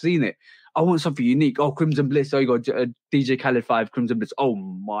 I've seen it. I want something unique. Oh, Crimson Bliss. Oh, you got DJ Khaled 5, Crimson Bliss. Oh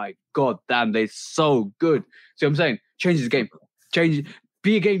my god, damn, they're so good. See what I'm saying? Change the game.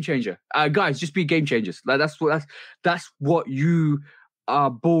 Be a game changer, guys. Just be game changers. Like that's what you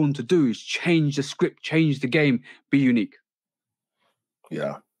are born to do, is change the script, change the game, be unique.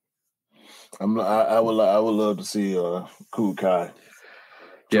 Yeah, I would love to see Cool Kai,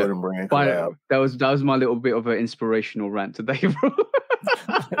 Jordan Brand collab. That was my little bit of an inspirational rant today, bro.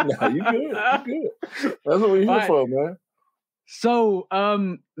 Nah, you good. You good. That's what we're here for, man. So,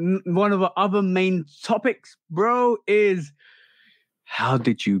 one of our other main topics, bro, is how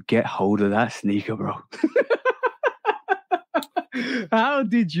did you get hold of that sneaker, bro? How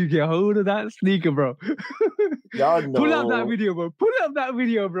did you get hold of that sneaker, bro? Y'all know. Pull up that video, bro. Pull up that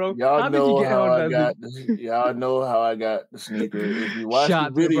video, bro. Y'all know y'all know how I got the sneaker. If you watch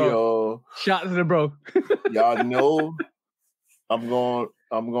the video, shout to the bro. Y'all know I'm going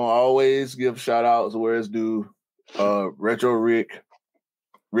to always give shout outs where it's due. Retro Rick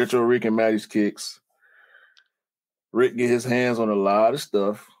and Maddie's Kicks. Rick get his hands on a lot of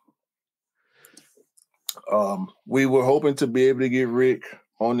stuff. We were hoping to be able to get Rick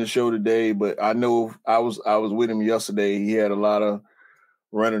on the show today, but I know I was with him yesterday. He had a lot of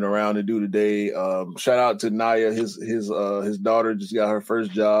running around to do today. Shout out to Naya. His daughter just got her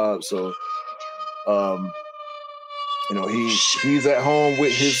first job, so he's at home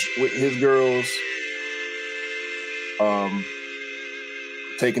with his girls,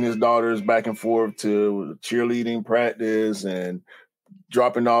 taking his daughters back and forth to cheerleading practice and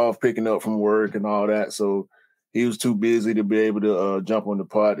dropping off, picking up from work and all that. So he was too busy to be able to jump on the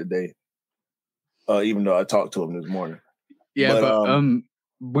pod today, even though I talked to him this morning. Yeah,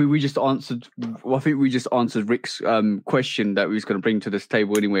 but we just answered. Well, I think we just answered Rick's question that we was going to bring to this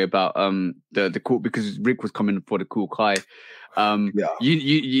table anyway about the cool, because Rick was coming for the Cool Kai. Yeah,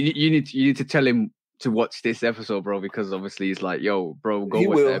 you need to tell him to watch this episode, bro, because obviously he's like, yo, bro, go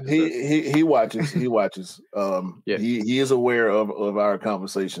watch the episode. He watches. He watches. Yeah. He is aware of our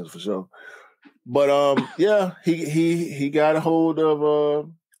conversations for sure. But yeah, he got a hold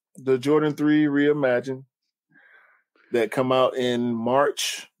of the Jordan 3 Reimagined that come out in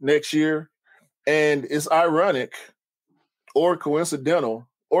March next year. And it's ironic or coincidental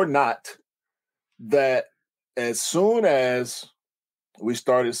or not that as soon as we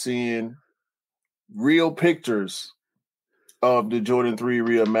started seeing real pictures of the Jordan 3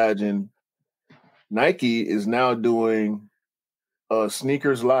 Reimagined, Nike is now doing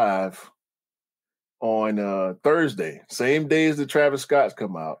sneakers live on Thursday, same day as the Travis Scotts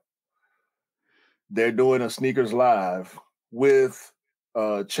come out. They're doing a sneakers live with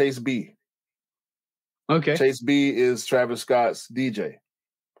Chase B. Okay. Chase B is Travis Scott's DJ.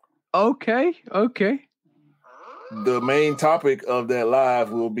 Okay. The main topic of that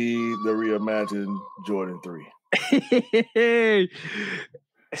live will be the Reimagined Jordan 3.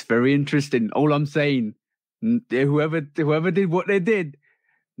 It's very interesting. All I'm saying, whoever did what they did,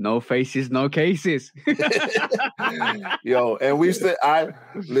 no faces, no cases. Yo, and we said, I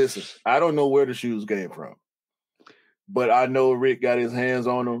don't know where the shoes came from, but I know Rick got his hands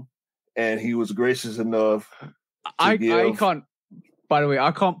on them, and he was gracious enough. I can't. By the way,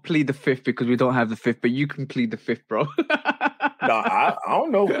 I can't plead the fifth because we don't have the fifth, but you can plead the fifth, bro. No, I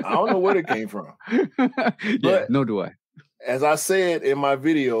don't know. I don't know where it came from. Yeah, nor do I. As I said in my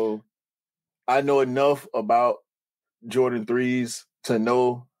video, I know enough about Jordan 3s to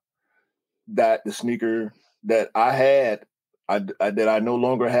know that the sneaker that I had, that I no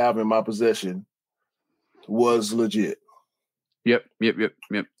longer have in my possession, was legit. Yep.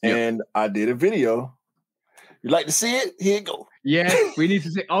 And I did a video. You like to see it? Here you go. Yeah, we need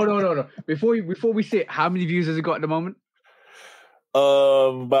to see. Oh no! Before we see it, how many views has it got at the moment?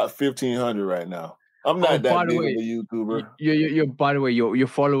 About 1,500 right now. I'm not that big of a YouTuber. You're by the way, your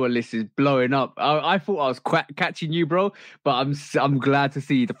follower list is blowing up. I thought I was catching you, bro, but I'm glad to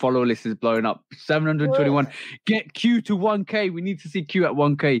see the follower list is blowing up. 721. Get Q to 1K. We need to see Q at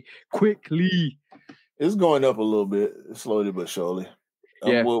 1K quickly. It's going up a little bit, slowly but surely.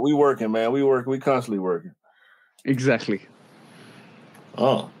 Yeah, well, we working, man. We constantly working. Exactly.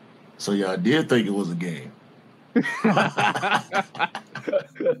 Oh, so y'all did think it was a game.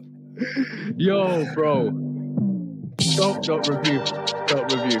 Yo, bro. Don't review.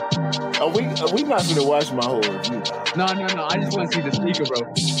 Are we not gonna watch my whole review? No. I just want to see the sneaker, bro.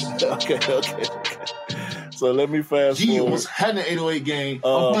 Okay. So let me fast G forward. was had an 808 game.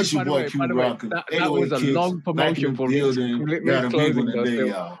 Of course, your boy Q Rock. That was a long promotion for building. Got a big one today,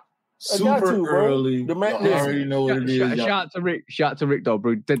 y'all. Super early. The man, y'all already know what it is. Shout out to Rick. Shout out to Rick, though,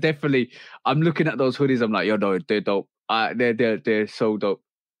 bro. They're definitely. I'm looking at those hoodies. I'm like, yo, no, they're dope. They're so dope.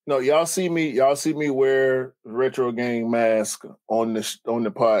 No, y'all see me wear Retro Gang mask on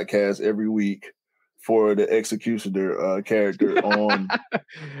the podcast every week for the Executioner character on.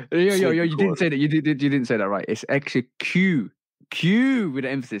 yo, you didn't say that. You didn't say that right. It's Q with the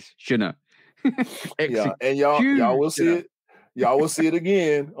emphasis. Shouldn't. Yeah, and y'all will see it. Y'all will see it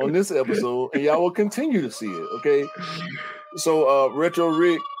again on this episode, and y'all will continue to see it. Okay. So Retro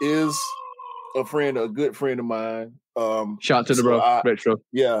Rick is a good friend of mine. Shout out to the bro, Retro.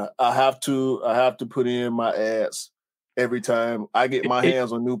 Yeah, I have to put in my ads every time I get my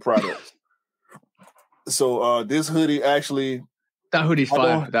hands on new products. So this hoodie actually, that hoodie's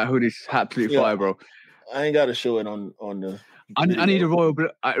fire. That hoodie's absolutely fire, bro. I ain't got to show it on the. I need a royal blue.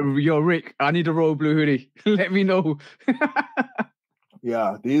 Yo, Rick, I need a royal blue hoodie. Let me know.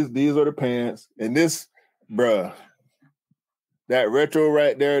 Yeah, these are the pants, and this, bruh, that retro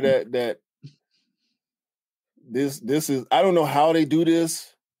right there. That this is. I don't know how they do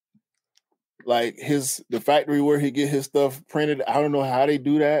this. Like the factory where he get his stuff printed. I don't know how they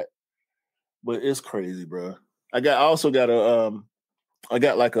do that, but it's crazy, bro. I also got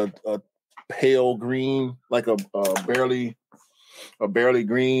like a pale green, like a barely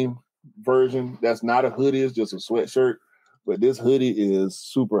green version. That's not a hoodie, it's just a sweatshirt. But this hoodie is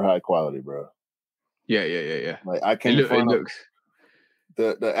super high quality, bro. Yeah. Like I can't find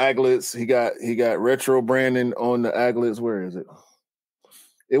the aglets. He got retro branding on the aglets. Where is it?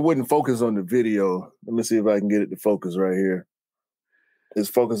 It wouldn't focus on the video. Let me see if I can get it to focus right here. It's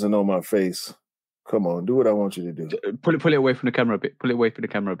focusing on my face. Come on, do what I want you to do. Pull it away from the camera a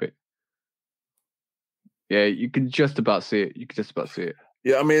bit. Yeah, you can just about see it.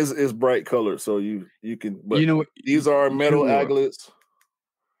 Yeah, I mean it's bright colored, so you can. But these are metal aglets.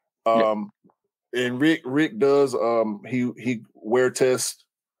 And Rick does he wear tests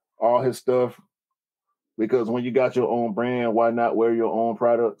all his stuff because when you got your own brand, why not wear your own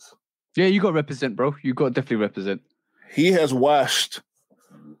products? Yeah, you got to represent, bro. You got to definitely represent. He has washed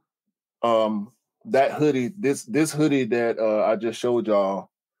that hoodie, this hoodie that I just showed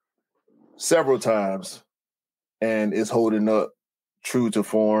y'all several times, and it's holding up true to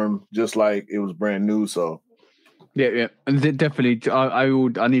form, just like it was brand new. So yeah, and definitely,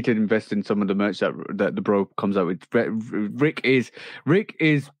 I need to invest in some of the merch that the bro comes out with. Rick is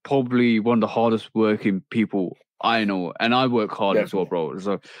probably one of the hardest working people I know, and I work hard as well, bro.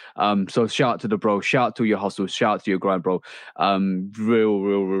 So shout out to the bro, shout out to your hustle, shout out to your grind, bro. Real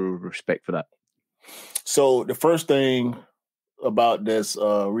respect for that. So the first thing about this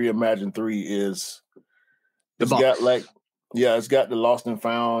Reimagine 3 is it's got the Lost and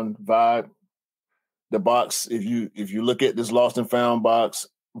Found vibe. The box, if you look at this Lost and Found box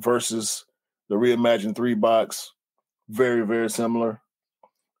versus the Reimagine 3 box, very, very similar.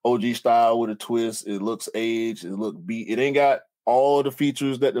 OG style with a twist. It looks aged. It look beat. It ain't got all the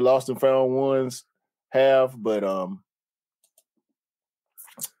features that the Lost and Found ones have, but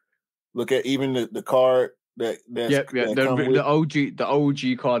look at even the card the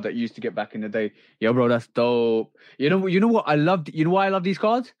OG card that you used to get back in the day. Yeah, bro, that's dope. You know what I loved. You know why I love these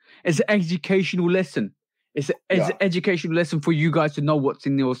cards? It's an educational lesson. It's an educational lesson for you guys to know what's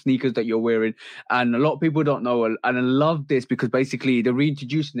in your sneakers that you're wearing, and a lot of people don't know. And I love this because basically they're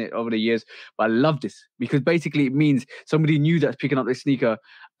reintroducing it over the years. But I love this because basically it means somebody new that's picking up this sneaker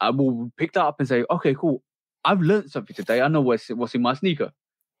will pick that up and say, "Okay, cool. I've learned something today. I know what's in my sneaker."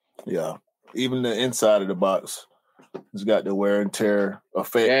 Yeah. Even the inside of the box has got the wear and tear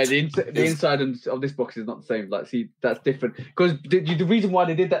effect. Yeah, the inside of this box is not the same. Like, see, that's different. Because the reason why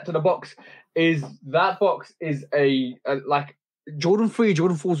they did that to the box is that box is a like Jordan 3,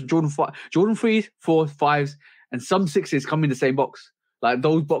 Jordan 4s, Jordan 5, Jordan 3s, 4s, 5s, and some 6s come in the same box. Like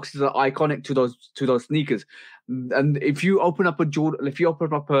those boxes are iconic to those sneakers. And if you open up a Jordan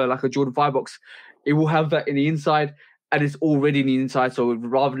 5 box, it will have that in the inside. And it's already in the inside, so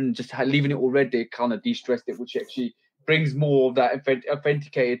rather than just leaving it already, they kind of de-stressed it, which actually brings more of that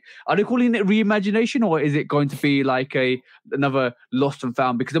authenticated. Are they calling it reimagination, or is it going to be like another Lost and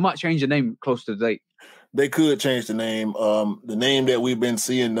Found? Because they might change the name close to the date. They could change the name. The name that we've been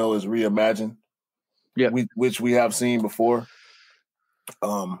seeing though is Reimagine. Yeah, which we have seen before.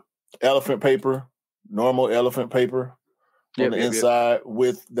 Elephant paper, normal elephant paper on the inside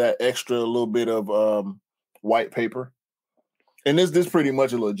with that extra little bit of white paper. And this pretty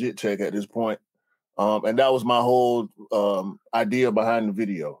much a legit check at this point. And that was my whole idea behind the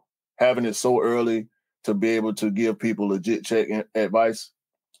video. Having it so early to be able to give people legit check advice.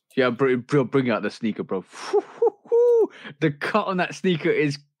 Yeah, bring out the sneaker, bro. The cut on that sneaker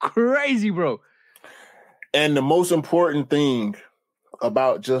is crazy, bro. And the most important thing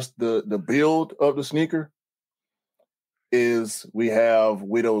about just the build of the sneaker is we have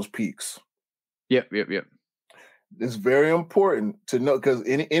Widow's Peaks. Yep. It's very important to know because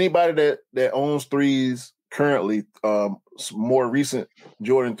anybody that owns threes currently, more recent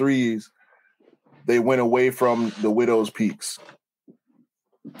Jordan threes, they went away from the Widow's Peaks.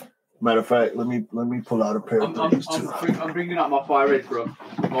 Matter of fact, let me pull out a pair of threes too. I'm bringing out my Fire Reds, bro.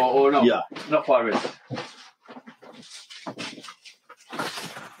 Or no, yeah, not Fire Reds.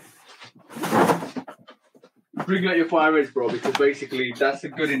 Bring out your Fire Reds, bro, because basically that's a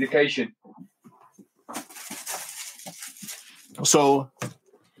good indication. So,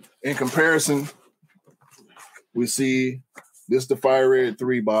 in comparison, we see this the Fire Red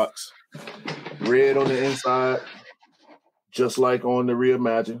 3 box. Red on the inside, just like on the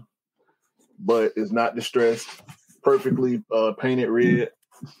Reimagine, but it's not distressed. Perfectly painted red.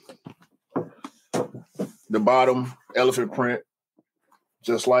 The bottom, elephant print,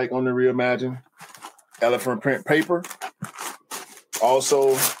 just like on the Reimagine. Elephant print paper.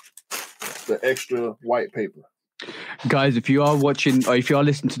 Also, the extra white paper. Guys, if you are watching or if you are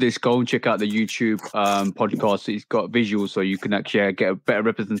listening to this, go and check out the YouTube podcast. It's got visuals so you can actually get a better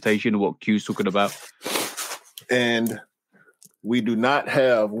representation of what Q's talking about. And we do not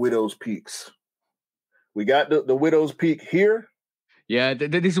have Widow's Peaks. We got the Widow's Peak here. Yeah,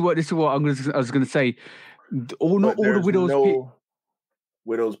 this is what I was going to say. Not all the Widow's Peak.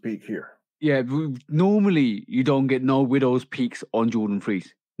 Widow's Peak here. Yeah, normally you don't get no Widow's Peaks on Jordan 3s.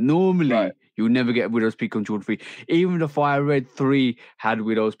 Normally, right. You never get a Widow's Peak on Jordan 3. Even the Fire Red 3 had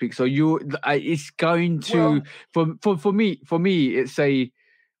Widow's Peak. So it's going to for me, it's a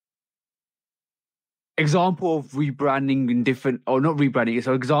example of rebranding in different, or not rebranding. It's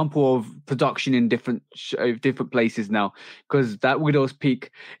an example of production in different places now. Because that Widow's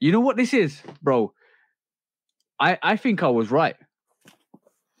Peak, you know what this is, bro? I think I was right.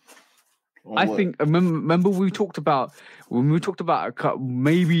 I think remember when we talked about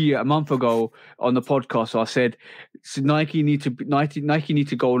maybe a month ago on the podcast. So I said Nike need to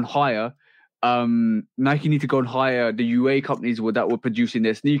go and hire the UA companies that were producing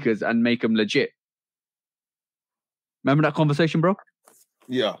their sneakers and make them legit. Remember that conversation, bro?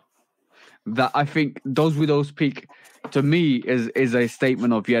 Yeah. That I think those Widow's Peak to me is a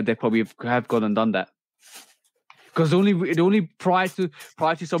statement of they probably have gone and done that. Because the only prior to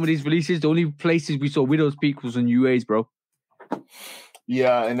some of these releases, the only places we saw Widow's Peak was on UAs, bro.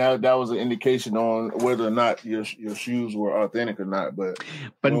 Yeah, and that was an indication on whether or not your shoes were authentic or not. But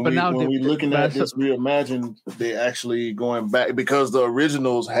now when we're looking at this Reimagine, they actually going back because the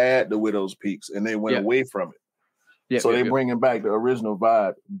originals had the Widow's Peaks and they went away from it. So they're bringing back the original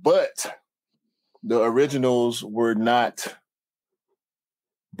vibe. But the originals were not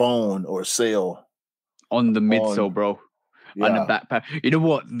bone or sail. On the midsole, bro. Yeah. On the backpack. You know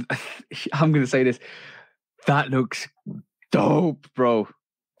what? I'm going to say this. That looks dope, bro.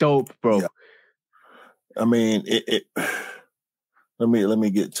 Yeah. I mean, let me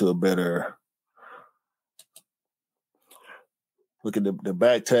get to a better look at the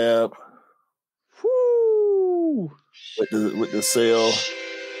back tab. Woo! With the sail.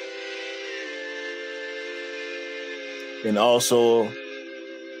 And also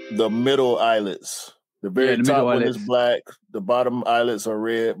the middle eyelets. The very top one is black. The bottom eyelets are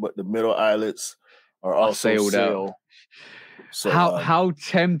red, but the middle eyelets are also sailed out. So, how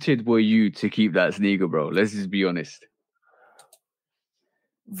tempted were you to keep that sneaker, bro? Let's just be honest.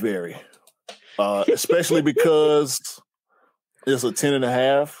 Very. Especially because it's a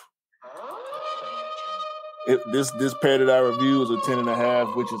 10.5. This pair that I review is a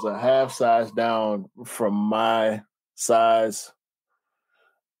 10.5, which is a half size down from my size.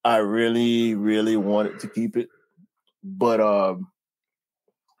 I really, really wanted to keep it, but I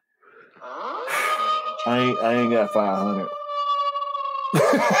ain't got 500.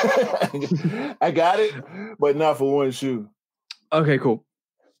 I got it, but not for one shoe. Okay, cool.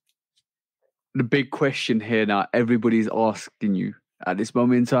 The big question here now, everybody's asking you at this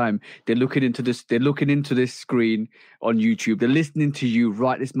moment in time. They're looking into this screen on YouTube. They're listening to you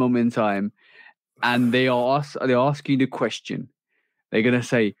right this moment in time, and they're asking the question. They're gonna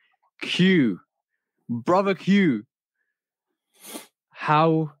say, Q, brother Q,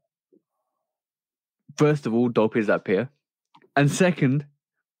 how, first of all, dope is that pair? And second,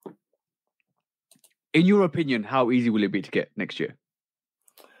 In your opinion, how easy will it be to get next year?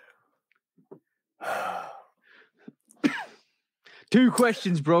 Two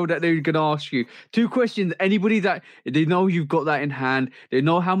questions, bro, that they're going to ask you. Two questions. Anybody that they know you've got that in hand, they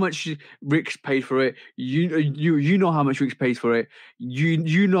know how much Rick's paid for it. You know how much Rick's pays for it.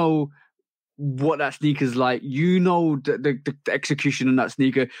 You know what that sneaker's like. You know the execution on that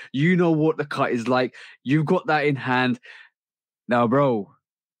sneaker. You know what the cut is like. You've got that in hand. Now, bro,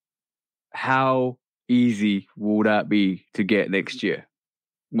 how easy will that be to get next year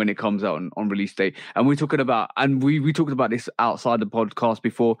when it comes out on release day? And we're talking about, and we talked about this outside the podcast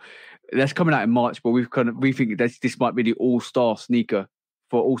before. That's coming out in March, but we think that this might be the all-star sneaker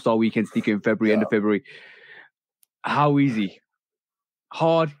for all-star weekend sneaker in February, end of February. How easy?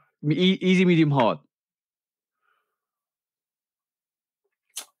 Hard? Easy, medium, hard?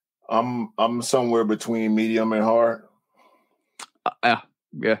 I'm somewhere between medium and hard. Yeah,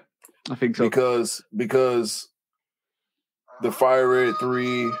 I think so. Because the Fire Red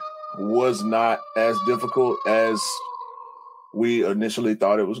 3 was not as difficult as we initially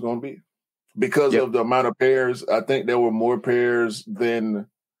thought it was going to be. Because of the amount of pairs, I think there were more pairs than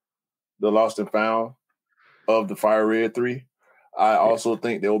the Lost and Found of the Fire Red 3. I also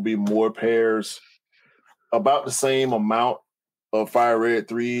think there will be more pairs, about the same amount of Fire Red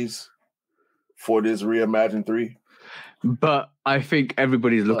 3s for this reimagined 3. But I think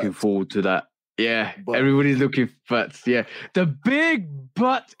everybody's looking forward to that. Yeah, everybody's looking for yeah. The big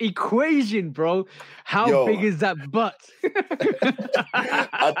butt equation, bro. How big is that butt?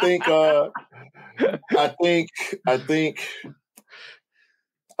 I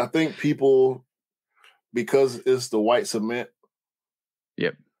think people, because it's the white cement.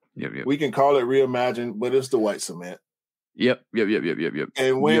 Yep. We can call it reimagined, but it's the white cement. Yep.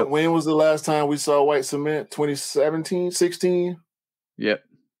 And when was the last time we saw white cement? 2017, 16? Yep.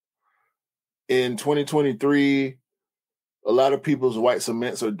 In 2023, a lot of people's white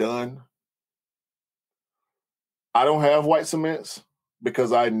cements are done. I don't have white cements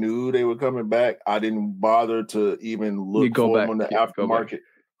because I knew they were coming back. I didn't bother to even look for them on the aftermarket.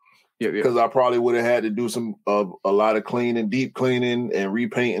 Because I probably would have had to do a lot of cleaning, deep cleaning, and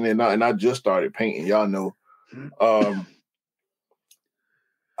repainting, and I just started painting. Y'all know.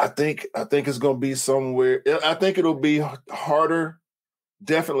 I think it's gonna be somewhere. I think it'll be harder,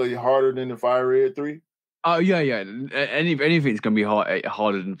 definitely harder than the Fire Red 3. Oh yeah. Anything's gonna be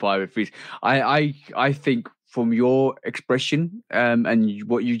harder than Fire Red 3. I think from your expression and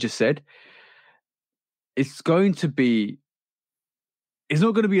what you just said, it's going to be. It's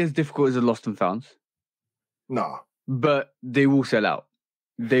not going to be as difficult as the Lost and Founds. No. But they will sell out.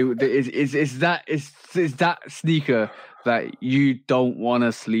 It's that sneaker that you don't want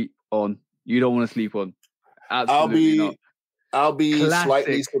to sleep on. You don't want to sleep on. Absolutely not. I'll be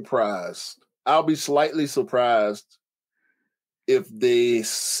slightly surprised. I'll be slightly surprised if they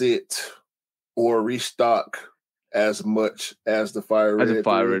sit or restock as much as the Fire Red. As the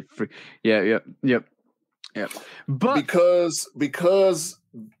Fire Red 3. Yep. Yeah, but because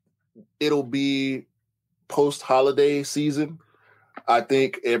it'll be post-holiday season, I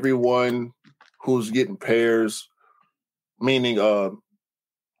think everyone who's getting pairs, meaning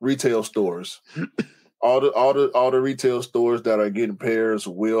retail stores, all the retail stores that are getting pairs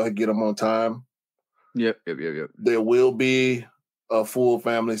will get them on time. Yep. There will be a full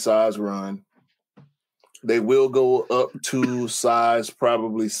family size run. They will go up to size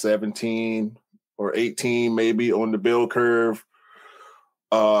probably 17. Or 18 maybe on the bell curve,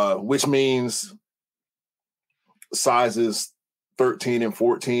 which means sizes 13 and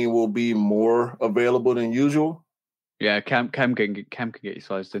 14 will be more available than usual. Yeah, Cam can get you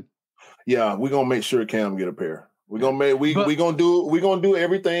sized in. Yeah, we're gonna make sure Cam get a pair. We're gonna do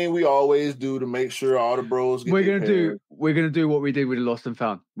everything we always do to make sure all the bros get their pairs. We're gonna do what we did with the Lost and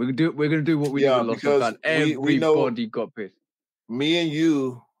Found. We're gonna do what we did with Lost and Found. Everybody got pairs. Me and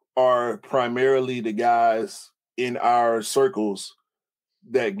you are primarily the guys in our circles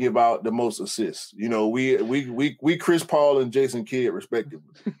that give out the most assists. You know, we Chris Paul and Jason Kidd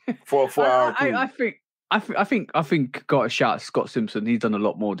respectively for our crew. I think got a shout Scott Simpson. He's done a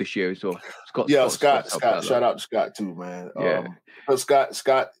lot more this year as well. Scott. Shout out to Scott too, man. Yeah. But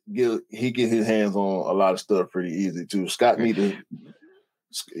Scott get his hands on a lot of stuff pretty easy too. Scott need to.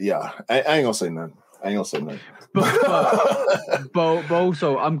 Yeah, I ain't gonna say nothing. But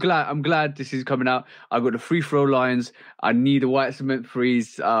also, I'm glad this is coming out. I got the free throw lines. I need the white cement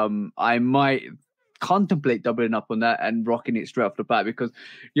freeze. I might contemplate doubling up on that and rocking it straight off the bat because,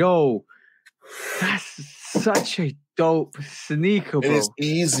 that's such a dope sneaker, bro. And it's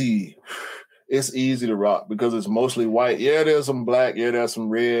easy. It's easy to rock because it's mostly white. Yeah, there's some black. Yeah, there's some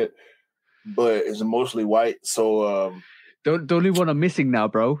red. but it's mostly white. So the only one I'm missing now,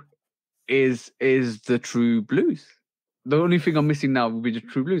 bro, is the True Blues. The only thing I'm missing now will be the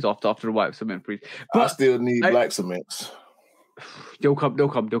True Blues after the white cement freeze. But I still need black cements. They'll come. They'll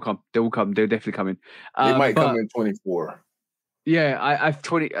come. They're definitely coming. They might come in 24. Yeah, I've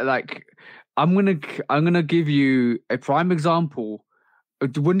 20. Like, I'm gonna give you a prime example.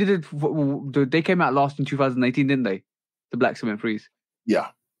 When did they came out last in 2018, didn't they? The black cement freeze. Yeah.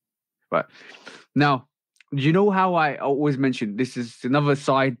 Right. Now, you know how I always mention, this is another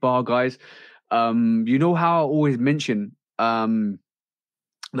sidebar, guys. You know how I always mention the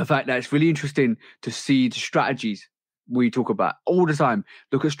fact that it's really interesting to see the strategies we talk about all the time.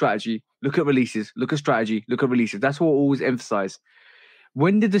 Look at strategy, look at releases, look at strategy, look at releases. That's what I always emphasize.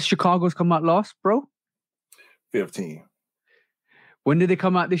 When did the Chicago's come out last, bro? 15. When did they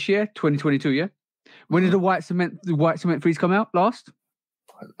come out this year? 2022, yeah? When did the white cement freeze come out last?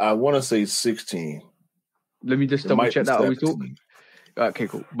 I want to say 16. Let me just double check that. We talk. Okay,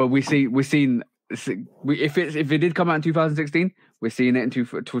 cool. But we're seeing if it did come out in 2016, we're seeing it in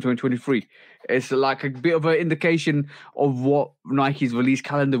 2023. It's like a bit of an indication of what Nike's release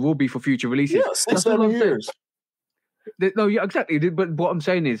calendar will be for future releases. Yeah, 6-7 years. No, yeah, exactly. But what I'm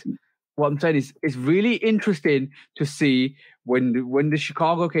saying is, it's really interesting to see when the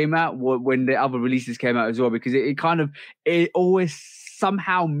Chicago came out, when the other releases came out as well, because it always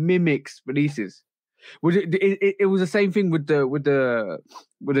somehow mimics releases. It was the same thing with the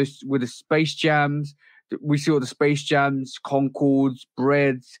Space Jams. We saw the Space Jams, Concords,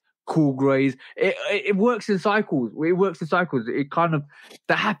 Breads, Cool Greys. It works in cycles. It kind of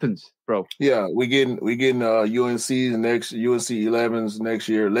that happens, bro. Yeah, we getting UNC's next, UNC 11s next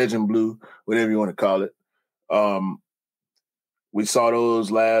year, Legend Blue, whatever you want to call it. We saw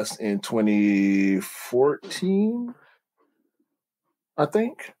those last in 2014, I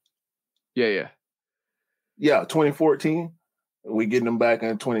think. Yeah. Yeah, 2014. We getting them back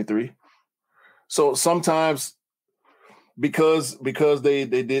in 23. So sometimes because they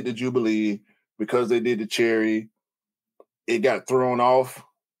did the Jubilee, because they did the Cherry, it got thrown off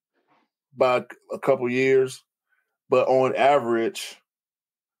by a couple years. But on average,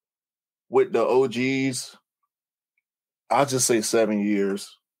 with the OGs, I'll just say 7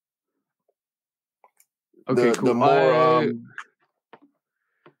 years. Okay, cool. The more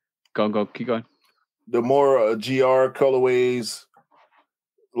go, keep going. The more GR colorways,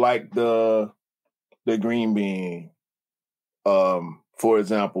 like the green bean, for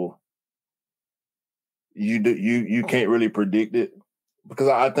example, you can't really predict it because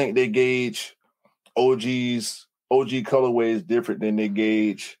I think they gauge OG colorways different than they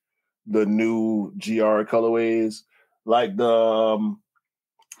gauge the new GR colorways, like the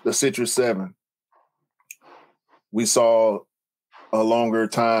Citrus 7. We saw a longer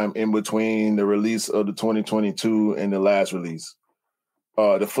time in between the release of the 2022 and the last release.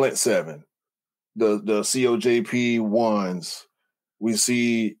 The Flint 7, the COJP 1s, we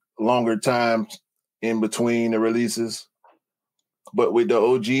see longer times in between the releases. But with the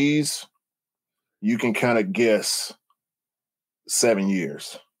OGs, you can kind of guess 7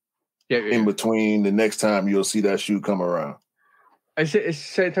 years in between the next time you'll see that shoe come around.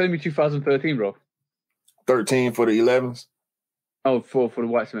 It's telling me 2013, bro. 13 for the 11s? Oh, for the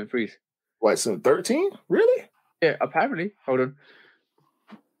white cement freeze. White cement 13? Really? Yeah, apparently. Hold on.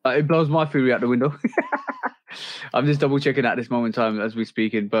 It blows my theory out the window. I'm just double checking at this moment in time as we're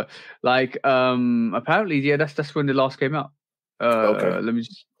speaking. But apparently, yeah, that's when the last came out. Okay. Let me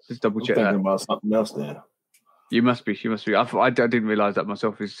just double check. Thinking about something else then. You must be. I didn't realize that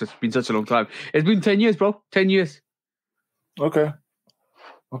myself. It's just been such a long time. It's been 10 years, bro. 10 years. Okay.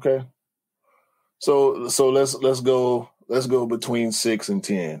 So let's go between 6 and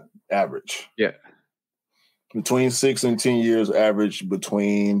 10 average. Yeah. Between 6 and 10 years average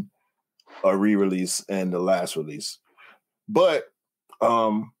between a re-release and the last release. But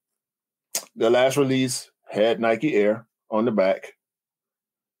the last release had Nike Air on the back.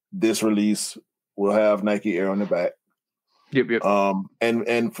 This release will have Nike Air on the back. Yep.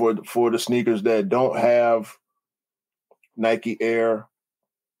 And for the sneakers that don't have Nike Air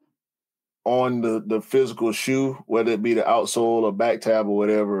on the physical shoe, whether it be the outsole or back tab or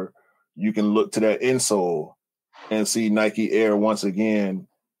whatever, you can look to that insole and see Nike Air once again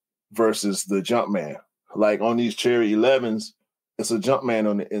versus the Jumpman. Like on these Cherry 11s, it's a Jumpman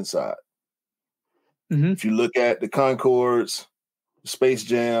on the inside. Mm-hmm. If you look at the Concords, the Space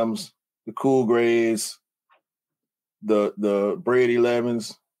Jams, the Cool Greys, the Braid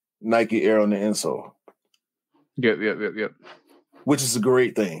 11s, Nike Air on the insole. Yep. Which is a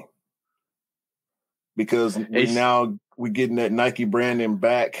great thing. Because we're getting that Nike branding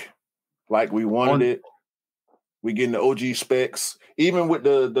back like we wanted it. We getting the OG specs, even with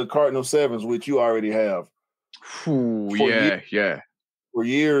the Cardinal 7s, which you already have. Ooh, yeah. For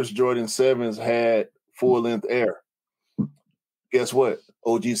years, Jordan 7s had full-length air. Guess what?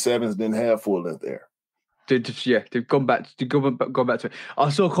 OG 7s didn't have full-length air. They've gone back to it. I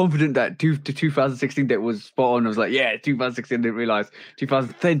was so confident that the 2016 that was spot on. I was like, 2016. Didn't realize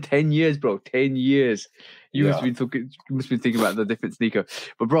 2010, 10 years, bro, 10 years. You must be thinking about the different sneaker.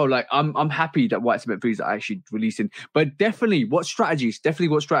 But bro, like I'm happy that White Cement 3s are actually releasing. But definitely, what strategies?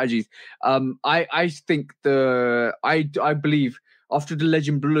 I think I believe after the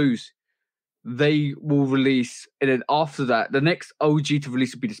Legend Blues, they will release, and then after that, the next OG to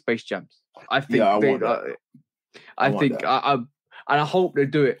release will be the Space Jams. I think I hope they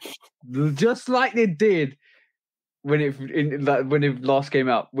do it just like they did when it last came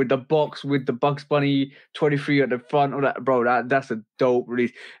out with the box with the Bugs Bunny 23 at the front. All that, bro. That's a dope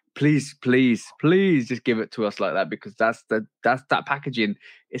release. Please just give it to us like that, because that packaging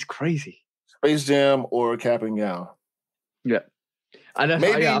is crazy. Space Jam or Cap and Gown. Yeah, and that's,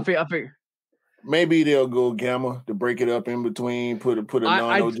 I think. Maybe they'll go Gamma to break it up in between, put a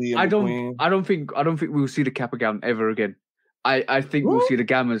non-OG in between. I don't think we'll see the Kappa Gown ever again. I think we'll see the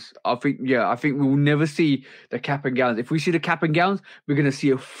Gammas. I think we will never see the Cap and Gowns. If we see the Cap and Gowns, we're gonna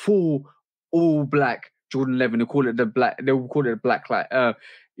see a full all black Jordan 11. They'll call it the black. They'll call it a black cat.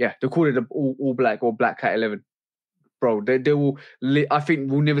 They'll call it all black or black cat 11. Bro, they will. I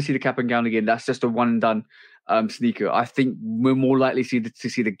think we'll never see the Cap and Gown again. That's just a one and done sneaker. I think we're more likely to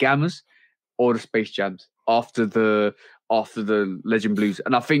see the Gammas or the Space Jams after the Legend Blues.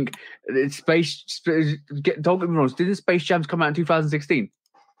 And I think don't get me wrong, didn't Space Jams come out in 2016?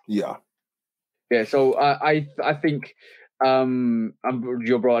 Yeah. Yeah, so I think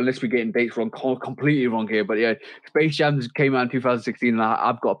bro, unless we're getting dates wrong, completely wrong here, but yeah, Space Jams came out in 2016, and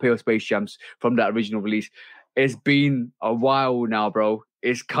I've got a pair of Space Jams from that original release. It's been a while now, bro.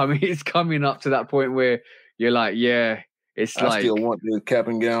 It's coming up to that point where you're like, yeah, I still want the Cap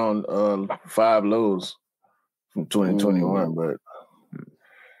and Gown 5 lows from 2021, but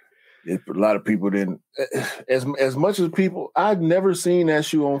a lot of people didn't. As much as people, I've never seen that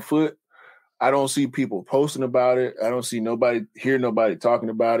shoe on foot. I don't see people posting about it. I don't see hear nobody talking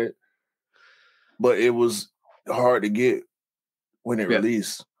about it. But it was hard to get when it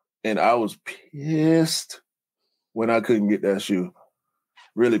released, and I was pissed when I couldn't get that shoe.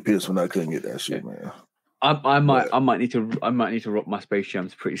 Really pissed when I couldn't get that shoe, man. I might need to rock my Space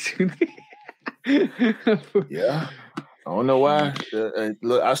Jams pretty soon. Yeah, I don't know why.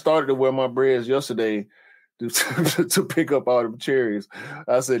 Look, I started to wear my breads yesterday to pick up all them cherries.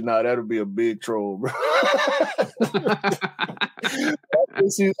 I said, "Nah, that'll be a big troll, bro."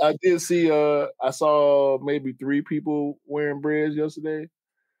 I did see. I saw maybe 3 people wearing breads yesterday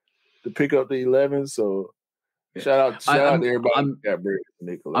to pick up the 11. So. Yeah. Shout out to everybody.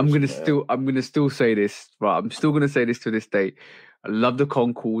 I'm gonna still say this, right? I'm still gonna say this to this day. I love the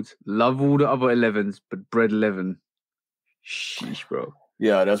Concords, love all the other 11s, but Bread 11, sheesh, bro.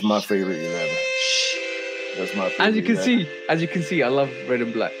 Yeah, that's my favorite 11. That's my favorite. As you can see, I love red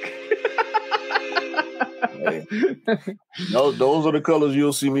and black. Hey. Those are the colors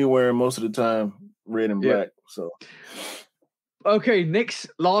you'll see me wearing most of the time, red and black. So. Okay,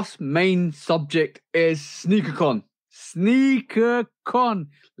 last main subject is SneakerCon. SneakerCon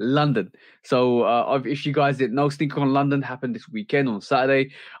London. So if you guys didn't know, SneakerCon London happened this weekend on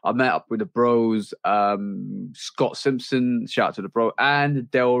Saturday. I met up with the bros, Scott Simpson, shout out to the bro, and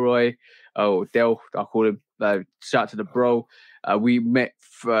Delroy. Oh, Del, I'll call him. Shout out to the bro. We met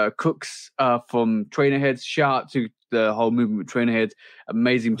Cooks from Trainer Heads. Shout out to the whole movement with Trainer Heads.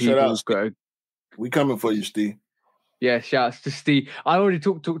 Amazing people. We coming for you, Steve. Yeah, shouts to Steve. I already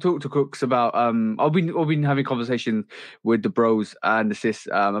talked to Cooks about I've been having conversations with the bros and the sis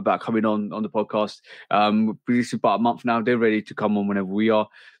about coming on the podcast. This is about a month now. They're ready to come on whenever we are.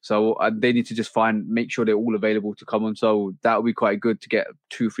 So they need to just make sure they're all available to come on. So that would be quite good to get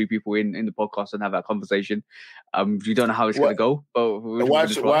 2-3 people in the podcast and have that conversation. You don't know how it's going to go, but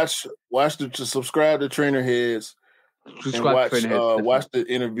subscribe to Trainer Heads. Watch the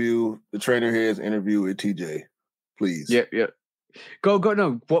interview, the Trainer Heads interview with TJ. Please. Yeah. Go.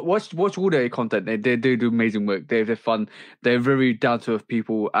 No, watch all their content. They do amazing work. They're fun. They're very down to earth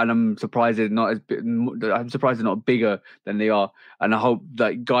people, and I'm surprised they're not bigger than they are. And I hope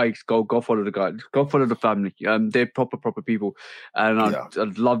that guys go follow the guys, go follow the family. They're proper people, and I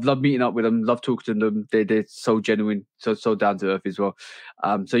love meeting up with them. Love talking to them. They're so genuine, so down to earth as well.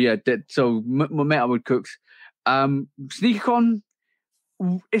 So met up with Cooks. SneakerCon,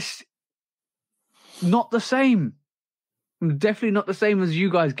 it's not the same. Definitely not the same as you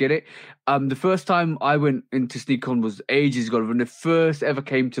guys get it. The first time I went into SneakerCon was ages ago when it first ever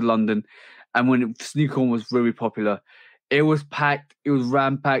came to London, and when SneakerCon was very popular. It was packed. It was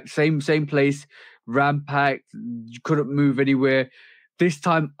ram-packed. Same place, ram-packed. You couldn't move anywhere. This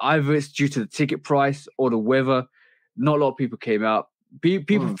time, either it's due to the ticket price or the weather. Not a lot of people came out.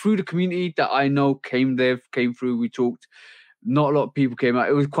 People through the community that I know came through. We talked. Not a lot of people came out.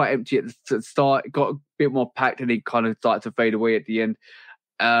 It was quite empty at the start. It got a bit more packed, and it kind of started to fade away at the end.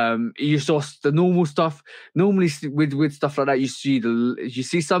 You saw the normal stuff. Normally, with stuff like that, you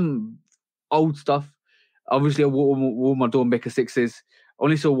see some old stuff. Obviously, I wore my Dornbecker 6s.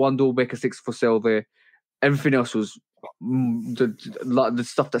 Only saw one Dornbecker 6 for sale there. Everything else was the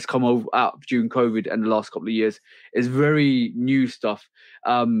stuff that's come out during COVID and the last couple of years is very new stuff.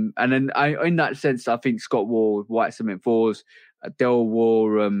 And then in that sense, I think Scott wore white cement 4s. Dell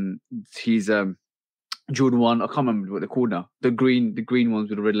wore his Jordan 1. I can't remember what they're called now. The green ones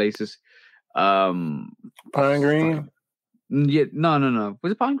with the red laces. Pine green. Yeah, no.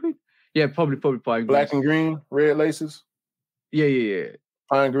 Was it pine green? Yeah, probably pine green. Black and green, red laces. Yeah.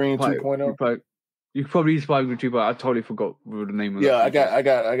 Pine green 2.0. You probably use Pine Green 2, but I totally forgot what the name of it. Yeah, I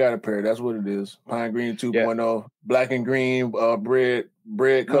got a pair. That's what it is. Pine Green 2.0. Black and green, bread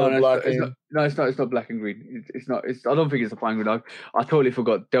color blocking. It's not black and green. It's not. I don't think it's a Pine Green. I totally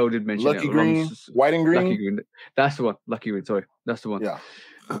forgot. Dell did mention Lucky Green, white and green. Lucky Green. That's the one. Lucky Green. Sorry, that's the one. Yeah.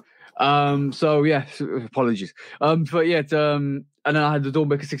 So yeah, apologies. But yeah, and then I had the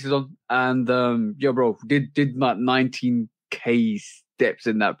Dornbecker 6s on, and bro, did like 19K steps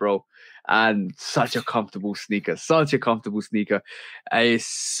in that, bro. And such a comfortable sneaker. It's so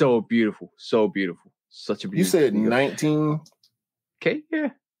beautiful. Such a beautiful. You said sneaker. 19? Okay, yeah.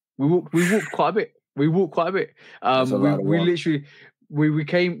 We walked quite a bit. We literally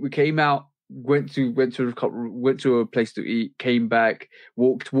came out, went to a place to eat, came back,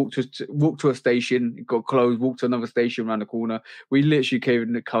 walked to a station, got clothes, walked to another station around the corner. We literally covered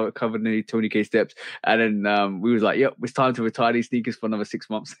nearly 20K steps, and then we was like, "Yep, it's time to retire these sneakers for another 6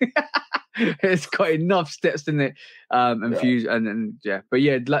 months." It's got enough steps in it, fuse, and yeah. But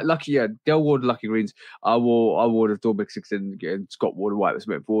yeah, lucky, yeah. Dell wore the Lucky Greens. I wore the Dorbeck 6, and Scott wore the white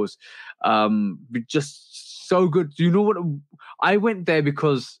cement 4s. But just so good. Do you know what? I went there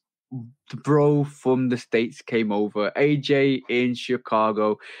because the bro from the States came over. AJ in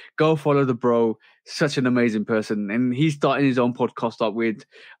Chicago. Go follow the bro. Such an amazing person, and he's starting his own podcast up with,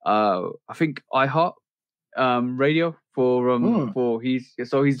 I think iHeart radio for he's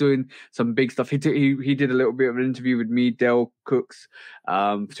doing some big stuff. He did a little bit of an interview with me, Dell Cooks,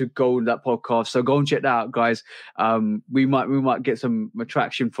 to go on that podcast. So go and check that out, guys. We might get some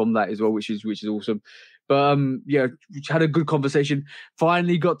attraction from that as well, which is awesome. But yeah, had a good conversation.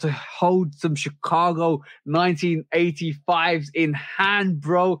 Finally got to hold some Chicago 1985s in hand,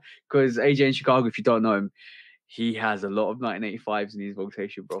 bro. Because AJ in Chicago, if you don't know him, he has a lot of 1985s in his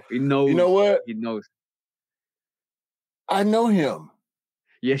rotation, bro. He knows. You know what? He knows. I know him.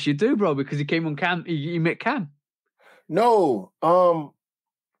 Yes, you do, bro, because he came on Cam. You met Cam. No,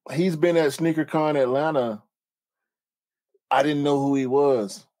 he's been at SneakerCon Atlanta. I didn't know who he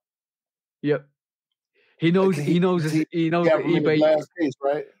was. Yep. He knows eBay. Last case,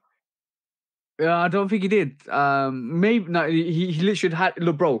 right? I don't think he did. Maybe no. He literally had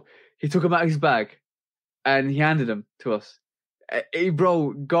look, bro. He took him out of his bag, and he handed them to us. Hey,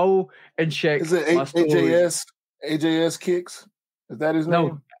 bro, go and check. Is it AJS Kicks? Is that his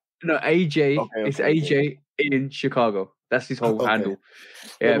name? No, AJ. Okay, it's AJ in Chicago. That's his whole handle.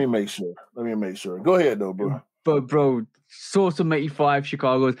 Yeah. Let me make sure. Go ahead though, bro. But bro, saw some 85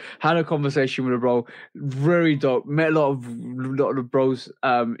 Chicago's, had a conversation with a bro, very dope. Met a lot of the bros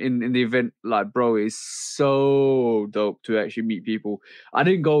in the event. Like, bro, it's so dope to actually meet people. I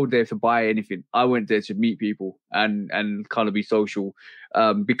didn't go there to buy anything. I went there to meet people and kind of be social,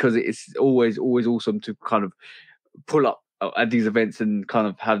 because it's always awesome to kind of pull up at these events and kind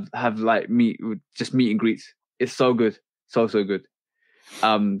of have like meet and greets. It's so good, so good.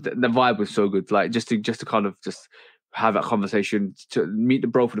 The vibe was so good. Like just to kind of just have that conversation, to meet the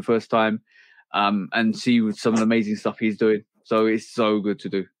bro for the first time, and see some of the amazing stuff he's doing. So it's so good to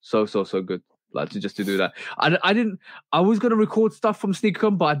do. So good. Like to do that. I was gonna record stuff from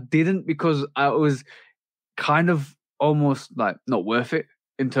SneakerCon, but I didn't because I was kind of almost like not worth it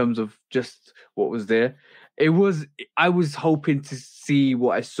in terms of just what was there. I was hoping to see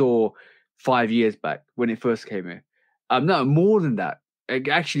what I saw 5 years back when it first came here. No, more than that.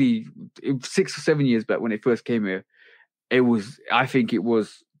 Actually, 6 or 7 years back when it first came here, I think it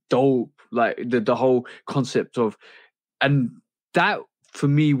was dope. Like the whole concept of, and that for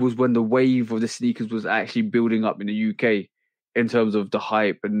me was when the wave of the sneakers was actually building up in the UK in terms of the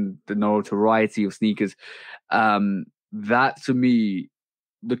hype and the notoriety of sneakers. That to me,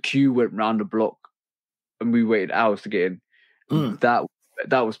 the queue went round the block and we waited hours to get in. That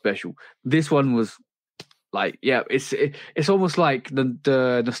was special. This one was like, yeah, it's almost like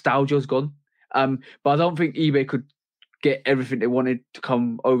the nostalgia's gone. But I don't think eBay could get everything they wanted to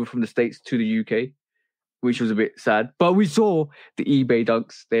come over from the States to the UK, which was a bit sad. But we saw the eBay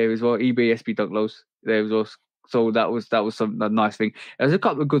dunks there as well, eBay SB dunk lows there as well. So that was a nice thing. There's a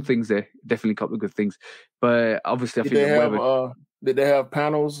couple of good things there, definitely a couple of good things. But obviously, I think the weather. Did they have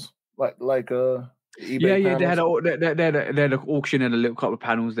panels like eBay? Yeah, they had an auction and a little couple of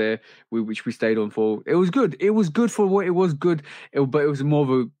panels there, which we stayed on for. It was good. It was good for what it was good, but it was more of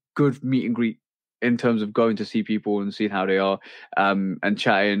a good meet and greet in terms of going to see people and seeing how they are, and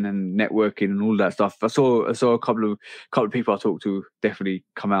chatting and networking and all that stuff. I saw a couple of people I talked to definitely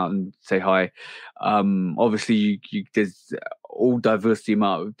come out and say hi. Obviously, there's all diversity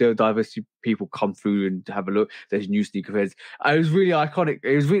people come through and have a look. There's new sneakerheads. It was really iconic.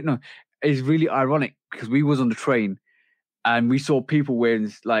 It's really ironic because we was on the train and we saw people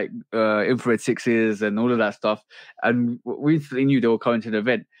wearing like infrared 6s and all of that stuff, and we instantly knew they were coming to the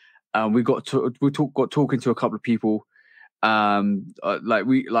event. We got talking to a couple of people. Like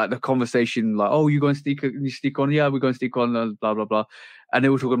the conversation, like, oh, you going to sneak on? Yeah, we're going to sneak on. Blah blah blah. And they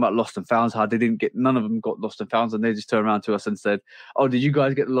were talking about lost and founds, how they didn't get, none of them got lost and founds, and they just turned around to us and said, "Oh, did you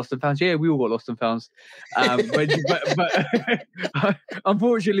guys get the lost and founds?" Yeah, we all got lost and founds. But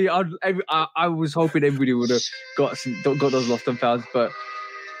unfortunately, I was hoping everybody would have got those lost and founds, but.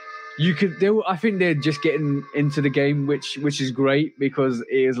 I think they're just getting into the game, which is great because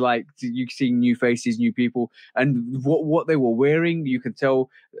it is like you seeing new faces, new people, and what they were wearing. You can tell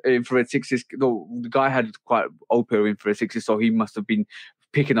infrared 6s. The guy had quite old pair of infrared 6s, so he must have been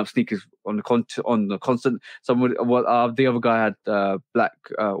picking up sneakers on the constant. The other guy had black,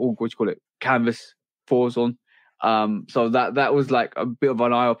 what do you call it, canvas 4s on. So that was like a bit of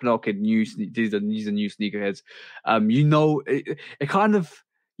an eye opener. Okay, these are new sneakerheads. It kind of.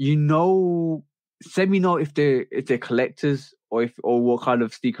 Semi-know if they're collectors or what kind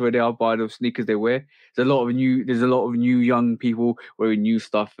of sneaker they are by the sneakers they wear. There's a lot of new young people wearing new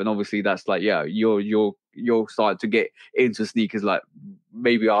stuff, and obviously that's like, yeah, you're starting to get into sneakers like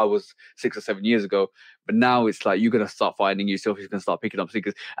maybe I was 6 or 7 years ago, but now it's like you're gonna start finding yourself. You're gonna start picking up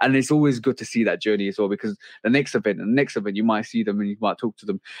sneakers, and it's always good to see that journey as well because the next event you might see them and you might talk to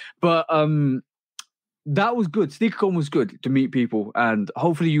them, but that was good. SneakerCon was good to meet people, and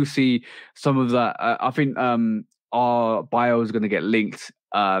hopefully you see some of that. I think our bio is going to get linked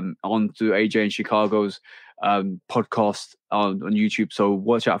onto AJ and Chicago's podcast on YouTube. So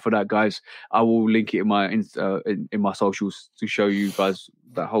watch out for that, guys. I will link it in my in my socials to show you guys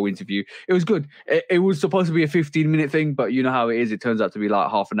that whole interview. It was good. It was supposed to be a 15-minute thing, but you know how it is. It turns out to be like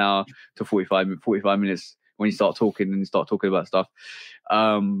half an hour to 45 minutes. When you start talking about stuff.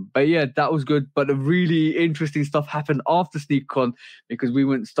 But yeah, that was good. But the really interesting stuff happened after SneakerCon because we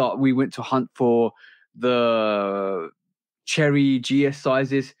went to hunt for the cherry GS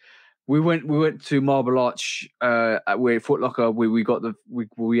sizes. We went to Marble Arch where Foot Locker where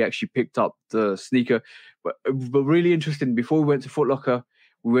we actually picked up the sneaker. But really interesting, before we went to Foot Locker,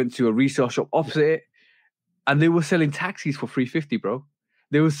 we went to a resale shop opposite it, and they were selling taxis for $350, bro.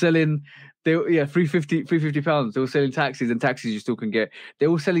 They were selling, £350. They were selling taxis, and taxis you still can get. They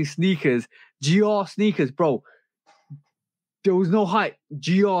were selling sneakers, GR sneakers, bro. There was no hype.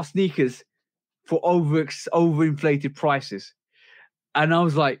 GR sneakers for overinflated prices. And I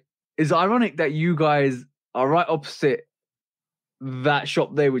was like, it's ironic that you guys are right opposite that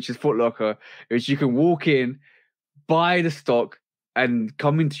shop there, which is Foot Locker, which you can walk in, buy the stock, and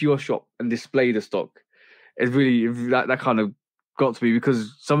come into your shop and display the stock. It's really, that kind of got to me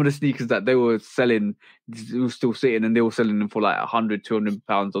because some of the sneakers that they were selling were still sitting, and they were selling them for like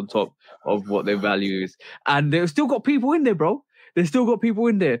 £100-200 on top of what their value is, and they've still got people in there, bro. They still got people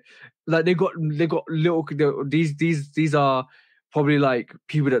in there. Like they got little. These are probably like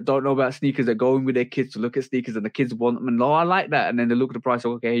people that don't know about sneakers that go in with their kids to look at sneakers, and the kids want them, and I like that, and then they look at the price.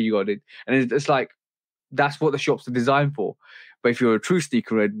 Okay, here you got it, and it's like that's what the shops are designed for. But if you're a true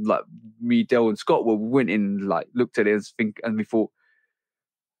sneakerhead like me, Del, and Scott, well, we went in, like, looked at it and we thought,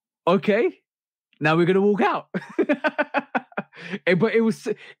 okay, now we're gonna walk out. But it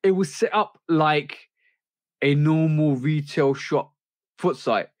was set up like a normal retail shop foot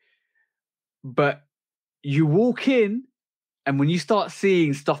site. But you walk in, and when you start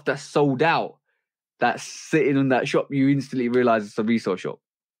seeing stuff that's sold out, that's sitting in that shop, you instantly realize it's a resale shop.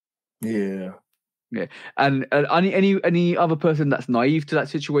 Yeah. Yeah, and any other person that's naive to that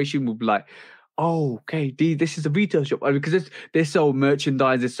situation will be like, "Oh, okay, this is a retail shop," because they sell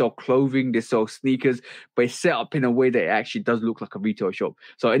merchandise, they sell clothing, they sell sneakers, but it's set up in a way that it actually does look like a retail shop.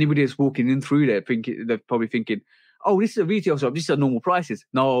 So anybody that's walking in through there, they're probably thinking, "Oh, this is a retail shop. These are normal prices."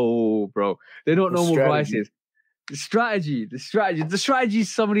 No, bro, they're not normal prices. The strategy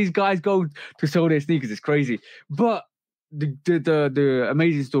some of these guys go to sell their sneakers is crazy. But the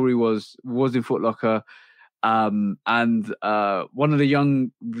amazing story was in Foot Locker, and one of the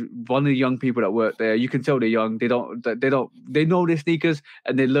young people that work there, you can tell they're young. They know their sneakers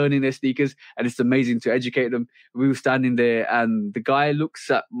and they're learning their sneakers, and it's amazing to educate them. We were standing there, and the guy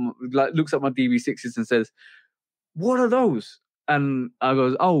looks at my DV6s and says, "What are those?" And I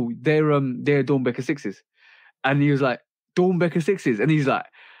goes, "Oh, they're Dornbecker 6s." And he was like, Dornbecker 6s. And he's like,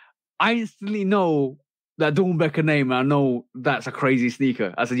 I instantly know that Dornbecker name. And I know that's a crazy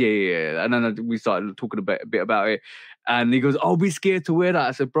sneaker. I said, yeah. And then we started talking a bit about it. And he goes, "I'll be scared to wear that."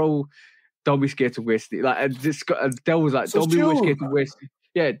 I said, "Bro, don't be scared to wear sneakers." Like, Del was like, "Don't be scared to wear sneakers."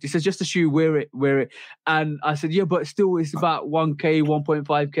 Yeah, he said, "Just a shoe, wear it." And I said, "Yeah, but still, it's about 1K,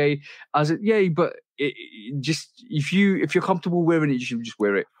 1.5K. I said, "Yeah, but just if you're comfortable wearing it, you should just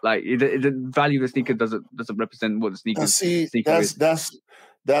wear it. Like the value of the sneaker doesn't represent what the sneaker is."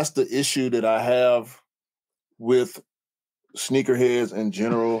 That's the issue that I have with sneakerheads in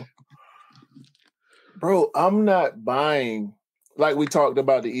general. Bro, I'm not buying, like we talked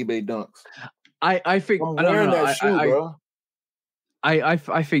about the eBay dunks. I think I'm wearing that shoe, bro. I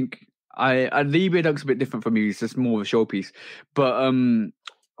think the eBay dunk's a bit different for me. It's just more of a showpiece. But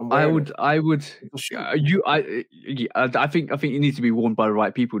I think it needs to be worn by the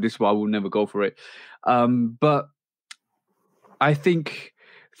right people. This is why I will never go for it. But I think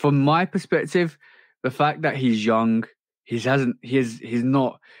from my perspective, the fact that he's young, he's a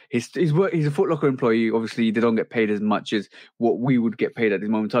Foot Locker employee. Obviously, they don't get paid as much as what we would get paid at this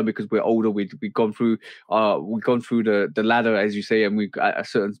moment in time because we're older. We've gone through the ladder, as you say, and we at a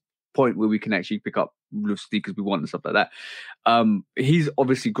certain point where we can actually pick up the sneakers we want and stuff like that. He's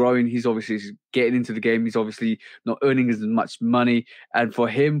obviously growing. He's obviously getting into the game. He's obviously not earning as much money. And for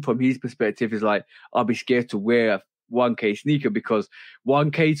him, from his perspective, is like, I'll be scared to wear a 1K sneaker because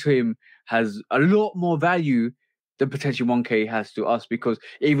 1K to him has a lot more value than potentially 1K has to us, because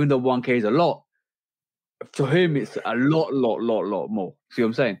even though 1K is a lot, to him it's a lot more. See what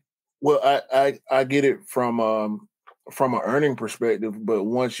I'm saying? Well, I get it from an earning perspective, but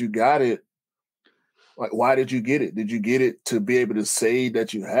once you got it, like, why did you get it? Did you get it to be able to say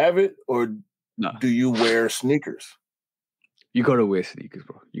that you have it, or do you wear sneakers? You gotta wear sneakers,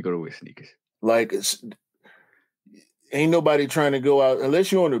 bro. You gotta wear sneakers. Like, ain't nobody trying to go out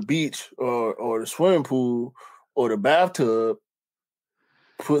unless you're on the beach or the swimming pool or the bathtub.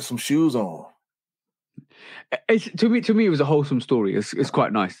 Put some shoes on. To me, it was a wholesome story. It's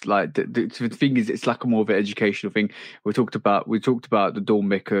quite nice. Like the thing is, it's like a more of an educational thing. We talked about the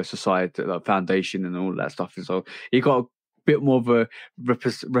Dornbecker Society, Foundation, and all that stuff. And so he got a bit more of a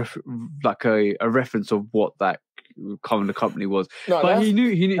reference of what that kind of company was. No, but he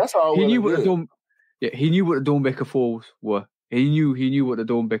knew what the Dornbecker 4s were. He knew what the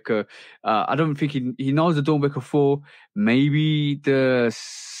Dornbecker. I don't think he knows the Dornbecker 4, maybe the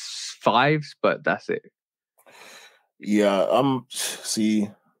 5s, but that's it. Yeah, see,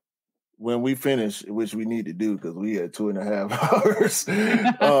 when we finish, which we need to do because we had 2.5 hours.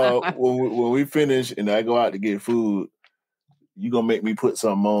 When we finish and I go out to get food, you gonna make me put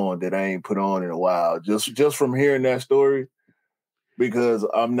something on that I ain't put on in a while. Just from hearing that story, because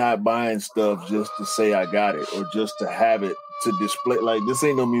I'm not buying stuff just to say I got it or just to have it to display. Like, this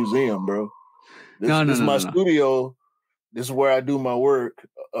ain't no museum, bro. This is my studio. This is where I do my work.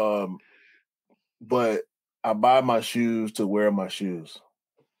 But I buy my shoes to wear my shoes.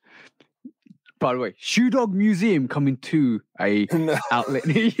 By the way, Shoe Dog Museum coming to a outlet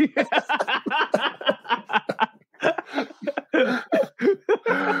near you.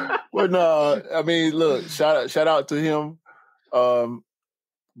 Well, no, I mean, look, shout out to him.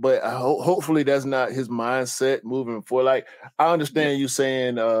 But hopefully that's not his mindset moving forward. Like, I understand you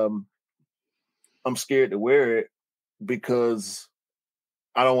saying I'm scared to wear it because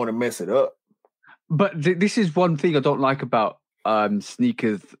I don't want to mess it up. But this is one thing I don't like about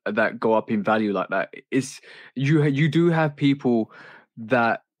sneakers that go up in value like that. Is you do have people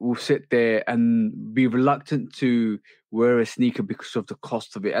that will sit there and be reluctant to wear a sneaker because of the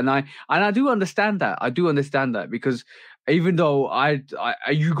cost of it, and I do understand that. I do understand that, because even though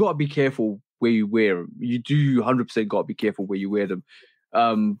you got to be careful where you wear them. You do 100% got to be careful where you wear them.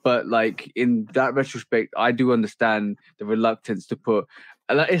 But like, in that retrospect, I do understand the reluctance to put.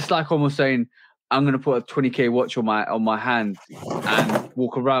 It's like almost saying, I'm gonna put a 20K watch on my hand and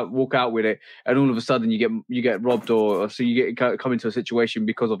walk out with it, and all of a sudden you get robbed or so you come into a situation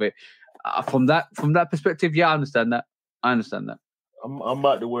because of it. From that perspective, yeah, I understand that. I'm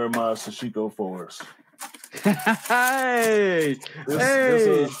about to wear my Sashiko Forest. Hey,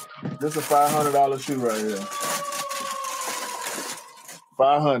 this is a $500 shoe right here.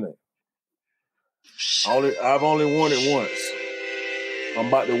 $500. I've only worn it once. I'm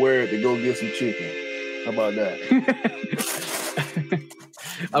about to wear it to go get some chicken. How about that?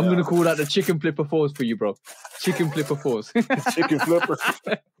 I'm gonna call that the chicken flipper fours for you, bro. Chicken flipper fours. Chicken flipper.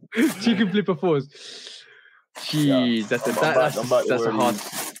 Chicken flipper fours. Jeez, that's a hard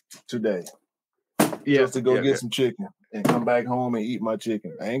today. Yeah, just to go get some chicken and come back home and eat my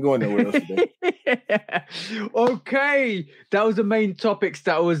chicken. I ain't going nowhere else today. Okay, that was the main topics.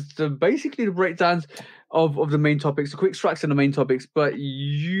 That was basically the breakdowns of the main topics, the quick strikes on the main topics. But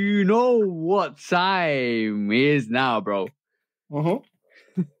you know what time is now, bro. Mm-hmm.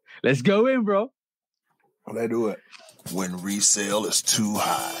 Let's go in, bro. Let's do it. When resale is too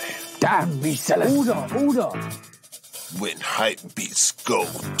high. Damn resellers. Order. When hype beats go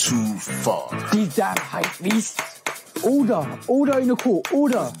too far. These damn hype beasts. Order in the court.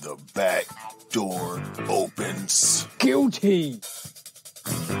 Order. The back door opens. Guilty.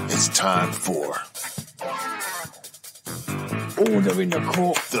 It's time for order in the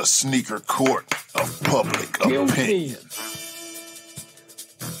court. The sneaker court of public Guilty. opinion.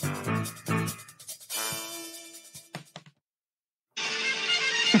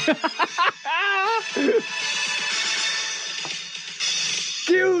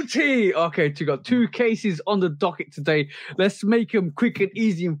 Guilty. Okay, we got 2 cases on the docket today. Let's make them quick and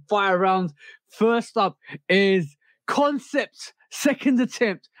easy and fire rounds. First up is Concept's second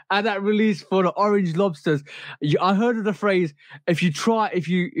attempt at that release for the Orange Lobsters. I heard of the phrase: if you try,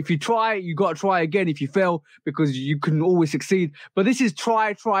 you got to try again. If you fail, because you can always succeed. But this is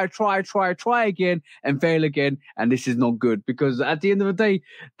try again and fail again, and this is not good because at the end of the day,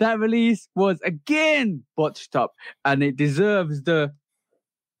 that release was again botched up, and it deserves the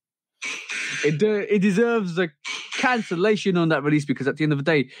cancellation on that release because at the end of the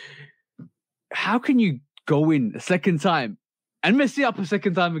day, how can you go in a second time and mess it up a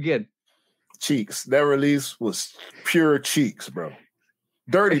second time again? Cheeks. That release was pure cheeks, bro.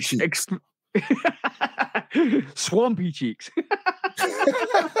 Dirty cheeks. Swampy cheeks.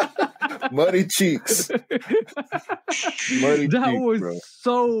 Muddy cheeks. That was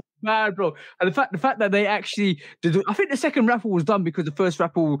so bad, bro. And the fact that they actually did, I think the second raffle was done because the first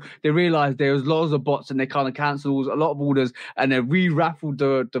raffle they realized there was loads of bots and they kind of cancelled a lot of orders and they re-raffled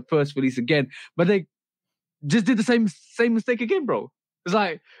the first release again. But they just did the same mistake again, bro. It's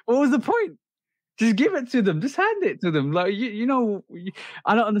like, what was the point? Just give it to them. Just hand it to them. Like,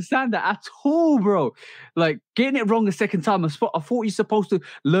 I don't understand that at all, bro. Like, getting it wrong a second time, I thought you're supposed to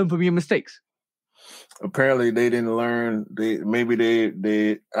learn from your mistakes. Apparently, they didn't learn. They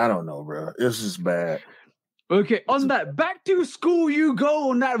I don't know, bro. This is bad. Okay, on that, back to school you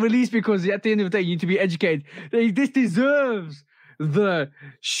go on that release because at the end of the day, you need to be educated. This deserves the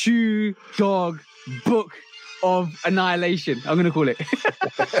Shoe Dog Book of Annihilation. I'm going to call it.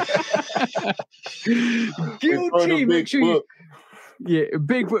 Guilty. Make sure you... Yeah,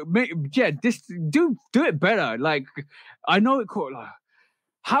 big book. Do it better. Like, I know it caught... Like,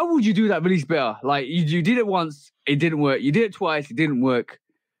 how would you do that release better? Like, you did it once, it didn't work. You did it twice, it didn't work.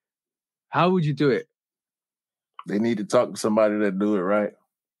 How would you do it? They need to talk to somebody that do it right.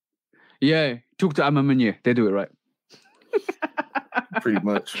 Yeah, talk to Amma Menu. They do it right. Pretty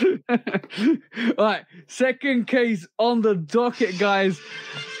much. All right, second case on the docket, guys.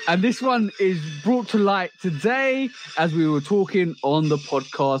 And this one is brought to light today as we were talking on the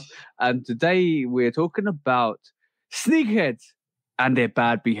podcast. And today we're talking about sneakerheads and their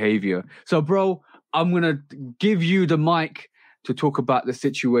bad behavior. So, bro, I'm going to give you the mic to talk about the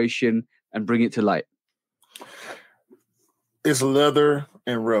situation and bring it to light. It's leather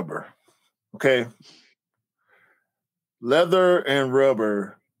and rubber. Okay? Leather and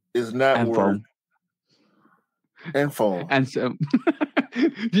rubber is not and worth... Foam. And foam. And so,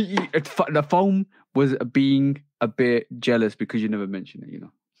 the foam was being a bit jealous because you never mentioned it,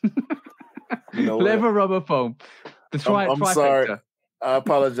 You know leather, what? rubber, foam. I'm sorry. I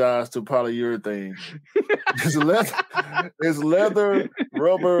apologize to polyurethane. It's leather,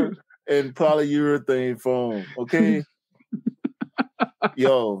 rubber, and polyurethane foam. Okay,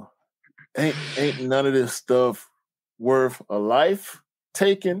 yo, ain't none of this stuff worth a life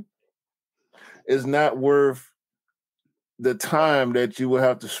taken. It's not worth the time that you will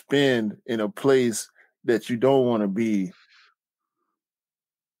have to spend in a place that you don't want to be.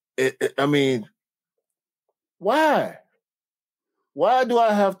 I mean, Why? Why do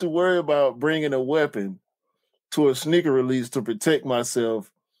I have to worry about bringing a weapon to a sneaker release to protect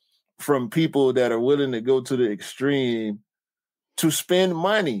myself from people that are willing to go to the extreme to spend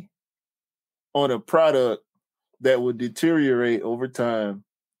money on a product that would deteriorate over time?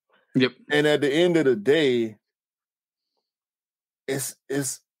 Yep. And at the end of the day, it's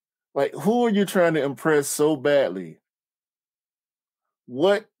like, who are you trying to impress so badly?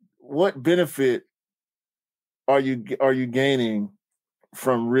 What benefit are you gaining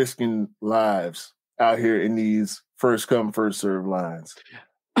from risking lives out here in these first come, first serve lines?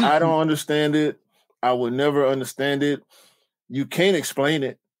 I don't understand it. I will never understand it. You can't explain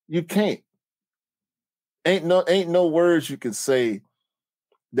it. You can't. Ain't no words you can say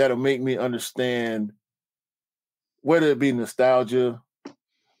that'll make me understand, whether it be nostalgia,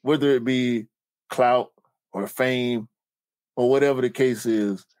 whether it be clout or fame or whatever the case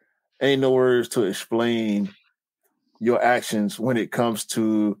is. Ain't no words to explain your actions when it comes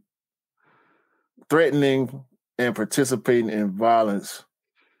to threatening and participating in violence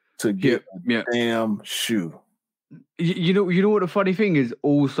to get a damn shoe. You know what the funny thing is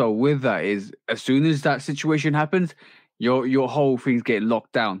also with that is, as soon as that situation happens, your whole thing's getting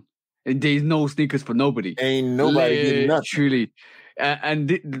locked down. And there's no sneakers for nobody. Ain't nobody getting nothing. Truly.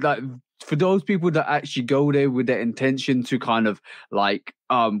 Like, for those people that actually go there with their intention to kind of like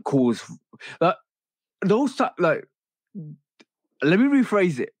cause those like, let me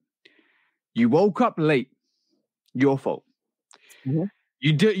rephrase it. You woke up late, your fault. Mm-hmm.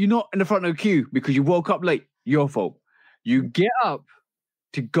 You're not in the front of the queue because you woke up late, your fault. You get up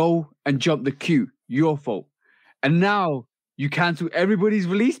to go and jump the queue, your fault. And now you cancel everybody's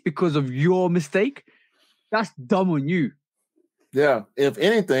release because of your mistake. That's dumb on you. Yeah, if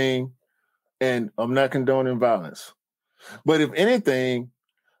anything, and I'm not condoning violence, but if anything,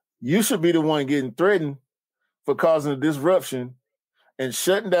 you should be the one getting threatened for causing a disruption and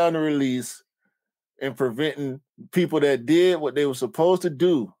shutting down the release and preventing people that did what they were supposed to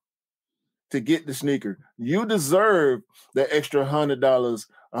do to get the sneaker. You deserve the extra $100,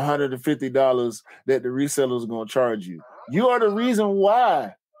 $150 that the resellers are going to charge you. You are the reason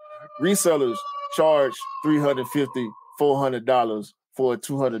why resellers charge $350, $400 for a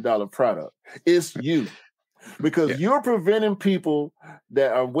 $200 product. It's you. Because you're preventing people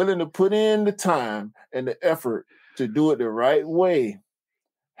that are willing to put in the time and the effort to do it the right way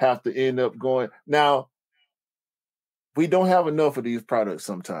have to end up going. Now, we don't have enough of these products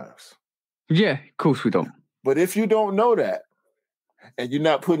sometimes. Yeah, of course we don't. But if you don't know that and you're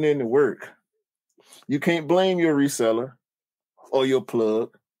not putting in the work, you can't blame your reseller or your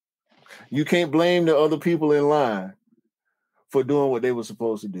plug. You can't blame the other people in line for doing what they were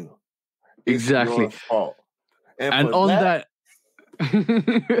supposed to do. It's exactly. your fault. And on that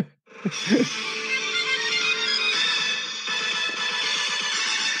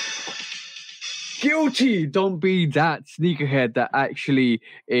guilty. Don't be that sneakerhead that actually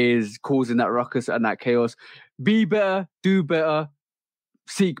is causing that ruckus and that chaos. Be better, do better,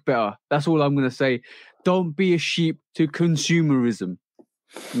 seek better. That's all I'm going to say. Don't be a sheep to consumerism.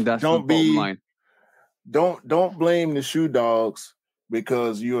 That's the bottom line. Don't blame the shoe dogs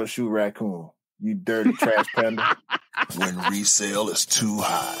because you're a shoe raccoon. You dirty trash panda. When resale is too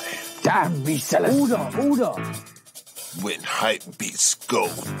high. Damn resellers. Order. When hype beats go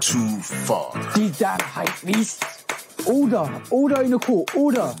too far. These damn hype beasts. Order in the court.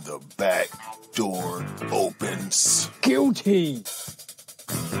 Order. The back door opens. Guilty.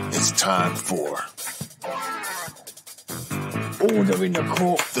 It's time for order in the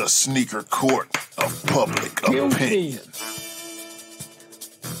court. The sneaker court of public opinion.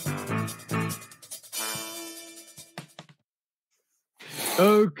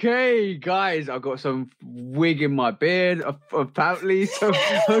 Okay, guys, I've got some wig in my beard, apparently. So,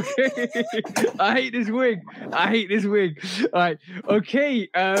 okay, I hate this wig. All right, okay.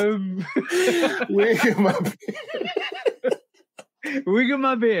 Wig in my beard. Wig in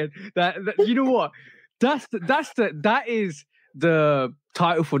my beard. That you know what? That is the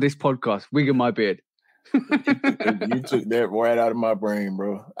title for this podcast. Wig in my beard. You took that right out of my brain,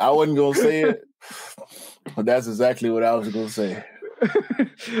 bro. I wasn't gonna say it, but that's exactly what I was gonna say.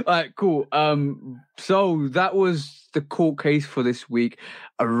 All right, cool. So that was the court case for this week.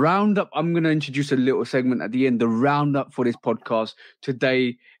 A roundup. I'm going to introduce a little segment at the end. The roundup for this podcast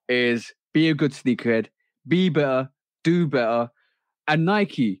today is be a good sneakerhead, be better, do better, and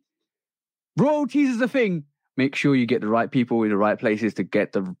Nike. Royalties is a thing. Make sure you get the right people in the right places to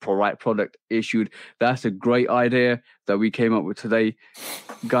get the right product issued. That's a great idea that we came up with today.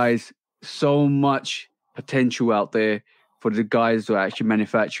 Guys, so much potential out there for the guys who are actually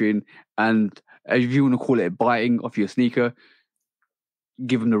manufacturing, and if you want to call it biting off your sneaker,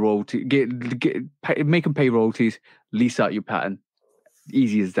 give them the royalty, make them pay royalties, lease out your pattern.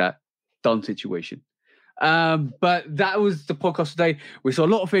 Easy as that. Done situation. But that was the podcast today. We saw a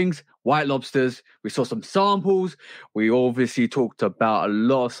lot of things, White Lobsters. We saw some samples. We obviously talked about a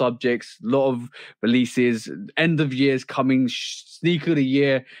lot of subjects, a lot of releases. End of year's coming. Sneaker of the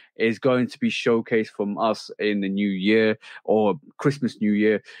year is going to be showcased from us in the new year or Christmas, New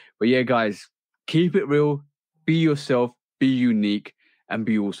Year. But yeah, guys, keep it real. Be yourself. Be unique. And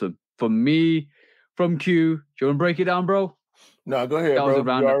be awesome. From me, from Q. Do you want to break it down, bro? No, go ahead, bro.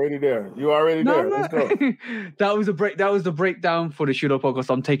 You're already there. Let's go. That was the breakdown for the Shooter podcast.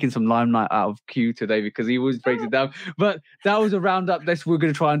 I'm taking some limelight out of Q today because he always breaks it down. But that was a roundup. We're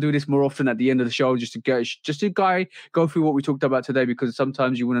going to try and do this more often at the end of the show, just to go through what we talked about today, because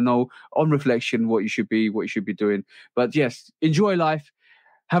sometimes you want to know on reflection what you should be doing. But yes, enjoy life.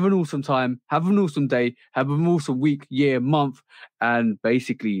 Have an awesome time. Have an awesome day. Have an awesome week, year, month, and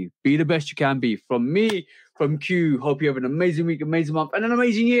basically be the best you can be. From me, from Q, hope you have an amazing week, amazing month, and an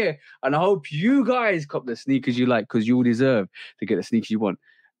amazing year. And I hope you guys cop the sneakers you like, because you will deserve to get the sneakers you want.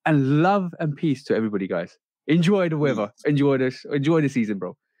 And love and peace to everybody, guys. Enjoy the weather. Enjoy the season,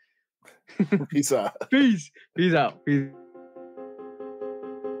 bro. Peace out. Peace out. Peace.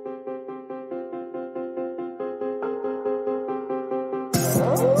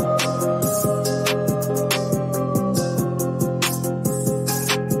 Oh.